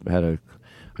was just had a.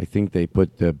 I think they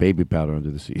put baby powder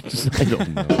under the seats. I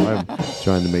don't know. I'm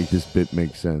trying to make this bit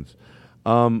make sense.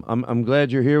 I'm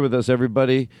glad you're here with us,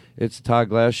 everybody. It's the Todd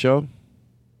Glass Show.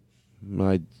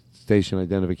 My station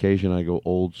identification, I go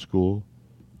old school.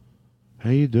 How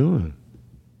you doing?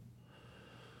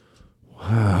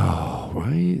 Wow,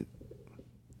 right?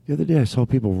 The other day I saw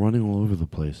people running all over the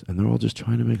place, and they're all just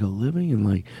trying to make a living and,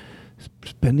 like,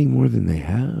 spending more than they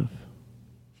have.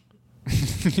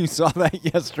 You saw that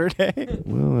yesterday?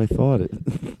 Well, I thought it.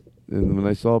 And when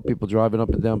I saw people driving up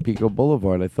and down Pico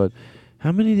Boulevard, I thought,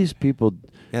 how many of these people...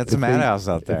 Yeah, it's a madhouse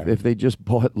out there. If they just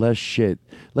bought less shit.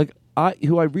 Like, I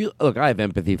have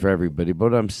empathy for everybody,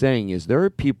 but what I'm saying is there are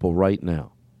people right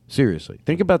now, seriously,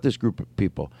 think about this group of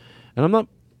people. And I'm not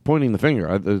pointing the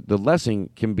finger. The lesson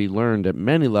can be learned at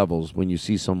many levels when you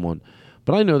see someone.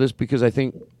 But I know this because I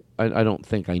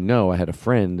know I had a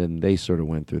friend and they sort of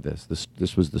went through this.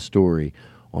 This was the story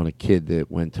on a kid that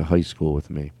went to high school with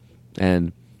me.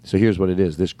 And so here's what it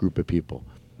is, this group of people.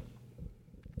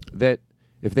 That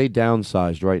if they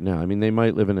downsized right now, I mean, they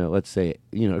might live in a, let's say,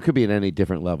 it could be at any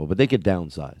different level, but they could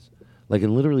downsize. Like,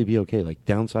 and literally be okay. Like,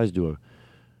 downsize to a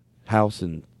house,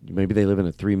 and maybe they live in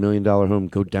a $3 million home,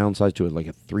 go downsize to like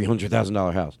a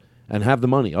 $300,000 house and have the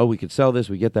money. Oh, we could sell this,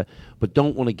 we get that, but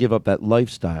don't want to give up that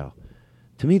lifestyle.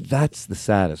 To me, that's the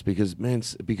saddest because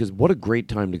what a great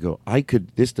time to go.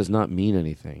 This does not mean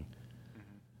anything.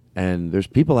 And there's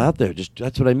people out there,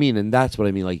 that's what I mean. And that's what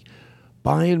I mean. Like,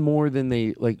 buying more than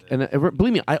they like. And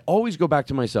believe me, I always go back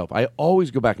to myself. I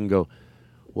always go back and go,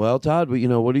 well, Todd, are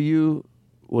you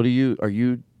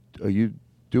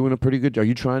doing a pretty good, are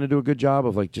you trying to do a good job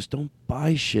of, like, just don't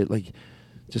buy shit. Like,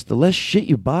 just the less shit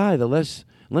you buy, unless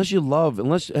you love,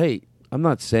 hey, I'm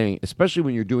not saying, especially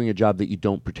when you're doing a job that you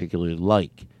don't particularly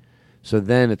like. So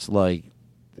then it's like,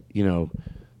 the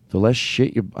less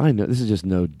shit you... I know, this is just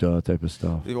no duh type of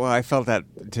stuff. Well, I felt that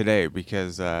today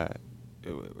because at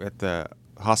the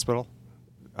hospital,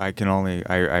 I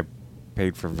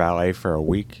paid for valet for a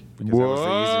week. Because that was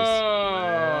the easiest.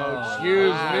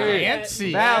 Excuse me.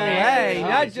 Fancy. Valet,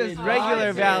 not just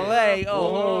regular valet.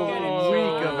 Oh,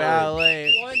 week of valet.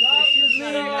 Excuse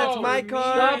me, that's my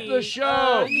car. Stop the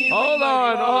show. Hold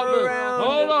on.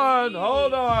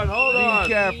 Be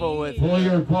careful with Pull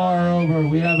your car over.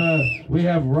 We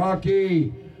have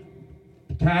Rocky,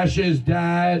 Tash's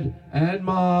dad, and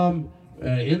mom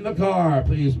in the car.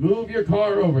 Please move your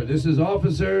car over. This is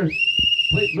officer.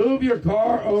 Please move your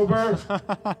car over.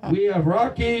 We have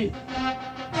Rocky.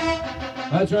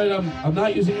 That's right. I'm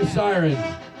not using a siren.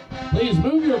 Please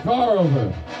move your car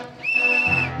over.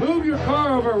 Move your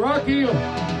car over, Rocky.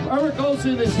 Eric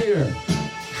Olsen is here.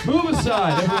 Move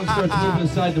aside. Everyone starts moving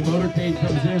aside. The motorcade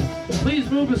comes in. Please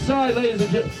move aside, ladies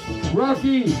and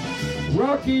gentlemen.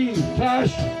 Rocky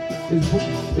Cash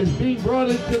is being brought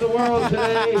into the world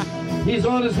today. He's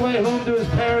on his way home to his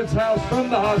parents' house from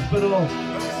the hospital.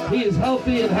 He is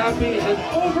healthy and happy and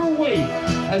overweight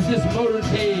as this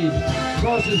motorcade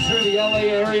crosses through the LA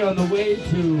area on the way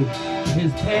to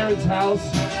his parents' house.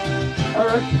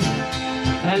 Eric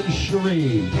and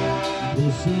Sheree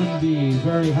will soon be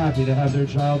very happy to have their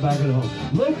child back at home.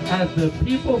 Look at the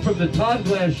people from the Todd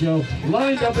Glass Show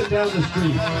lined up and down the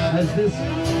street as this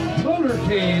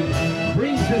motorcade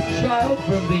brings this child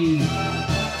from the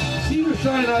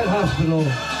Cedars-Sinai Hospital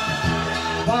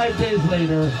 5 days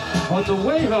later on the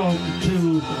way home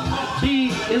to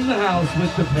be in the house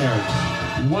with the parents.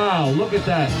 Wow, look at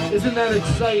that. Isn't that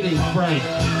exciting, Frank?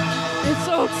 It's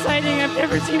so exciting. I've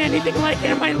never seen anything like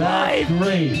it in my life. That's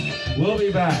great. We'll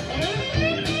be back.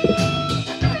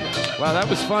 Wow, that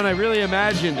was fun. I really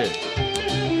imagined it.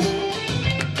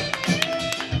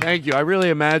 Thank you. I really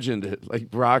imagined it. Like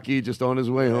Rocky just on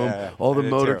his way home. Yeah, all the I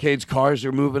did motorcades, cars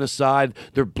are moving aside.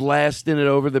 They're blasting it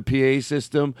over the PA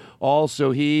system. All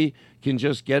so he can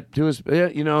just get to his,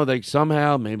 like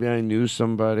somehow, maybe I knew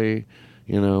somebody,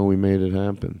 we made it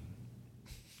happen.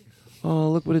 Oh,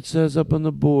 look what it says up on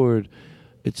the board.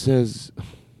 It says.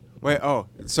 Wait,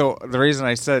 so the reason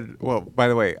I said, well, by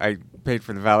the way, I paid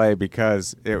for the valet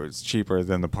because it was cheaper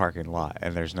than the parking lot,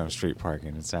 and there's no street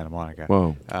parking in Santa Monica.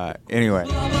 Whoa. Anyway.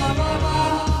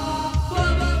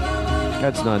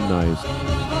 That's not nice.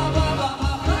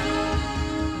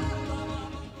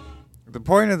 The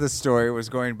point of the story was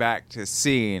going back to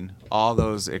seeing all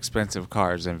those expensive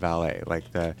cars in valet.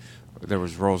 Like there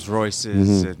was Rolls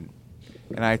Royces, and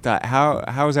I thought,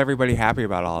 how is everybody happy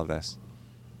about all of this?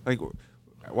 Like,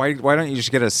 why don't you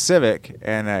just get a Civic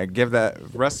and give that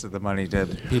rest of the money to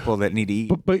people that need to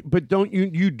eat? But don't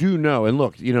you do know? And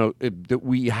look, that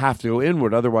we have to go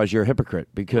inward, otherwise you're a hypocrite.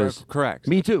 Because correct.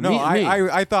 Me too. No, me.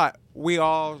 I thought we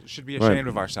all should be ashamed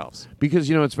of ourselves. Because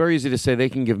it's very easy to say they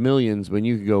can give millions when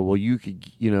you could go, well, you could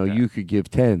you could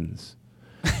give tens,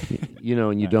 and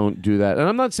you don't do that. And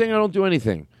I'm not saying I don't do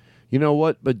anything. You know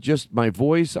what? But just my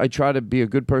voice, I try to be a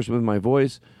good person with my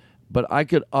voice, but I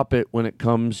could up it when it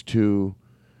comes to.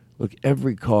 Look,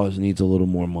 every cause needs a little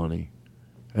more money.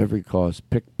 Every cause.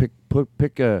 Pick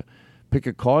a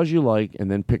cause you like, and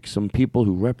then pick some people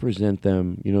who represent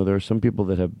them. There are some people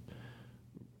that have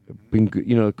been,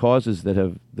 causes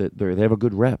that they have a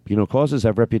good rep. Causes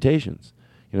have reputations.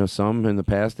 Some in the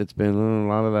past it's been a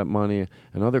lot of that money,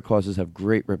 and other causes have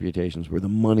great reputations where the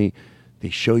money,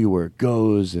 they show you where it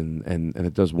goes, and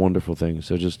it does wonderful things.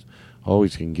 So just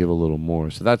always can give a little more.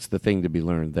 So that's the thing to be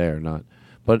learned there.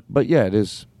 But yeah, it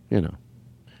is.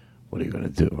 What are you going to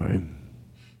do, right?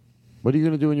 What are you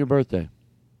going to do on your birthday?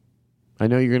 I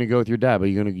know you're going to go with your dad, but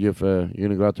you're going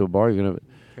to go out to a bar. You're going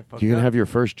to have your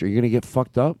first. You're going to get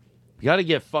fucked up. You got to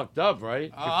get fucked up,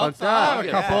 right? I'll have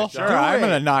a couple. Sure, I'm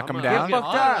going to knock them down. Get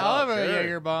fucked up. I'll have a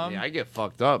Jaeger bomb. Yeah, I get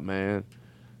fucked up, man.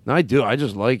 No, I do. I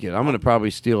just like it. I'm going to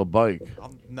probably steal a bike.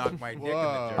 I'll knock my dick in the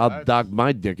dirt. I'll dock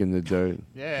my dick in the dirt.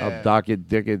 Yeah. I'll dock it,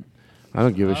 dick it. I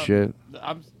don't give a shit.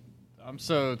 I'm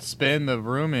so spin the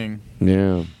rooming.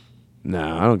 Yeah.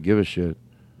 Nah, I don't give a shit.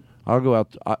 I'll go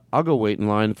out. I'll go wait in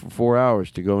line for 4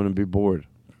 hours to go in and be bored.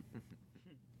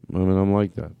 I mean, I'm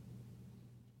like that.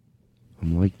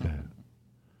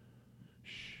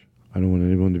 Shh. I don't want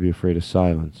anyone to be afraid of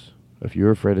silence. If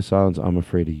you're afraid of silence, I'm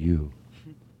afraid of you.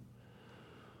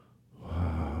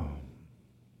 Wow.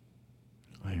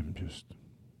 I am just...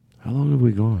 How long have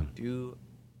we gone? 2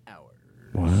 hours.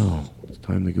 Wow. It's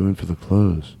time to go in for the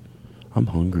close. I'm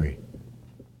hungry.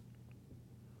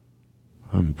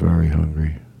 I'm very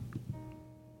hungry.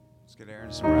 Let's get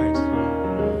Aaron some rice.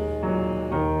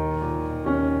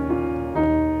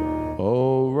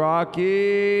 Oh, Rocky!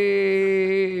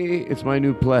 It's my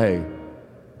new play.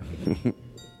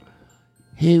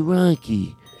 Hey,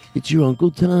 Rocky, it's your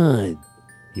Uncle Todd.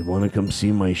 You want to come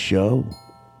see my show?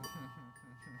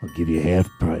 I'll give you half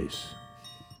price.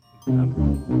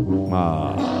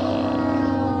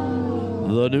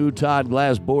 The new Todd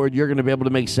Glass board, you're going to be able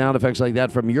to make sound effects like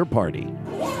that from your party.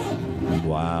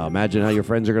 Wow, imagine how your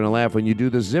friends are going to laugh when you do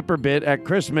the zipper bit at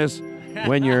Christmas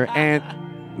when your aunt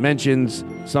mentions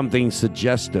something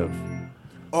suggestive.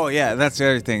 Oh, yeah, that's the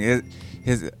other thing.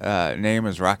 His name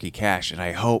is Rocky Cash, and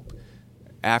I hope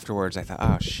afterwards I thought,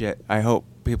 oh, shit, I hope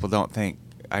people don't think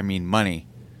I mean money.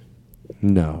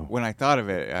 No. When I thought of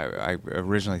it, I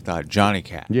originally thought Johnny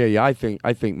Cash. Yeah, I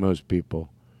think most people.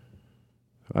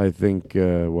 I think,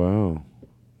 wow.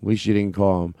 At least you didn't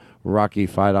call him Rocky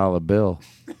 $5 bill.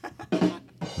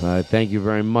 Thank you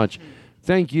very much.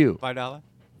 Thank you. $5?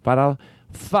 $5?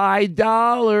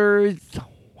 $5.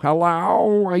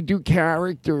 Hello, I do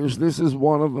characters. This is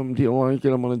one of them. Do you like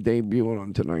it? I'm going to debut it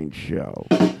on tonight's show.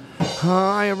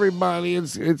 Hi, everybody.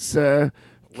 It's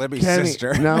Libby's Kenny.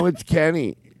 sister. No, it's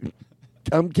Kenny.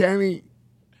 I'm Kenny.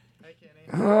 Hey,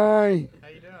 Kenny. Hi. How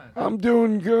you doing? I'm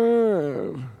doing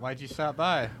good. Why'd you stop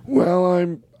by?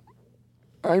 Well,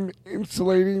 I'm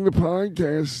insulating the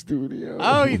podcast studio.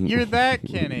 Oh, you're that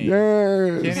Kenny.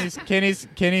 Yes. Kenny's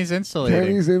insulating.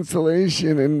 Kenny's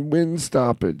insulation and wind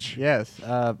stoppage. Yes.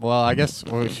 Well, I guess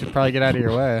we should probably get out of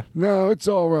your way. No, it's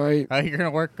all right. You're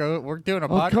gonna we're doing a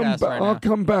podcast right now. I'll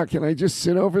come back. Can I just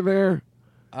sit over there?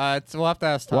 We'll have to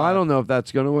ask Todd. Well, I don't know if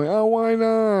that's gonna work. Oh, why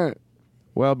not?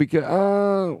 Well,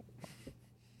 because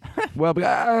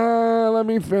let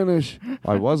me finish.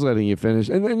 I was letting you finish,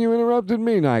 and then you interrupted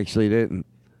me. No, I actually didn't.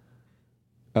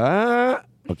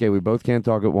 Okay, we both can't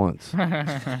talk at once. But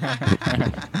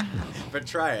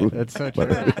try it. It's so true.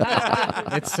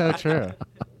 It's so true.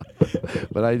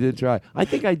 But I did try. I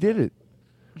think I did it.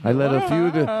 I let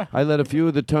a few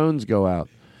of the tones go out.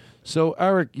 So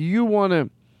Eric,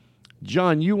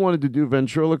 John, you wanted to do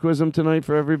ventriloquism tonight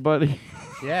for everybody?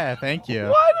 Yeah, thank you.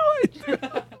 Why do I do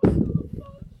that?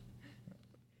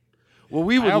 Well,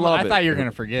 we would love it. I thought you were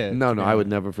going to forget. No, I would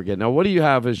never forget. Now, what do you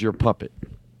have as your puppet?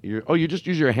 You just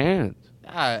use your hands.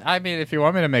 I mean, if you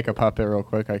want me to make a puppet real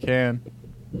quick, I can.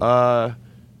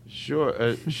 Sure.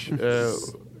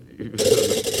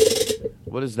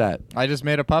 What is that? I just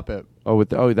made a puppet. Oh,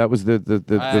 that was the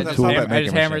tool. I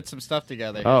just hammered some stuff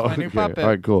together. Oh, Here's my new puppet. All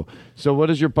right, cool. So, what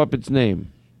is your puppet's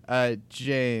name?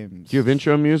 James. Do you have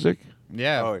intro music?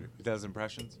 Yeah. Oh, it does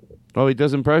impressions? Oh, he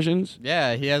does impressions?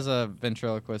 Yeah, he has a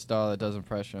ventriloquist doll that does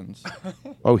impressions.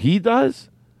 Oh, he does?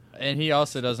 And he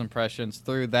also does impressions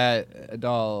through that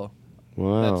doll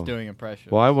Wow. that's doing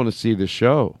impressions. Well, I want to see the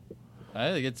show.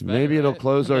 I think it's better. Maybe it'll right?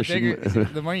 close our show.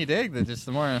 The more you dig,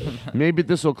 the more. Maybe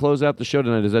this will close out the show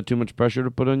tonight. Is that too much pressure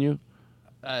to put on you?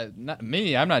 Not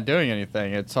me. I'm not doing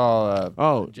anything. It's all.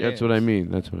 Oh, James. that's what I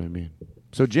mean. That's what I mean.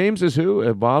 So James is who?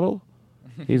 A bottle?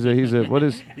 He's a what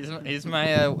is? He's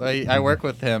my. I work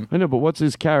with him. I know, but what's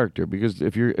his character? Because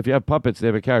if you have puppets, they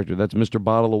have a character. That's Mr.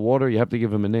 Bottle of Water. You have to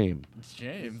give him a name. It's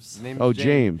James.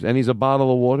 James, and he's a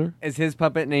bottle of water. Is his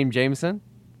puppet named Jameson?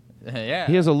 Yeah.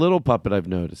 He has a little puppet I've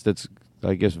noticed. That's,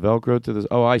 I guess, Velcro to this.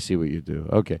 Oh, I see what you do.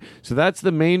 Okay, so that's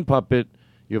the main puppet.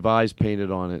 You have eyes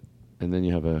painted on it, and then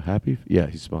you have a happy. Yeah,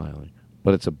 he's smiling,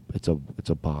 but it's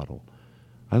a bottle.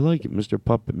 I like it, Mr.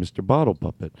 Puppet, Mr. Bottle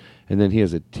Puppet, and then he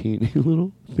has a teeny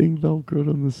little thing Velcroed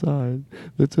on the side.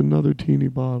 That's another teeny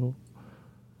bottle.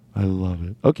 I love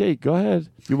it. Okay, go ahead.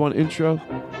 You want intro?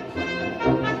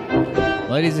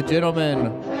 Ladies and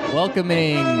gentlemen,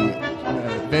 welcoming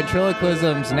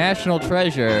ventriloquism's national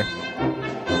treasure,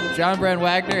 John Brand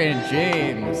Wagner and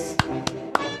James.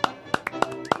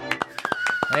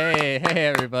 Hey,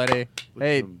 everybody.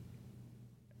 Hey.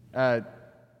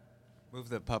 Move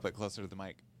the puppet closer to the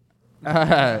mic.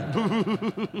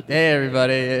 Hey,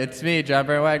 everybody. It's me, John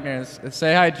Brand Wagner.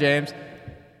 Say hi, James.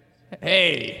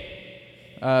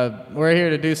 Hey. We're here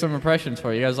to do some impressions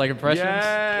for you. You guys like impressions?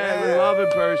 Yeah, we love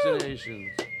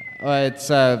impersonations.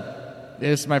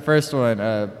 This is my first one.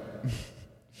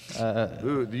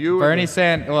 Bernie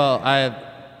Sanders. Well, all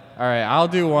right, I'll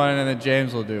do one, and then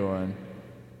James will do one.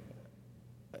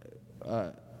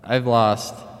 I've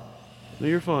lost. No,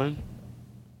 you're fine.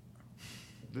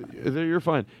 You're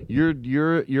fine.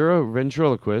 You're a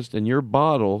ventriloquist, and your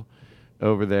bottle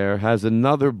over there has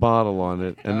another bottle on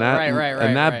it, and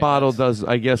that bottle does,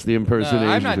 I guess, the impersonation.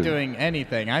 No, I'm not doing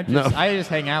anything. I just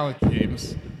hang out with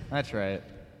James. That's right.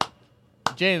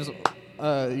 James,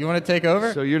 you want to take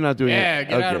over? So you're not doing it? Yeah,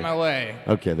 get out of my way.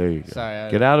 Okay, there you go. Sorry.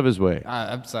 Get out of his way.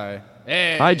 I'm sorry.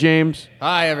 Hey. Hi, James.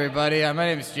 Hi, everybody. My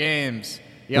name is James.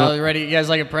 Y'all ready? You guys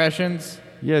like impressions?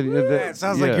 Yeah. It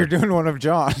sounds like you're doing one of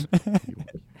John.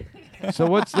 So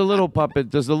what's the little puppet?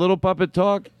 Does the little puppet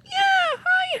talk? Yeah,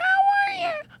 hi, how are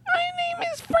you? My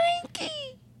name is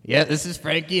Frankie. Yeah, this is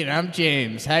Frankie, and I'm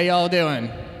James. How y'all doing?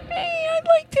 Hey, I'd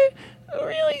like to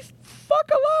really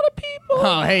fuck a lot of people.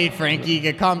 Oh, hey,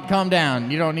 Frankie, calm down.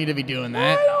 You don't need to be doing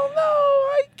that. I don't know.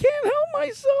 I can't help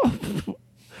myself.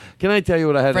 Can I tell you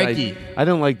what I had? Frankie. I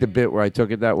don't like the bit where I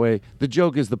took it that way. The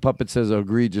joke is the puppet says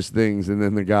egregious things, and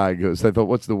then the guy goes, I thought,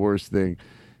 what's the worst thing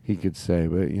he could say?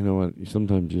 But you know what?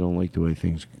 Sometimes you don't like the way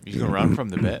things... You can run from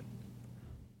the bit.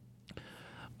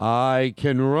 I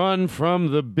can run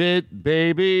from the bit,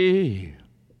 baby.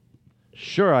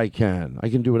 Sure I can. I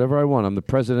can do whatever I want. I'm the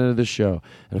president of the show.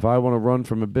 And if I want to run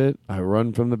from a bit, I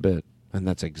run from the bit. And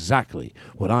that's exactly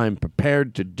what I'm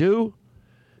prepared to do.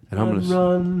 And I'm going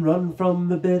to run from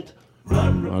the bit.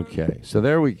 Run. Okay, so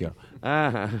there we go.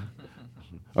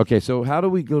 Okay, so how do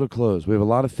we go to close? We have a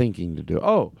lot of thinking to do.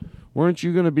 Oh, weren't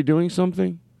you going to be doing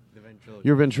something?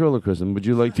 Your ventriloquism. Would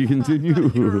you like to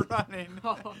continue?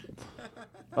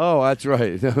 Oh, that's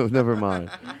right. No, never mind.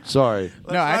 Sorry.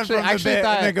 No, I actually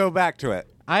thought. And then go back to it.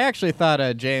 I actually thought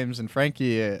James and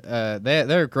Frankie,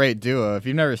 they're a great duo. If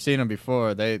you've never seen them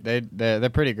before, they're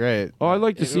pretty great. Oh, I'd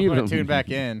like to see them. Tune back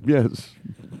in. Yes.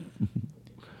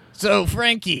 So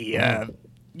Frankie,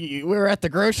 we were at the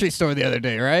grocery store the other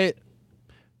day, right?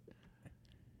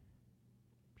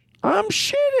 I'm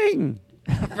shitting.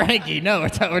 Frankie, no,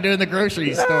 we're doing the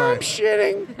grocery store. I'm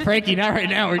shitting. Frankie, not right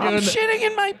now. We're doing. I'm shitting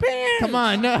in my pants. Come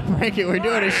on, no, Frankie, we're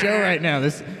doing a show right now.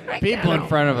 There's people in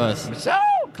front of us. So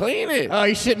clean it. Oh,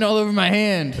 you're shitting all over my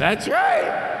hand. That's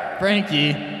right,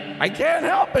 Frankie. I can't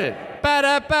help it.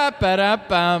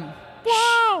 Ba-da-ba-ba-da-bum.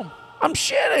 Wow, I'm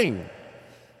shitting.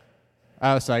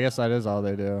 Oh, so I guess that is all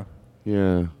they do.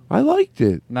 Yeah. I liked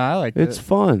it. No, I liked it. It's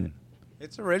fun.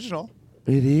 It's original.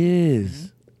 It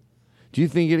is. Do you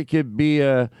think it could be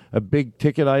a big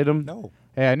ticket item? No.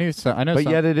 Hey, I know. But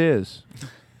yet it is.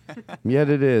 Yet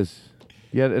it is.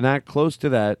 Yet an act close to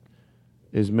that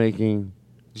is making...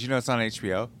 Did you know it's on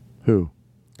HBO? Who?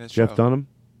 That Jeff show. Dunham?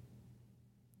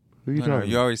 Who are you No,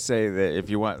 talking you always say that if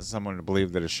you want someone to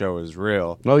believe that a show is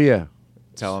real... Oh, yeah.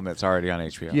 tell them it's already on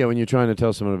HBO. Yeah, when you're trying to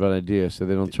tell someone about an idea, so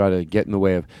they don't try to get in the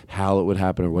way of how it would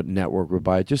happen or what network would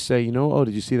buy it. Just say, oh,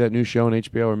 did you see that new show on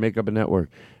HBO, or make up a network?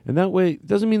 And that way, it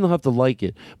doesn't mean they'll have to like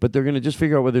it, but they're going to just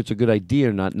figure out whether it's a good idea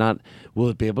or not. Not, will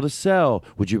it be able to sell?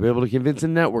 Would you be able to convince a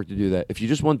network to do that? If you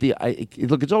just want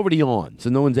look, it's already on, so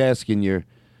no one's asking you.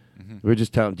 We're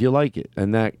just telling, do you like it?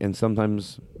 And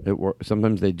sometimes it works.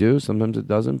 Sometimes they do, sometimes it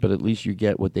doesn't, but at least you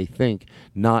get what they think,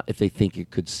 not if they think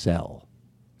it could sell.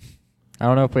 I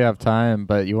don't know if we have time,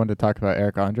 but you wanted to talk about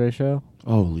Eric Andre show?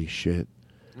 Holy shit.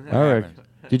 Eric,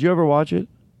 did you ever watch it?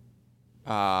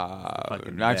 I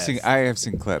have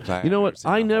seen clips. You know what?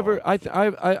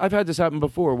 I've had this happen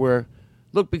before where,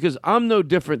 look, because I'm no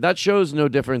different. That show's no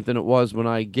different than it was when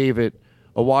I gave it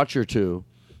a watch or two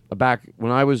back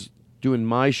when I was doing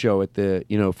my show at the,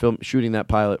 shooting that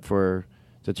pilot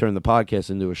to turn the podcast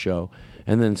into a show.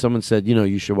 And then someone said,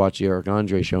 you should watch the Eric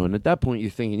Andre show. And at that point,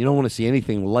 you're thinking, you don't want to see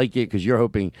anything like it because you're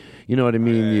hoping, you know what I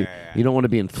mean? You don't want to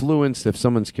be influenced if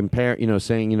someone's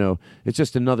saying, it's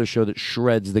just another show that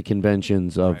shreds the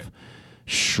conventions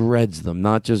shreds them,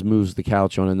 not just moves the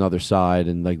couch on another side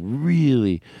and like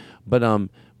really. But I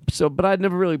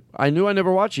knew I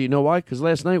never watched it. You know why? Because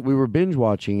last night we were binge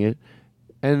watching it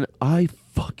and I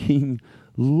fucking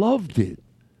loved it.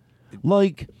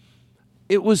 Like,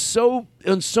 it was so,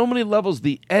 on so many levels,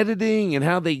 the editing and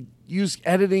how they use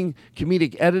editing,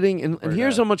 comedic editing. And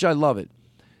here's how much I love it.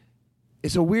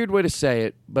 It's a weird way to say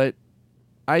it, but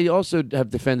I also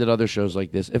have defended other shows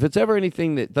like this. If it's ever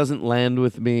anything that doesn't land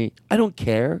with me, I don't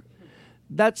care.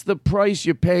 That's the price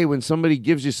you pay when somebody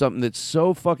gives you something that's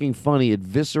so fucking funny. It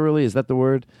viscerally, is that the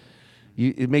word?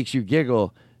 It makes you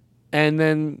giggle. And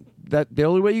then the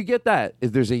only way you get that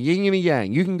is there's a yin and a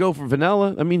yang. You can go for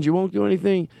vanilla. That means you won't do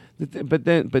anything. But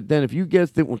then if you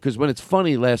get it, because when it's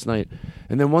funny last night,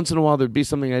 and then once in a while there'd be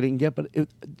something I didn't get, but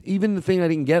even the thing I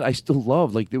didn't get, I still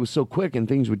loved. Like, it was so quick and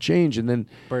things would change, and then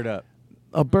Bird Up.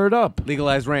 A Bird Up.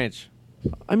 Legalized Ranch.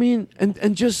 I mean,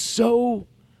 and just so.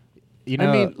 I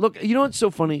mean, look, you know what's so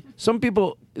funny? Some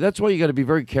people, that's why you got to be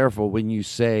very careful when you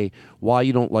say why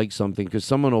you don't like something, because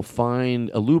someone will find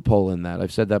a loophole in that.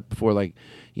 I've said that before. Like,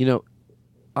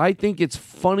 I think it's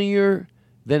funnier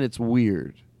than it's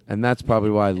weird. And that's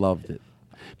probably why I loved it.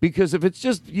 Because if it's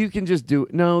just, you can just do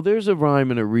it. No, there's a rhyme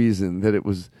and a reason that it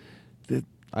was.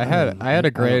 I had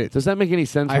a great. Does that make any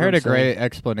sense? I heard a great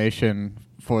explanation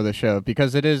for the show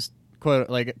because it is quote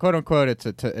unquote. It's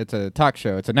a talk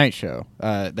show. It's a night show.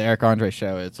 The Eric Andre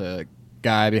show. It's a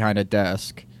guy behind a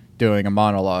desk doing a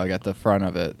monologue at the front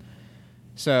of it.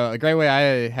 So a great way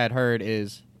I had heard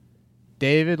is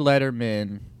David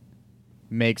Letterman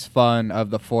makes fun of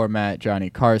the format Johnny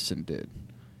Carson did.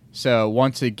 So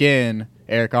once again,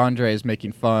 Eric Andre is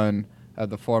making fun of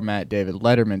the format David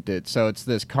Letterman did. So it's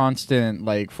this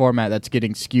constant format that's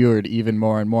getting skewered even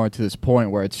more and more to this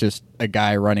point where it's just a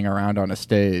guy running around on a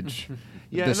stage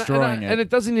destroying it. And it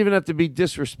doesn't even have to be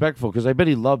disrespectful because I bet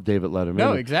he loved David Letterman.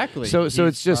 No, exactly. So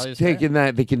it's just taking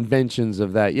the conventions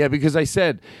of that. Yeah, because I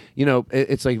said,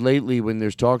 it's like lately when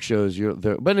there's talk shows,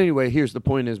 but anyway, here's the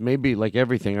point is maybe like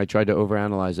everything, I tried to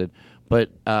overanalyze it. But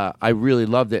I really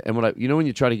loved it. And when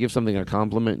you try to give something a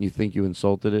compliment and you think you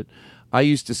insulted it, I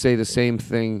used to say the same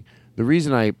thing. The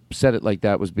reason I said it like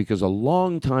that was because a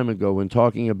long time ago when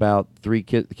talking about three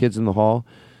kids in the hall,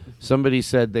 somebody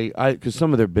said because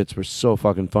some of their bits were so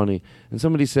fucking funny, and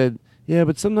somebody said, yeah,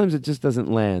 but sometimes it just doesn't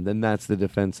land, and that's the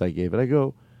defense I gave it. I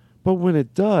go, but when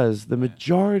it does, the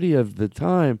majority of the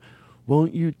time,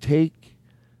 won't you take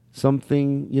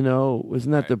something,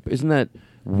 isn't that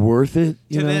worth it?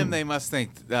 To them, they must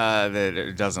think that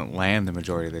it doesn't land the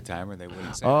majority of the time, or they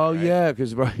wouldn't say. Oh, it, right? Yeah,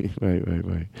 because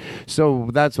right. So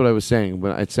that's what I was saying.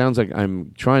 But it sounds like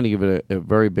I'm trying to give it a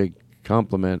very big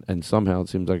compliment, and somehow it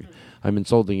seems like I'm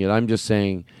insulting it. I'm just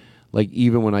saying, like,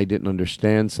 even when I didn't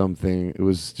understand something, it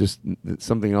was just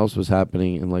something else was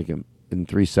happening in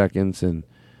 3 seconds, and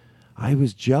I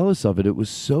was jealous of it. It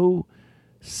was so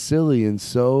silly and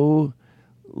so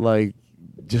like.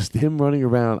 Just him running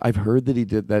around. I've heard that he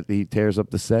did that. He tears up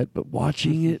the set, but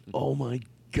watching it, oh my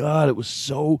God, it was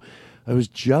so. I was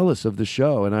jealous of the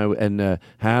show, and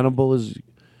Hannibal is.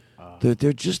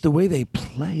 They're just the way they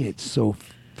play it, so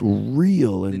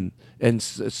real and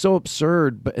so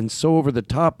absurd, and so over the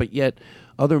top, but yet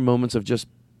other moments of just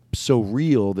so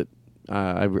real that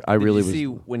I really was. Did you see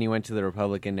when you went to the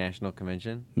Republican National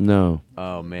Convention? No.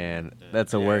 Oh man,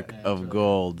 that's a work of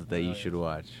gold that you should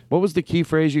watch. What was the key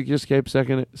phrase you just gave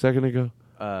second ago?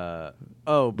 Bird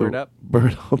Up.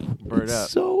 Bird Up. Bird Up.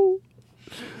 So.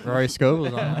 Rory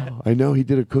Scovel's on. I know he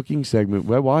did a cooking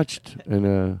segment. I watched,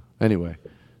 and anyway,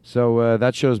 so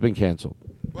that show's been canceled.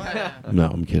 No,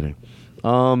 I'm kidding.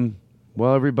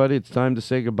 Well, everybody, it's time to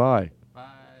say goodbye. Bye.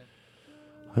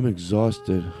 I'm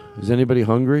exhausted. Is anybody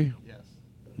hungry? Yes.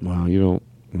 Wow, I don't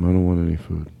want any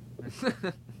food.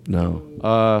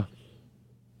 No.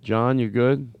 John, you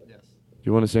good? Yes. Do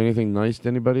you want to say anything nice to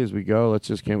anybody as we go?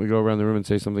 Can't we go around the room and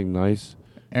say something nice?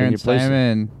 Aaron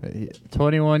Simon,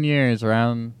 21 years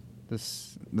around the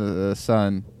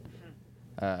sun.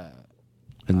 And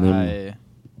then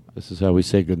this is how we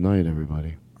say goodnight,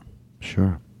 everybody.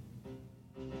 Sure.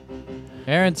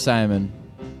 Aaron Simon.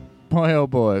 Boy, oh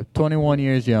boy. 21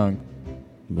 years young.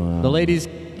 Wow. The ladies,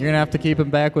 you're going to have to keep him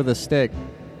back with a stick.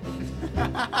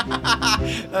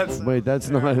 Wait, that's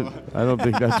not... I don't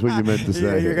think that's what you meant to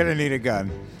say. You're going to need a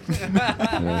gun.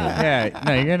 Yeah,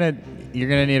 no, you're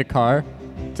gonna need a car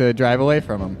to drive away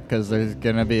from him because it's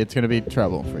gonna be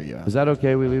trouble for you. Is that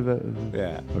okay? We leave that?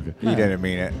 Yeah. Okay. You didn't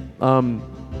mean it.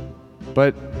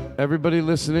 But everybody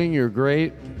listening, you're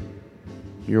great.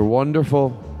 You're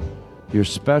wonderful. You're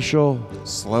special.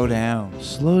 Slow down.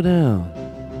 Slow down.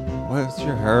 What's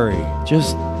your hurry?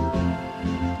 Just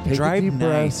take Drive a deep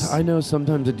nice. breath. I know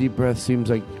sometimes a deep breath seems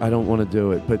like I don't want to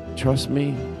do it, but trust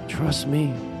me.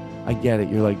 I get it.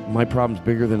 You're like, my problem's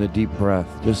bigger than a deep breath.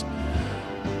 Just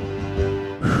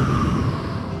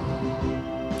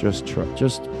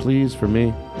please, for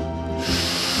me.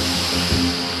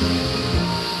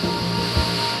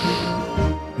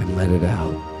 And let it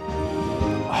out.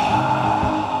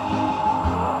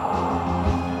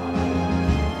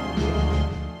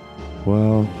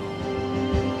 Well,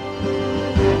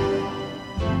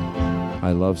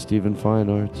 I love Stephen Fine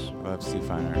Arts. Love Steve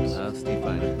Fine Arts. Love Steve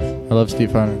Fine Arts. I love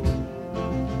Steve Fine Arts.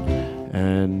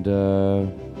 And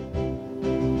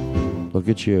look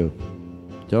at you.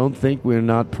 Don't think we're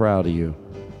not proud of you.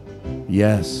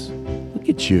 Yes, look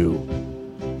at you.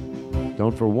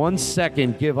 Don't for 1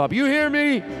 second give up. You hear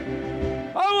me?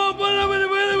 I won't put up with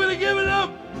it, give it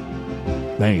up.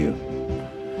 Thank you.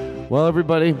 Well,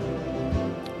 everybody,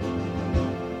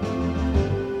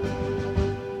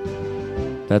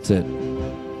 that's it.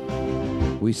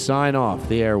 We sign off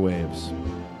the airwaves.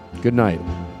 Good night.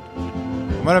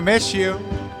 I'm going to miss you.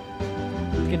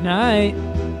 Good night.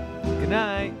 Good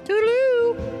night.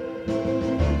 Toodaloo.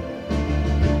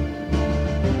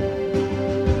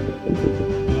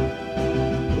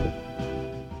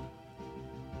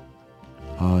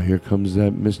 Oh, here comes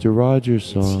that Mr. Rogers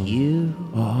song. It's you.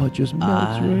 Oh, it just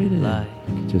melts right in.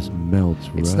 It just melts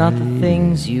right in. It's not the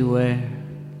things you wear,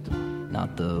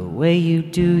 not the way you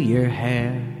do your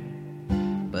hair,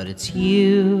 but it's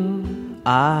you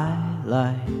I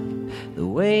like. The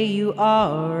way you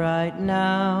are right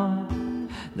now,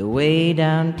 the way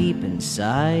down deep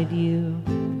inside you.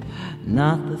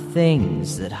 Not the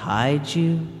things that hide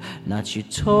you, not your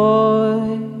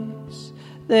toys,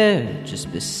 they're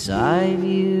just beside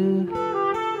you.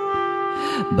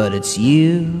 But it's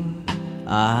you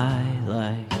I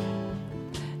like,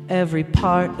 every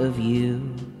part of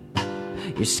you.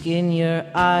 Your skin, your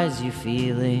eyes, your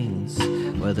feelings,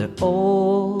 whether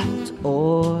old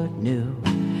or new.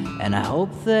 And I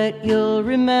hope that you'll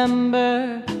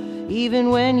remember, even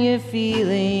when you're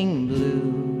feeling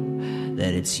blue,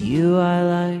 that it's you I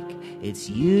like, it's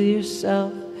you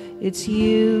yourself, it's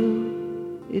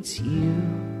you, it's you,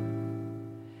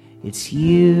 it's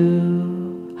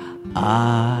you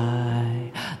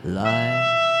I like.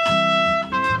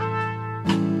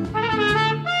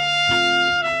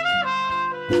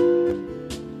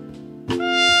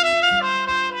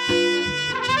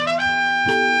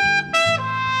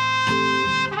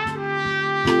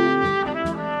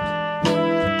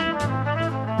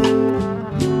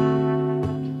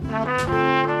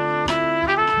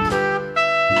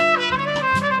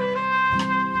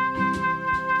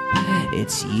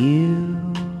 It's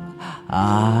you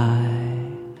I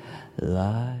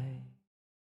like.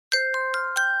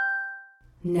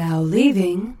 Now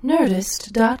leaving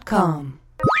Nerdist.com.